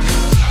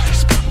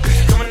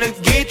 Coming to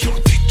get you,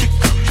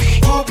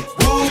 whoop,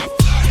 whoop.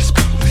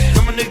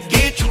 Coming to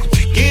get you,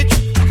 get you.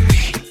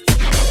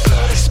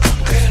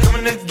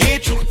 Coming to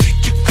get you,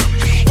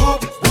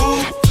 whoop,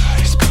 whoop.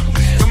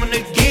 Coming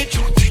to get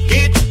you,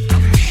 get you.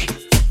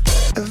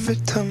 Every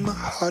time my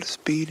heart is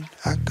beating,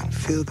 I can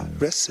feel the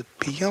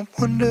recipe. I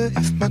wonder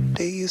if my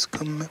day is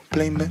coming.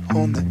 Blame it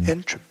on the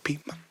entropy.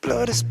 My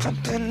blood is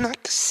pumping. I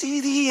can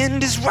see the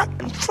end is right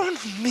in front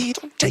of me.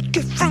 Don't take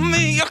it from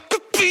me. I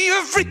could be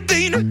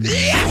everything,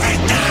 everything.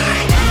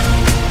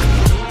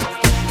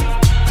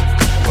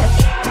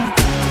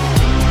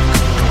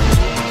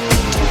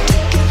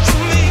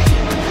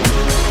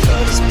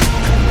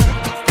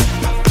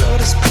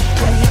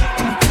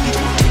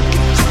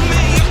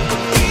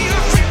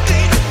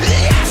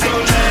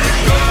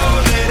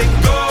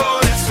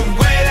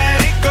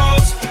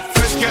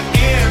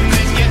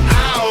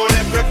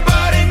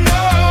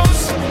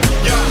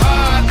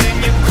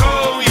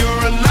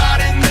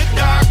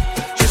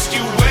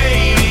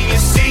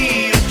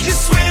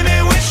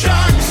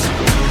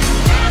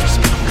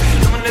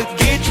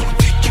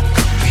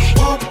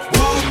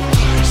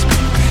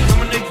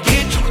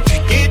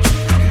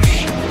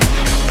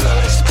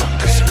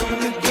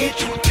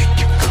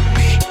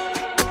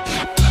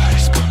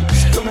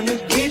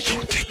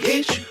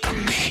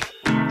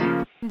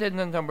 In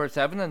at number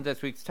 7 in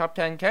this week's Top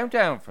 10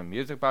 Countdown from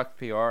Music Box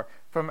PR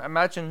from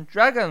Imagine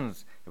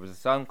Dragons. It was a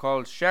song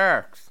called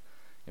Sharks.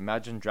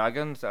 Imagine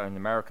Dragons are an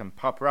American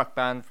pop rock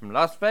band from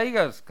Las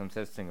Vegas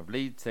consisting of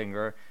lead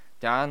singer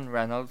Dan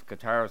Reynolds,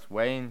 guitarist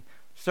Wayne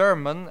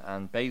Sermon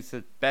and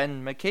bassist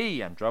Ben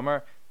McKee and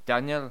drummer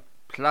Daniel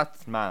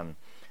Platzman.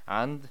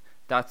 And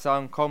that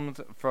song comes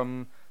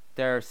from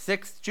their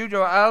 6th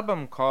studio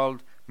album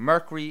called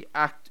Mercury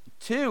Act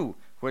 2,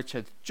 which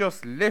has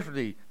just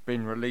literally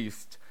been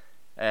released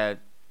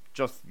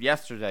just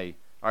yesterday,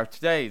 or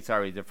today,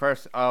 sorry, the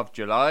 1st of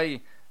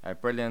July. A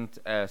brilliant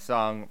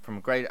song from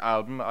a great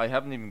album. I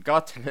haven't even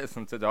got to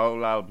listen to the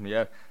whole album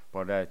yet,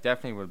 but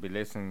definitely will be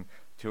listening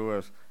to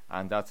it,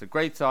 and that's a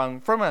great song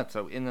from it.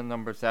 So in the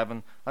number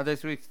 7 on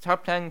this week's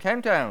Top 10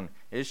 Countdown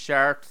is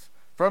Sharks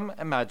from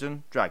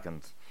Imagine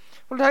Dragons.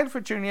 Well, thanks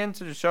for tuning in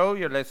to the show.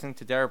 You're listening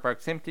to Derek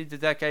Burke's Simply the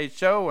Decade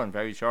show, and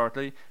very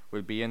shortly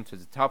we'll be into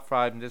the top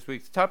 5 in this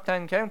week's Top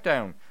 10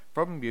 Countdown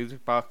from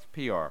Music Box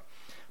PR.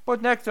 But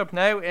next up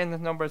now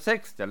in number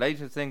 6, the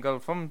latest single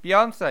from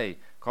Beyonce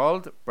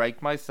called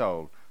Break My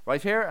Soul.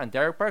 Right here on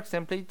Derek Burke's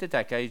Simply the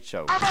Decade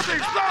show. Take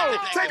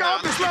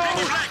off the slow,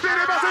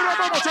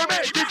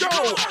 make it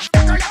go.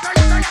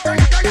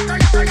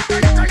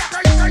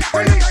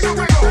 Release the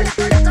wiggle.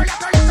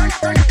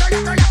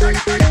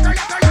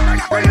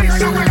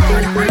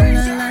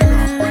 Release the wiggle.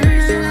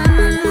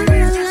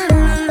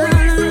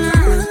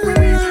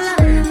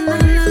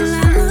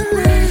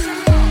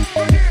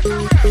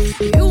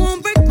 You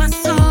won't break my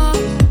soul.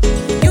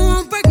 You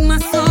won't break my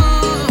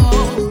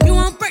soul. You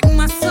won't break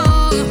my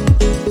soul.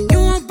 You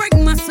won't break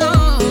my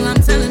soul.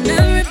 I'm telling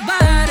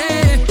everybody,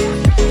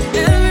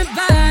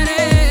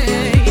 everybody,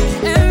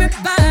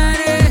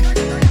 everybody,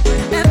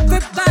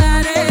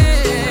 everybody.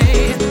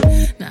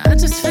 Now I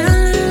just fell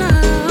in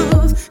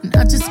love. And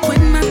I just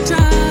quit my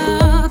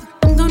job.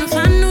 I'm gonna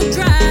find no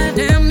drive.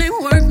 Damn, they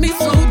work me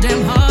so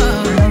damn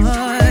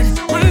hard.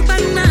 Work by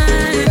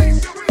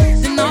 9,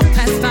 then off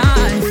past 5.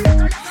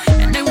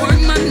 And they work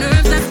my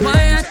nerves, that's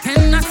why I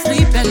cannot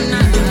sleep at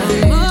night.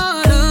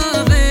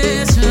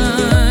 Motivation,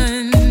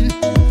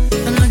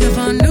 I'm looking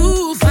for a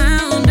new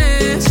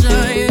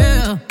foundation,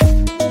 yeah.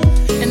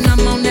 And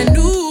I'm on that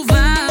new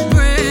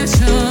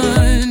vibration.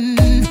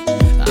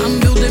 I'm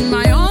building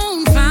my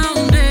own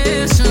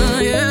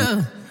foundation,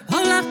 yeah.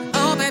 Hold up,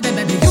 oh baby,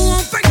 baby, you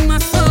won't break my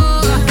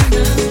soul.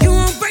 You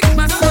won't break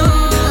my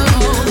soul.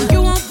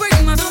 You won't break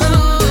my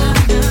soul.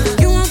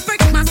 You won't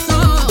break my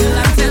soul.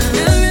 I'm telling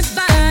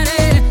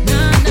everybody,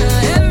 nah,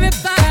 nah,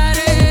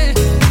 everybody,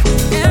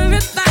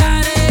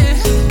 everybody,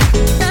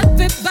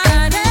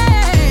 everybody.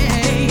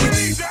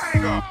 Release your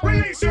anger,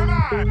 release your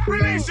mind,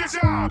 release your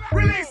job,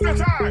 release the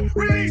time,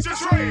 release your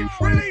trade,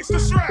 release the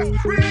stress,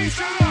 release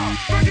your love,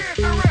 forget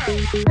the rest.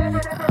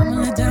 I'ma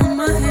let down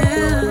my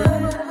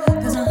hair,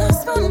 'cause I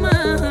lost my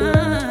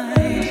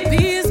mind. B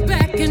is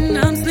back and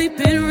I'm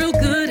sleeping real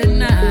good at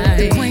night.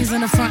 The queens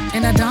in the front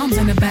and the doms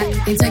in the back.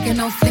 Ain't taking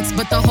no flicks,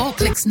 but the whole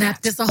click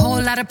snap. There's a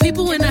whole lot of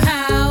people in the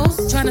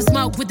house trying to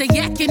smoke with the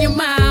yak in your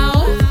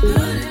mouth.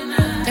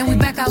 and we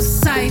back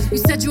outside. You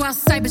said you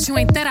outside, but you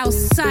ain't that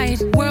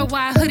outside.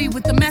 Worldwide hoodie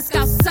with the mask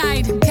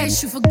outside. In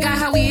case you forgot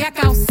how we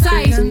act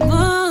outside.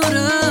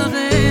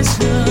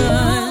 Motivation.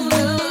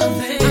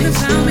 I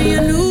found me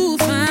a new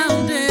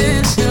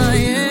foundation,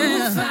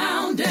 yeah.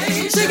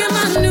 Taking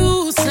my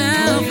new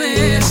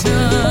salvation.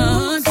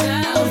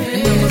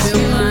 And I'ma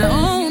build my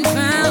own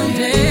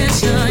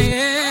foundation,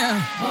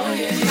 yeah.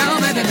 Oh,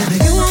 baby,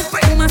 you won't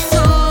break my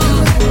soul.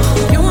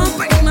 You won't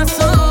break my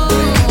soul.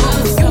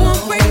 You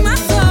won't break my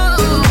soul.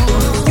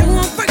 You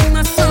won't break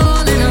my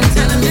soul. And I'm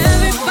telling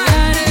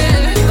everybody,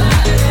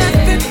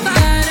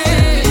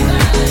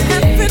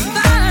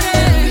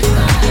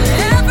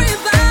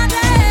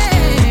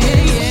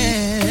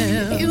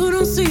 yeah. You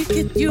don't seek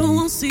it, you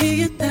won't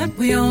see it, that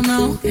we all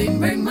know. Can't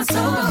break my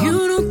soul.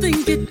 You don't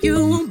think it,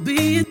 you won't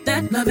be it,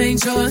 that love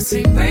ain't yours.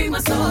 Can't break my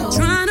soul.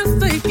 Trying to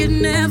fake it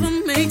never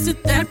makes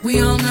it, that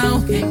we all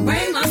know. Can't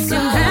break my soul.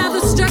 Can have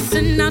the stress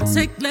and I'll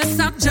take less,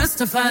 I'll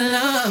justify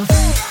love.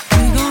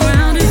 We go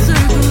round in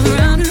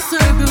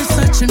circles,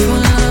 searching for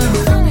love.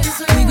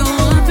 We go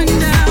up and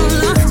down,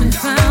 lost and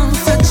found,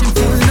 searching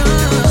for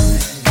love.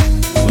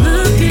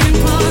 Looking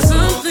for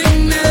something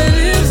that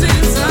lives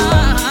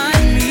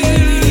inside me.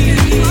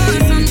 For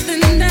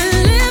something that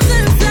lives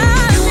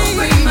inside me. You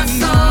won't break my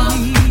soul.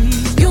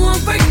 You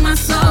won't break my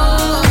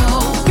soul.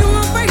 You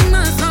won't break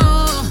my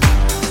soul.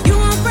 You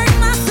won't break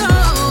my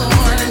soul.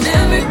 Telling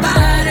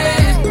everybody,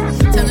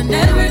 telling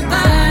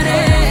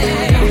everybody,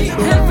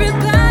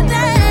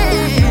 everybody,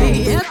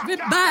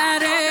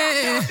 everybody.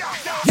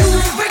 You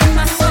won't break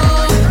my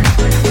soul.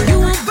 You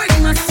won't break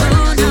my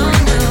soul. No,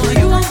 no.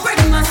 You won't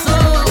break my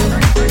soul.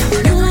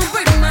 You won't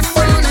break my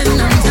soul.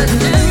 And I'm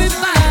telling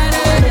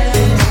everybody,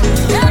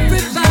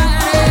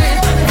 everybody,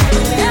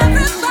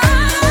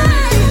 everybody,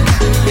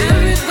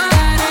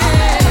 everybody.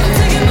 I'm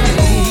taking my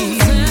own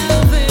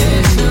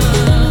salvation,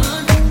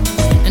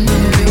 and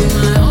I'ma build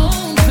my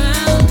own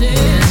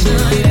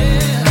foundation,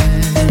 yeah.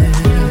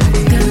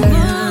 Got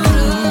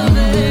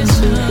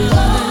motivation.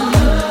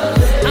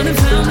 I done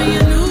found me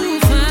a new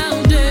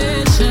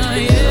foundation,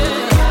 yeah.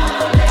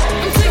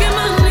 I'm taking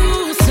my new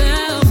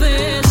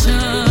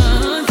salvation,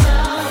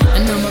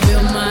 and I'ma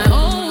build my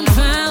own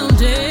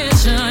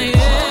foundation,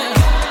 yeah.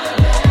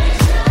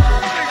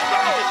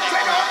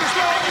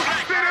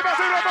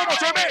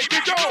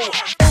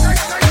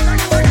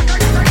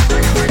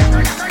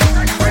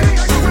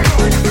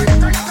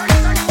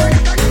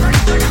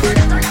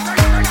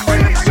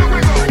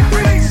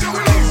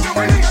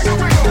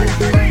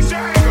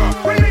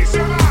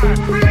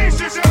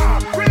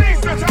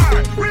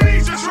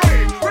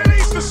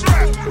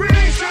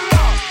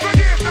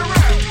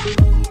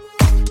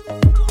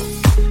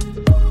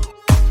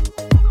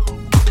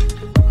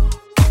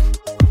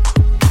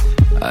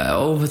 I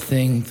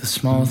overthink the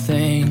small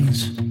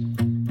things,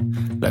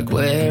 like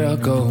where I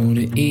go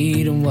to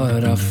eat and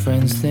what our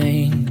friends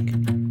think.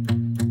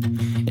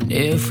 And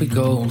if we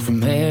go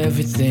from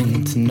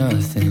everything to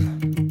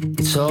nothing,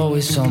 it's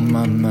always on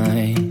my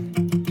mind.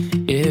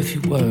 If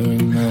you were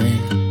in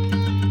mine,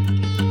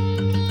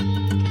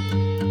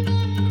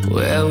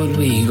 where would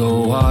we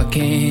go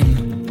walking?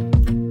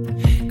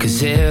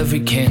 'Cause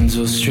every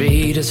Kensal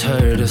Street has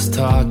heard us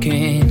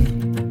talking.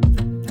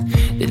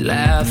 They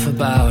laugh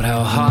about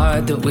how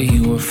hard that we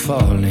were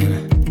falling.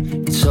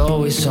 It's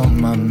always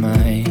on my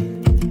mind.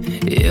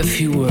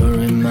 If you were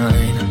in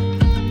mine.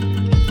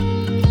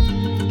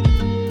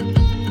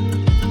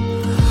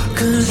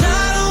 'Cause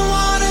I don't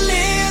wanna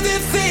live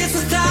if it's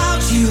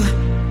without you.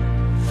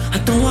 I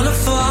don't wanna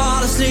fall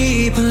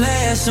asleep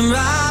unless I'm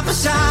right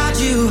beside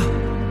you.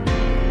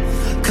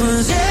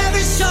 'Cause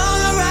every song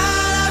I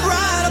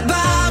write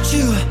about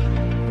you.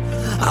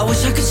 I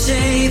wish I could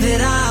say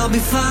that I'll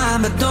be fine,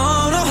 but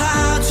don't know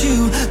how to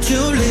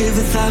live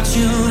without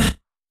you.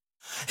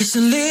 It's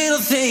the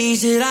little things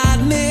that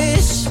I'd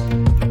miss.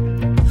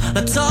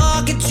 Like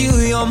talking to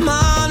your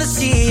mom to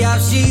see how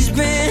she's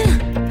been,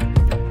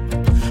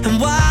 and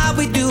why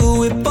we do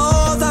it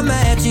both are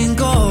matching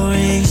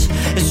goings.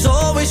 It's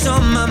always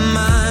on my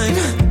mind.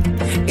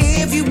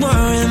 If you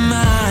weren't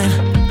mine.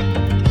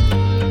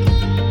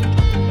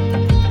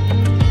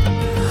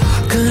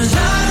 'Cause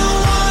I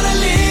don't wanna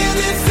live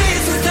if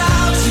it's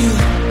without you.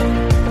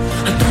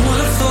 I don't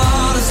wanna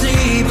fall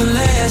asleep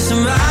unless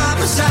I'm right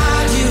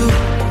beside you.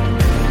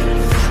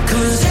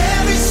 'Cause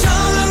every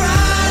song I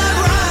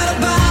write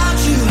about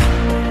you.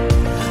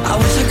 I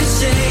wish I could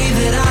say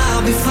that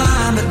I'll be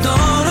fine, but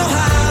don't know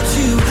how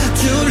to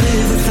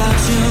live without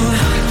you.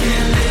 I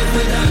can't live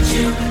without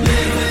you,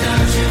 live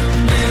without you,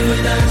 live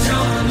without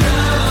your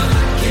love.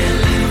 I can't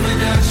live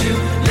without you,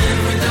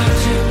 live without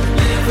you,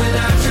 live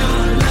without your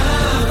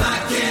love. I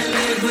can't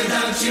live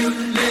without you,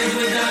 live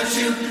without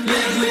you,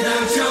 live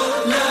without your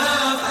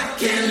love. I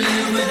can't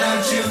live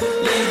without you,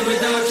 live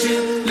without you,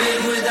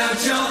 live without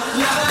your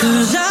love.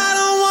 'Cause I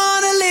don't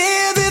wanna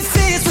live if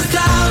it's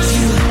without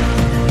you.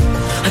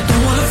 I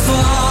don't wanna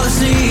fall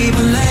asleep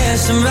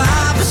unless I'm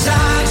right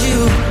beside you.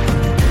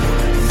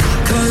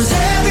 'Cause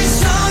every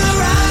song I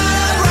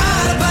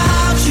write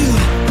about you.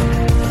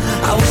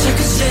 I wish I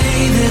could say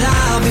that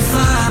I'll be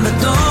fine, but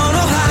don't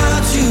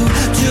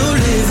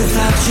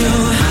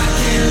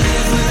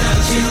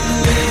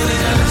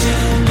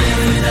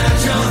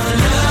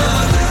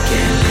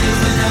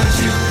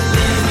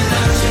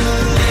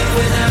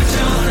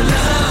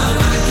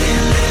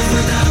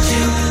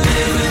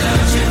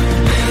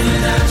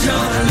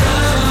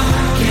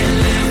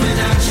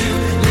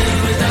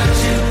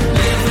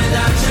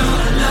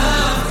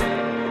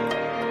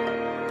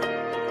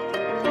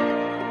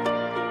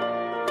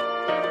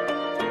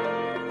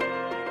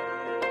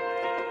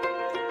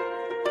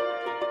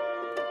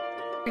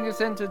us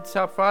into the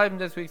top 5 in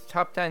this week's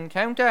top 10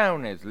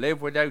 countdown is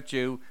Live Without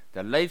You,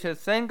 the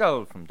latest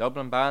single from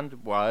Dublin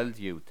band Wild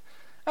Youth.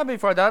 And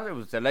before that, it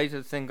was the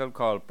latest single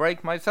called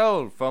Break My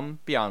Soul from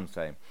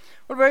Beyonce.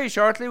 Well, very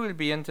shortly we'll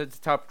be into the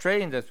top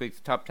 3 in this week's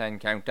top 10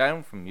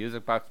 countdown from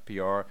Music Box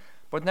PR.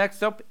 But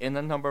next up, in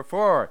at number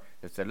 4,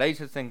 is the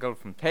latest single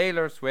from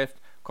Taylor Swift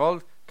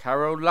called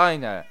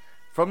Carolina,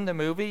 from the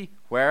movie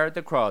Where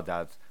the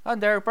Crawdads.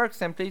 And Derek Burke,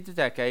 Simply the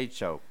Decade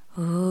Show.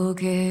 Oh,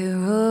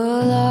 Carolina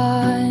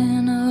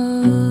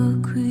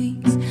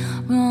creeks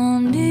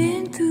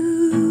running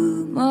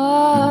through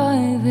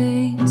my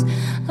veins.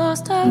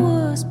 Lost I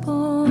was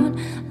born,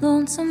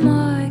 lonesome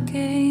I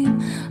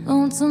came,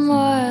 lonesome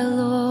I'll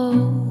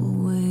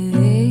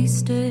always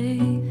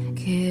stay.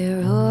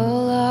 Carolina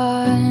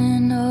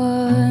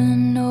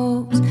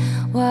knows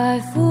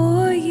why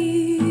for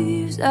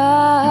years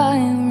I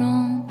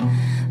roam,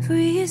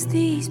 free as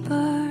these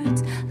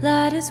birds,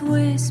 light as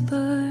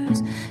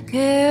whispers.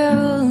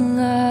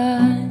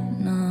 Carolina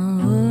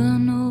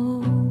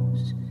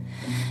knows,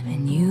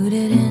 and you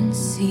didn't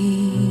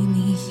see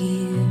me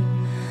here.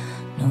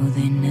 No,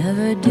 they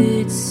never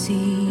did see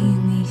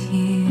me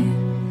here.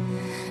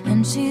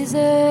 And she's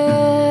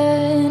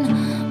in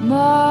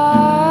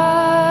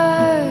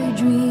my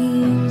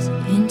dreams,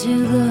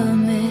 into the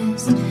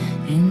mist,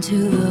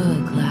 into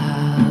the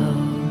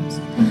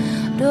clouds.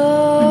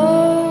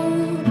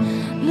 Don't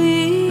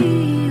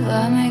leave,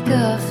 I make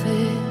a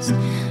fist,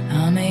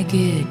 I'll make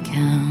it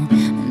count.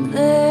 And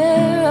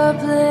there are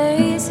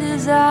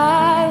places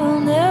I will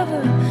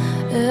never,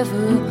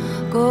 ever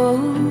go,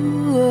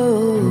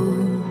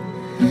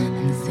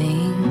 and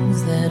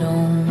things that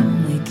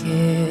only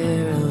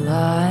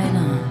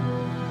Carolina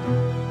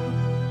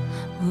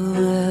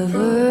will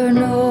ever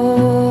know.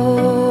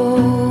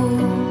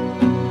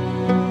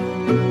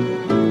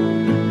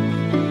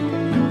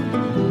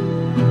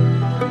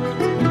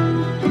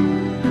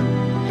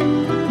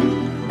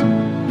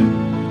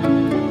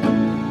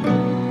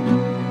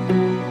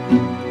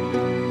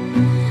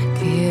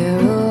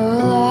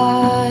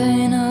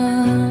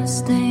 Carolina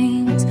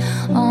stains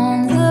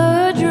on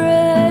the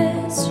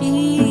dress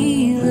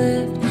she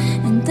left,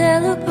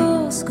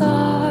 indelible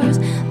scars,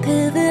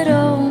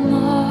 pivotal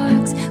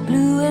marks,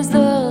 blue as the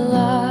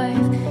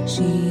life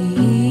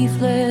she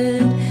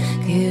fled.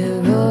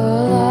 Carolina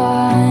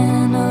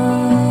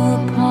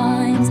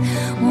pines,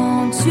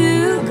 won't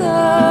you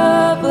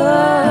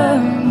cover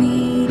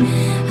me,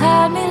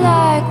 hide me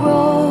like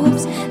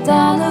ropes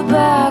down the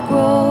back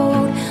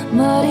road,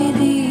 muddy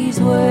these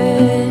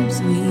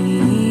webs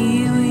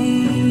we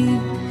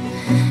weave.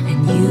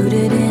 And you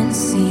didn't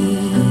see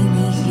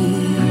me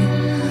here,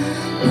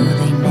 no,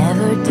 they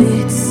never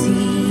did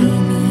see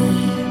me.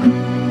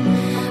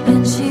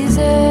 And she's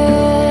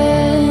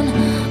in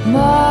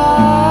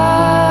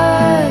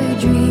my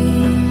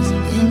dreams,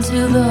 into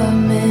the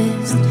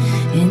mist,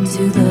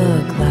 into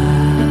the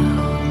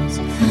clouds.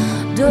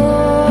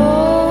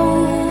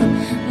 Don't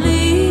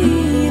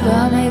leave,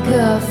 I'll make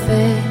a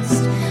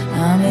fist,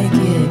 I'll make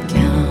it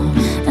count.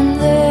 And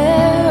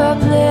there are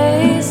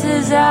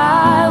places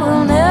I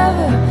will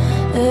never,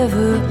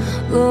 ever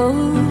go,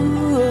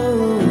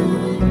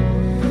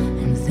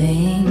 and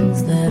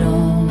things that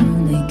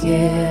only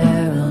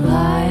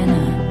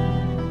Carolina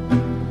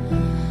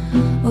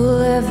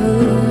will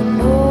ever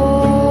know.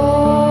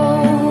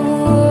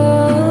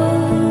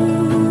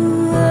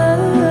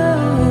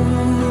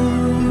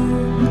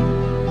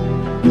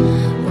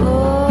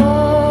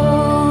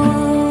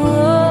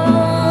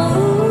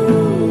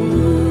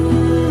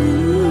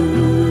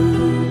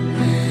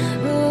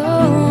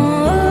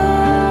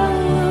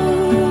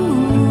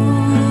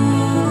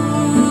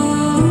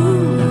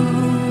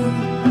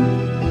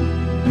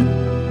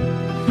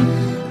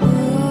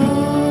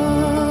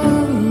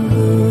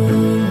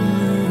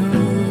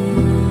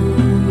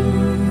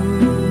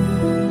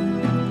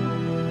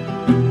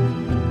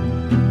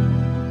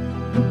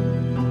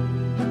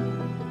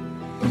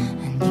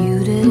 And you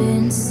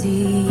didn't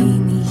see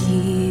me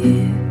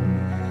here,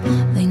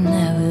 they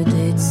never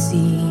did see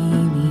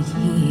me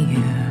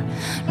here.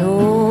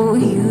 No,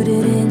 you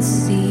didn't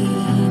see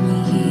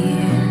me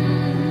here,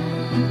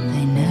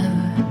 they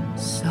never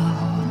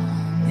saw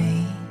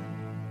me.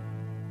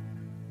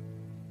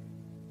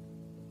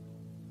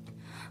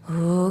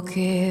 Oh,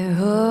 Carolina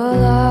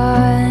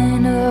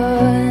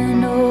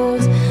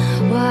knows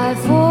why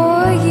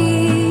for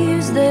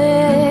years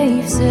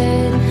they've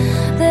said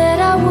that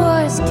I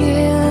was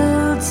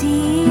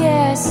guilty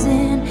as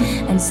sin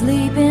and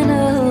sleep in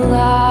a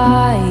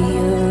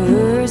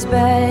liar's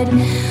bed.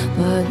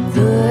 But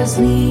the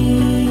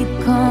sleep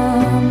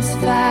comes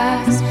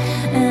fast,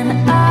 and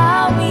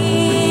I'll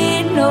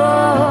meet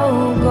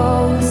no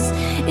ghosts.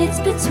 It's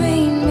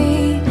between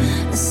me,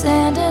 the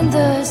sand and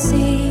the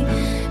sea.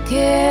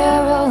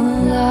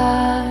 Carolina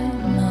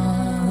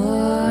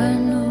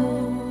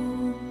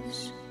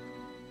knows.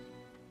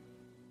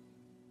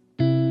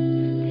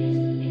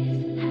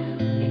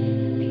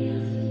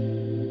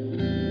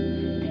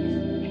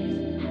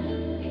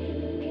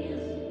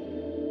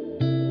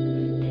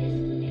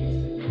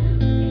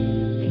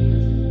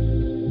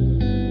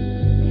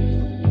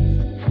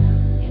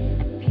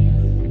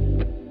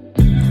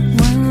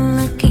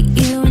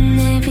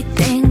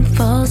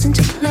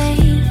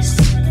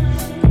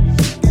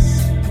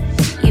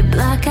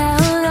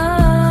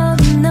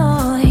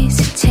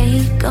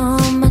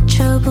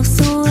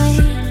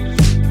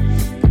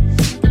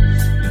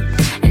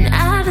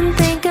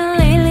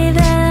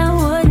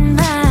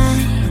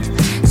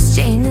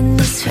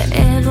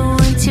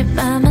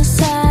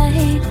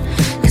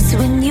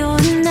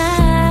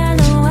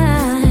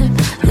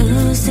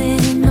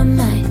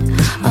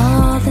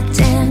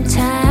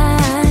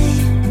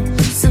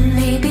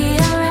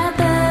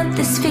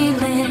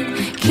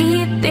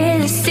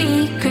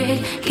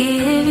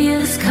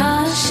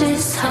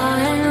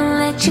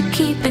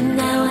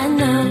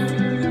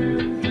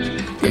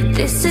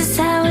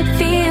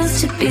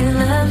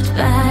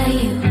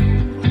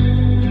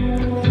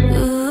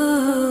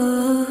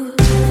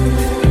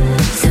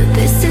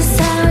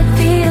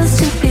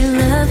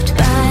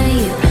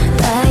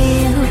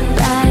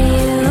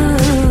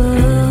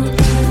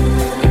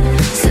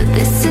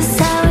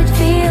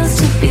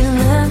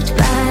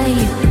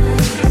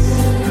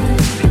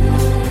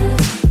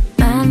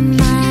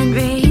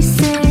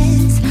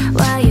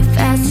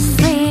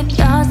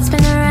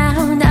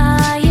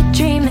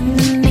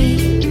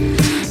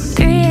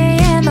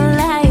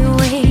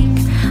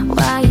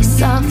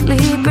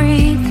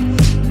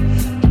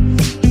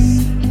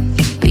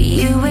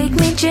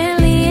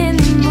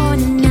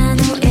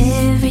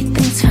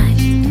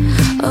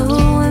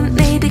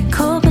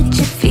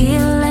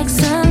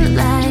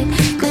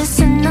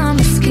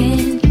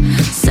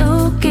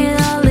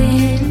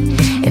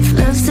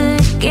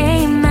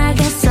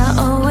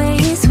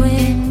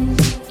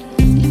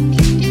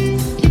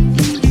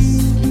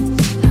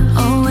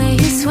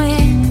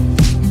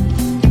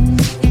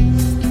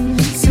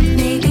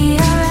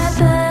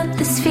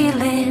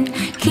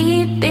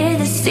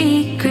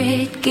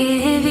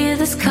 Give you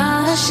this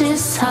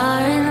cautious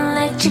heart and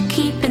let you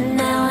keep it.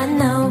 Now I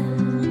know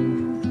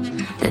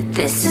that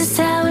this is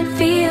how it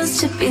feels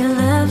to be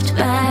loved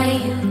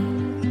by you.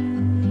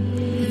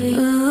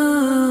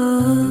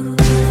 Ooh.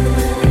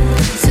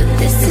 So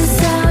this is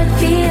how it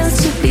feels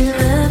to be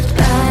loved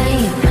by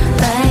you,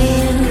 by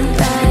you,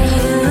 by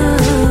you.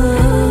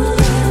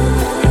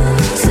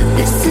 So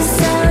this is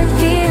how it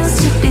feels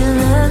to be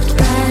loved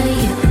by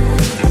you.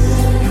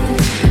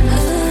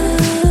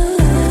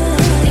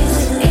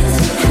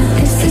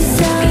 This is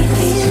how it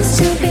feels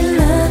to be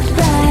loved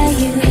by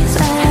you,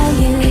 by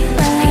you,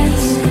 by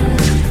you.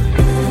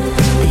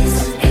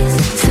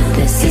 So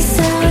this is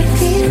how it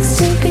feels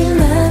to be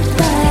loved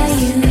by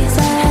you,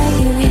 by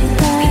you,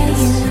 by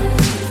you.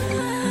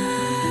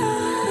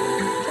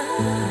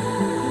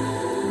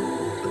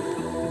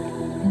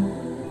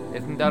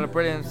 Isn't that a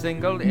brilliant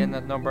single in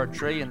at number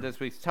 3 in this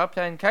week's Top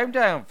 10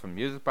 Countdown from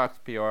Music Box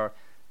PR?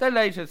 The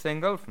latest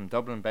single from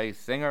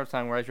Dublin-based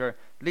singer-songwriter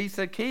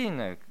Lisa Keane,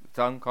 a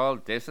song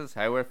called This Is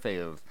How It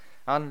Feels.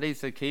 And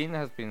Lisa Keane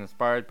has been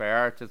inspired by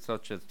artists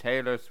such as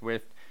Taylor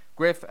Swift,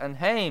 Griff and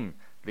Haim.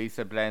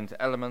 Lisa blends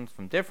elements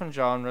from different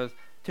genres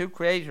to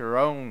create her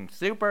own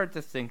super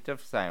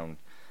distinctive sound.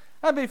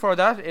 And before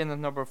that, in at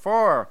number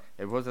 4,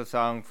 it was a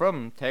song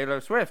from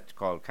Taylor Swift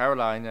called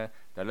Carolina,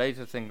 the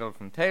latest single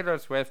from Taylor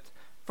Swift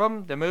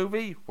from the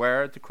movie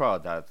Where the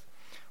Crawdads.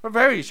 Well,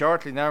 very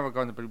shortly now we're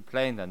going to be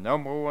playing the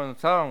number 1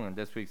 song in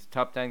this week's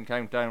Top 10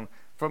 Countdown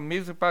from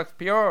Music Box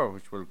PR,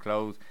 which will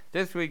close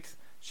this week's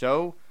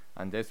show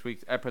and this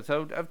week's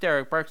episode of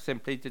Derek Burke's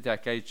Simply the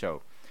Decade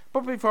Show.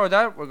 But before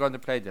that, we're going to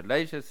play the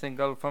latest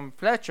single from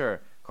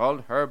Fletcher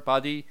called Her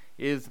Body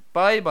Is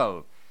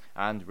Bible.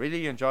 And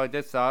really enjoyed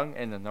this song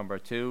in the number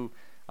 2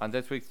 on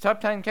this week's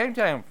Top 10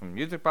 Countdown from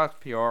Music Box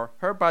PR,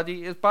 Her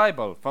Body Is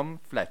Bible from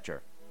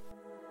Fletcher.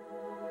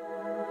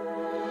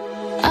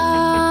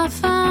 I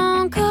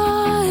found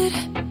God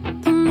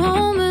the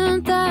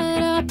moment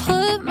that I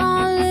put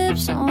my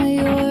lips on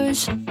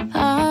yours.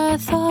 I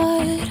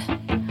thought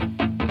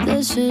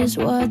this is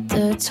what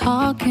they're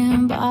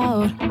talking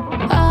about.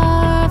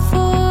 I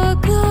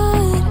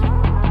forgot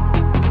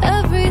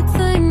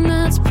everything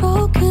that's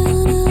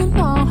broken in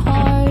my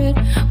heart.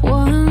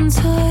 One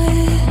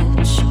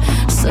touch,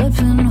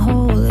 slipping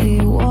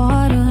holy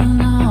water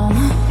now.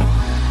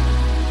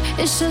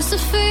 It's just a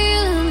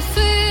feeling,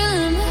 feeling.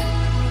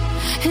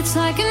 It's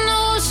like an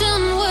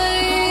ocean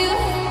wave,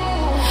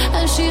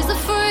 and she's the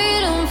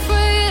freedom,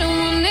 freedom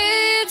we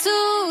need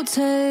to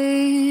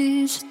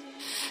taste.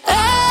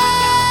 Amen.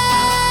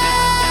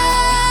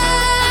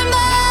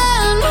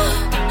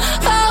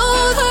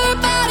 Oh, her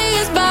body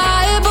is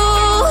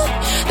Bible,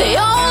 the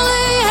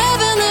only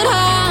heaven that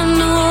I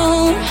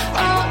know.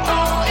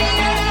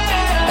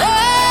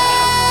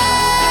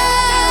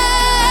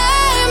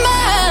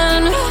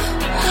 Amen.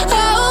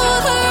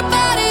 Oh, her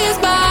body is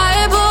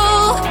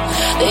Bible,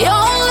 the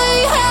only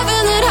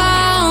heaven that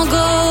I'll go.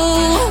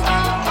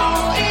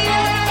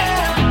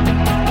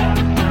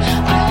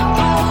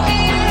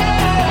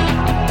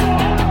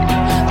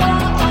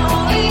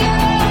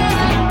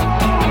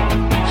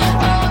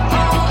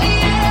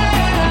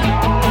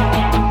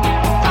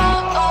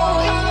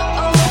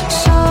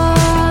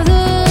 Saw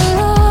the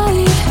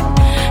light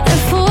at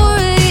 4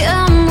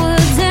 a.m.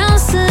 We're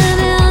dancing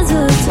in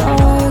the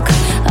dark.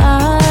 I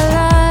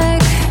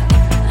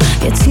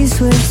like your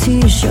T-Swift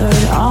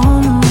t-shirt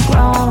on the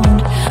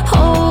ground.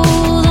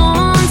 Hold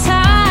on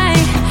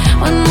tight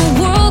when the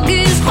world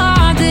gets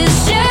hard. This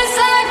just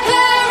like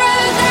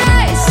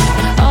paradise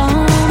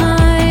all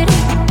night.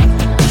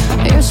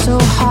 You're so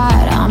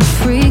hot, I'm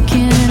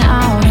freaking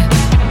out.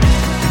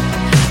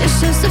 It's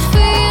just a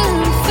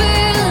feeling,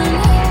 feeling.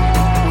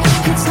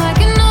 It's like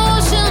an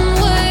ocean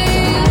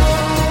wave,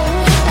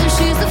 and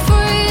she's the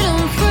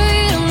freedom,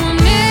 freedom we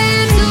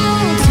need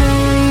to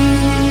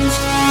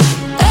taste.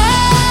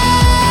 Amen.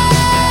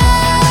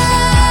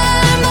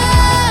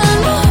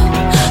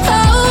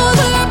 Oh,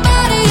 her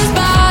body is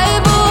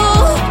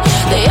Bible,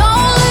 the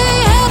only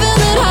heaven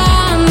that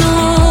I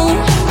know.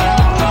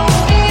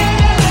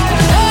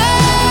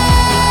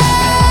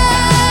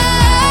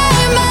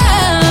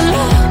 Amen.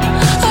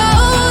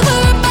 Oh,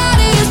 her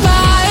body is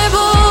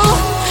Bible,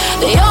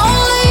 the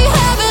only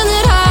heaven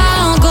that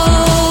I'll go.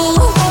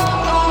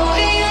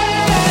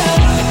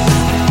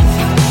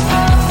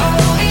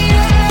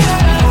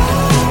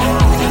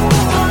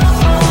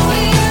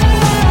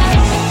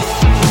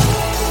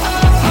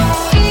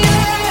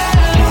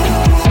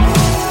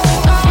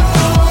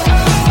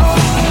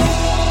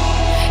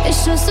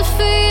 It's just a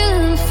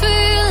feeling,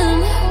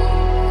 feeling.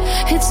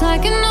 It's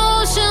like an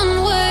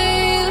ocean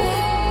wave,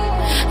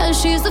 and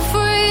she's the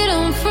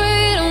freedom,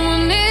 freedom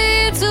we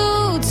need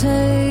to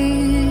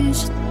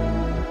taste.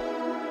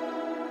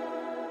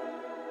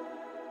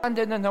 And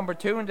in at number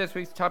 2 in this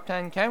week's Top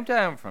 10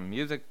 Countdown from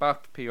Music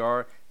Box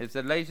PR is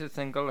the latest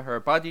single Her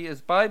Body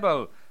Is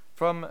Bible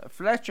from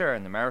Fletcher,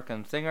 an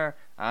American singer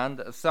and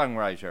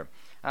songwriter.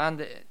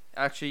 And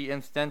actually,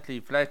 incidentally,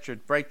 Fletcher's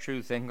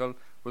breakthrough single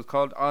was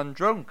called On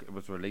Drunk. It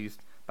was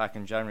released back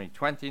in January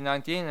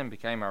 2019 and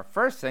became our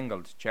first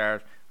single to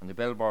chart on the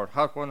Billboard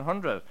Hot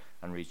 100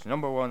 and reached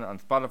number 1 on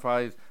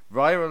Spotify's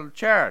viral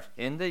chart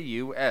in the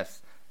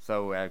US.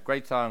 So a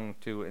great song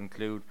to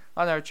include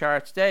on our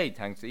chart today,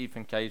 thanks to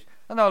Ethan, Kate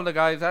and all the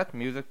guys at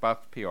Music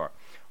Box PR.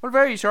 Well,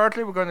 very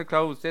shortly we're going to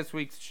close this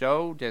week's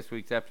show, this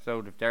week's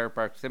episode of Derek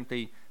Burke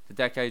Simply the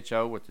Decade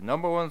Show, with the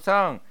number 1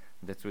 song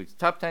in this week's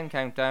Top 10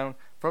 Countdown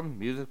from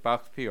Music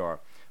Box PR.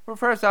 Well,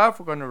 first off,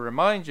 we're going to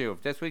remind you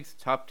of this week's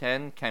Top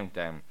 10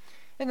 Countdown.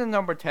 In the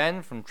number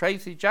 10 from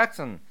Tracy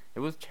Jackson,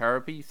 it was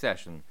Therapy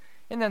Session.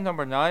 In the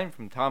number 9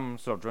 from Tom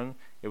Sudran,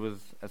 it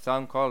was a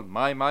song called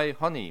My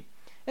Honey.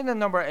 In the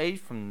number 8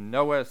 from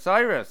Noah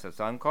Cyrus, a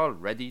song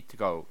called Ready to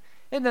Go.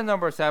 In the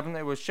number 7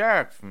 it was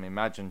Sharks from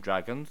Imagine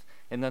Dragons.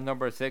 In the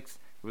number 6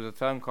 it was a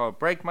song called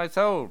Break My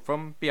Soul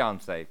from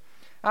Beyonce.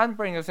 And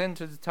bring us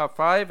into the top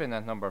 5 in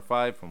at number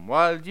 5 from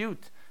Wild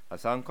Youth, a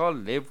song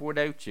called Live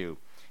Without You.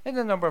 In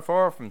the number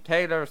 4 from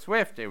Taylor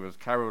Swift it was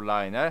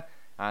Carolina.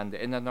 And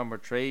in the number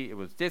 3 it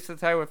was This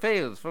Is How It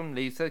Feels from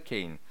Lisa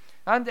Keane.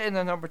 And in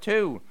the number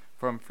 2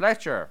 from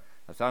Fletcher,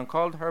 a song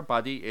called Her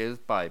Body Is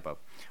Bible.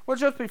 Well,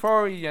 just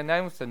before we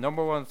announce the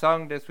number 1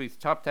 song this week's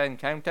Top 10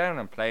 Countdown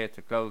and play it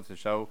to close the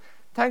show,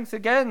 thanks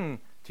again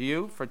to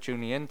you for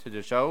tuning in to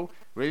the show.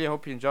 Really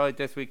hope you enjoyed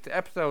this week's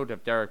episode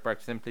of Derek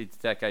Burke Simply the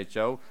Decade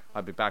Show.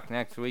 I'll be back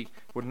next week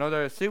with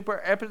another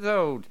super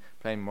episode,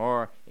 playing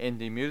more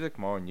indie music,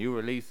 more new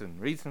releases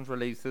and recent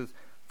releases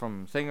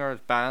from singers,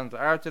 bands,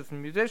 artists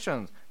and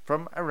musicians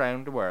from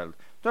around the world.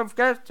 Don't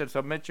forget to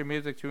submit your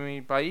music to me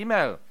by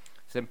email,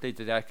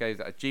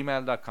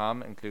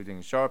 simplythedecades@gmail.com, including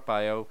a short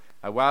bio,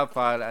 a WAV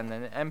file and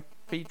an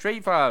MP3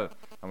 file.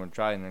 And we'll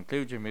try and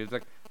include your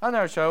music on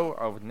our show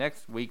over the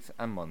next weeks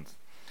and months.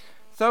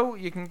 So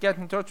you can get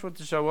in touch with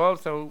the show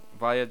also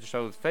via the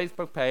show's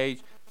Facebook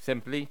page,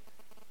 Simply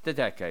the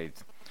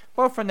Decades.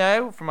 But for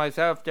now, for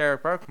myself,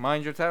 Derek Burke,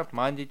 mind yourself,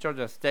 mind each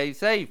other, stay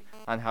safe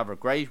and have a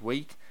great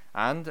week.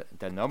 And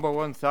the number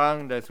 1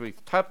 song this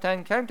week's Top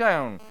 10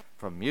 Countdown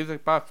from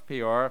Music Box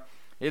PR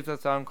is a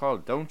song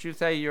called Don't You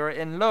Say You're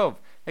In Love.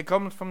 It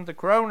comes from the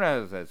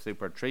Coronas, a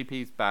super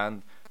 3-piece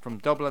band from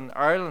Dublin,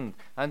 Ireland.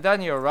 And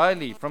Danny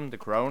O'Reilly from the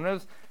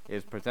Coronas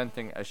is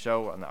presenting a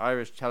show on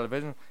Irish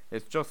television.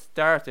 It's just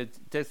started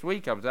this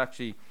week. I was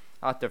actually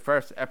at the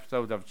first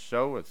episode of the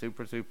show, a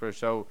super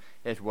show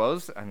it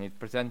was, and he's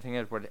presenting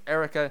it with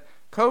Erica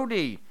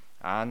Cody,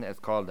 and it's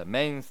called The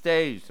Main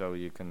Stage, so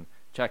you can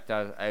check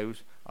that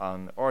out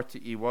on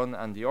RTE1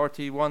 and the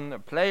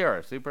RTE1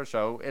 player. Super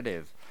show it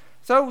is.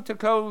 So to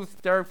close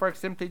Derek Burke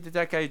Simply the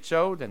Decade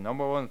Show, the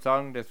number 1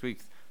 song this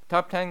week's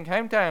Top 10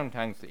 Countdown,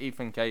 thanks to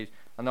Ethan, Kate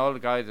and all the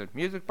guys at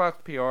Music Box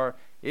PR,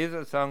 is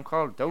a song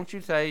called Don't You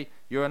Say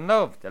You're In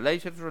Love, the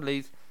latest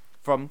release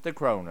from the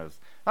Coronas.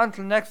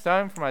 Until next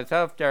time, for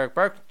myself, Derek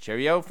Burke,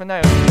 cheerio for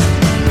now.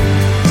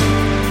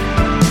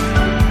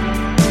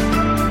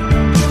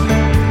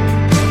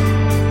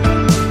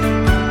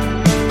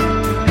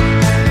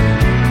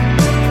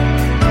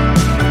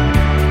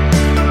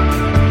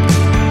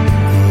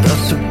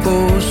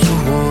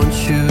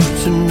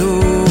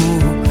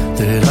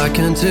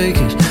 Can't take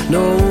it,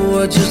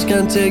 no, I just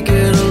can't take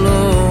it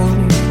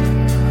alone.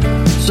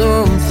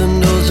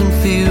 Something doesn't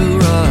feel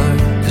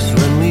right, 'cause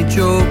when we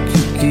joke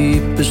you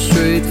keep a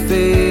straight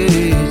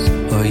face.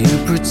 Are you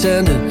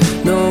pretending?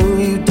 No,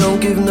 you don't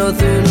give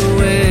nothing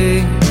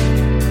away.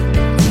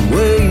 I'm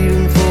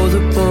waiting for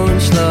the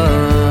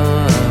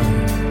punchline.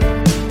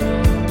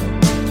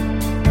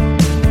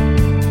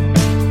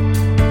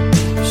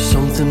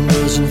 Something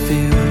doesn't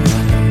feel right.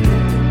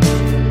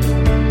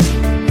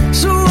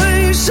 So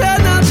when you said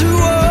not to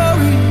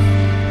worry,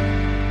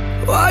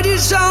 why'd you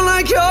sound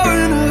like you're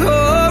in a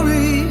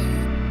hurry?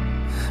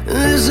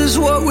 Is this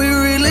what we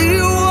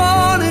really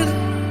wanted?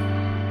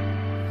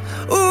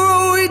 Or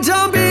are we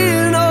done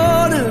being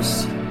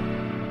honest?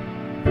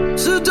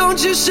 So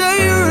don't you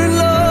say you're in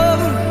love.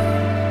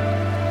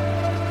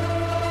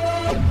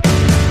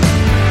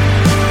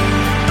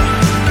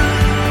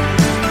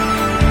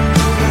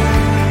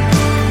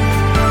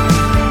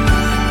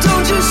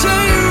 Don't you say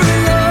you're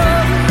in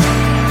love.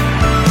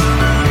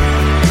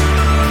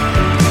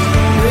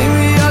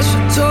 Maybe I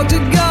should talk to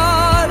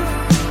God,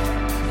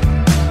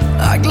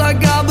 act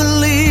like I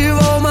believe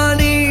on my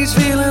knees,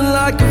 feeling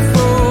like a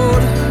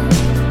fraud.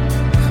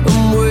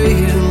 I'm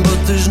waiting but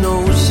there's no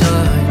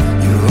sign.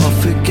 You're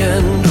off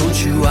again, don't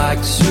you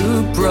act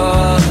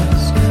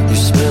surprised. You're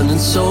spending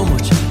so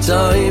much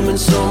time in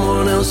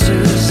someone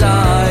else's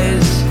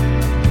eyes.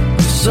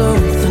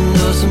 Something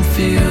doesn't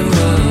feel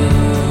right.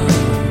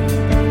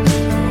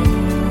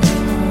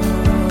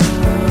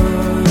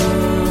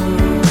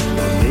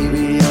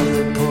 Maybe I'm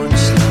the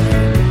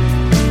punchline.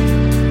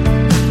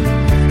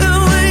 And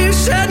when you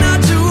said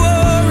not to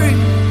worry,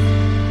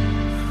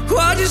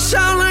 why'd you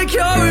sound like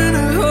you're in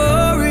a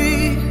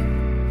hurry?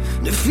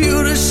 And if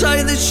you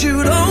decide that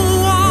you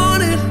don't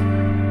want it,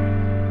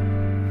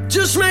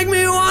 just make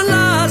me one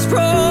last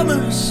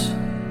promise,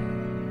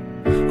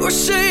 or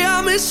say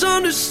I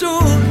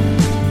misunderstood.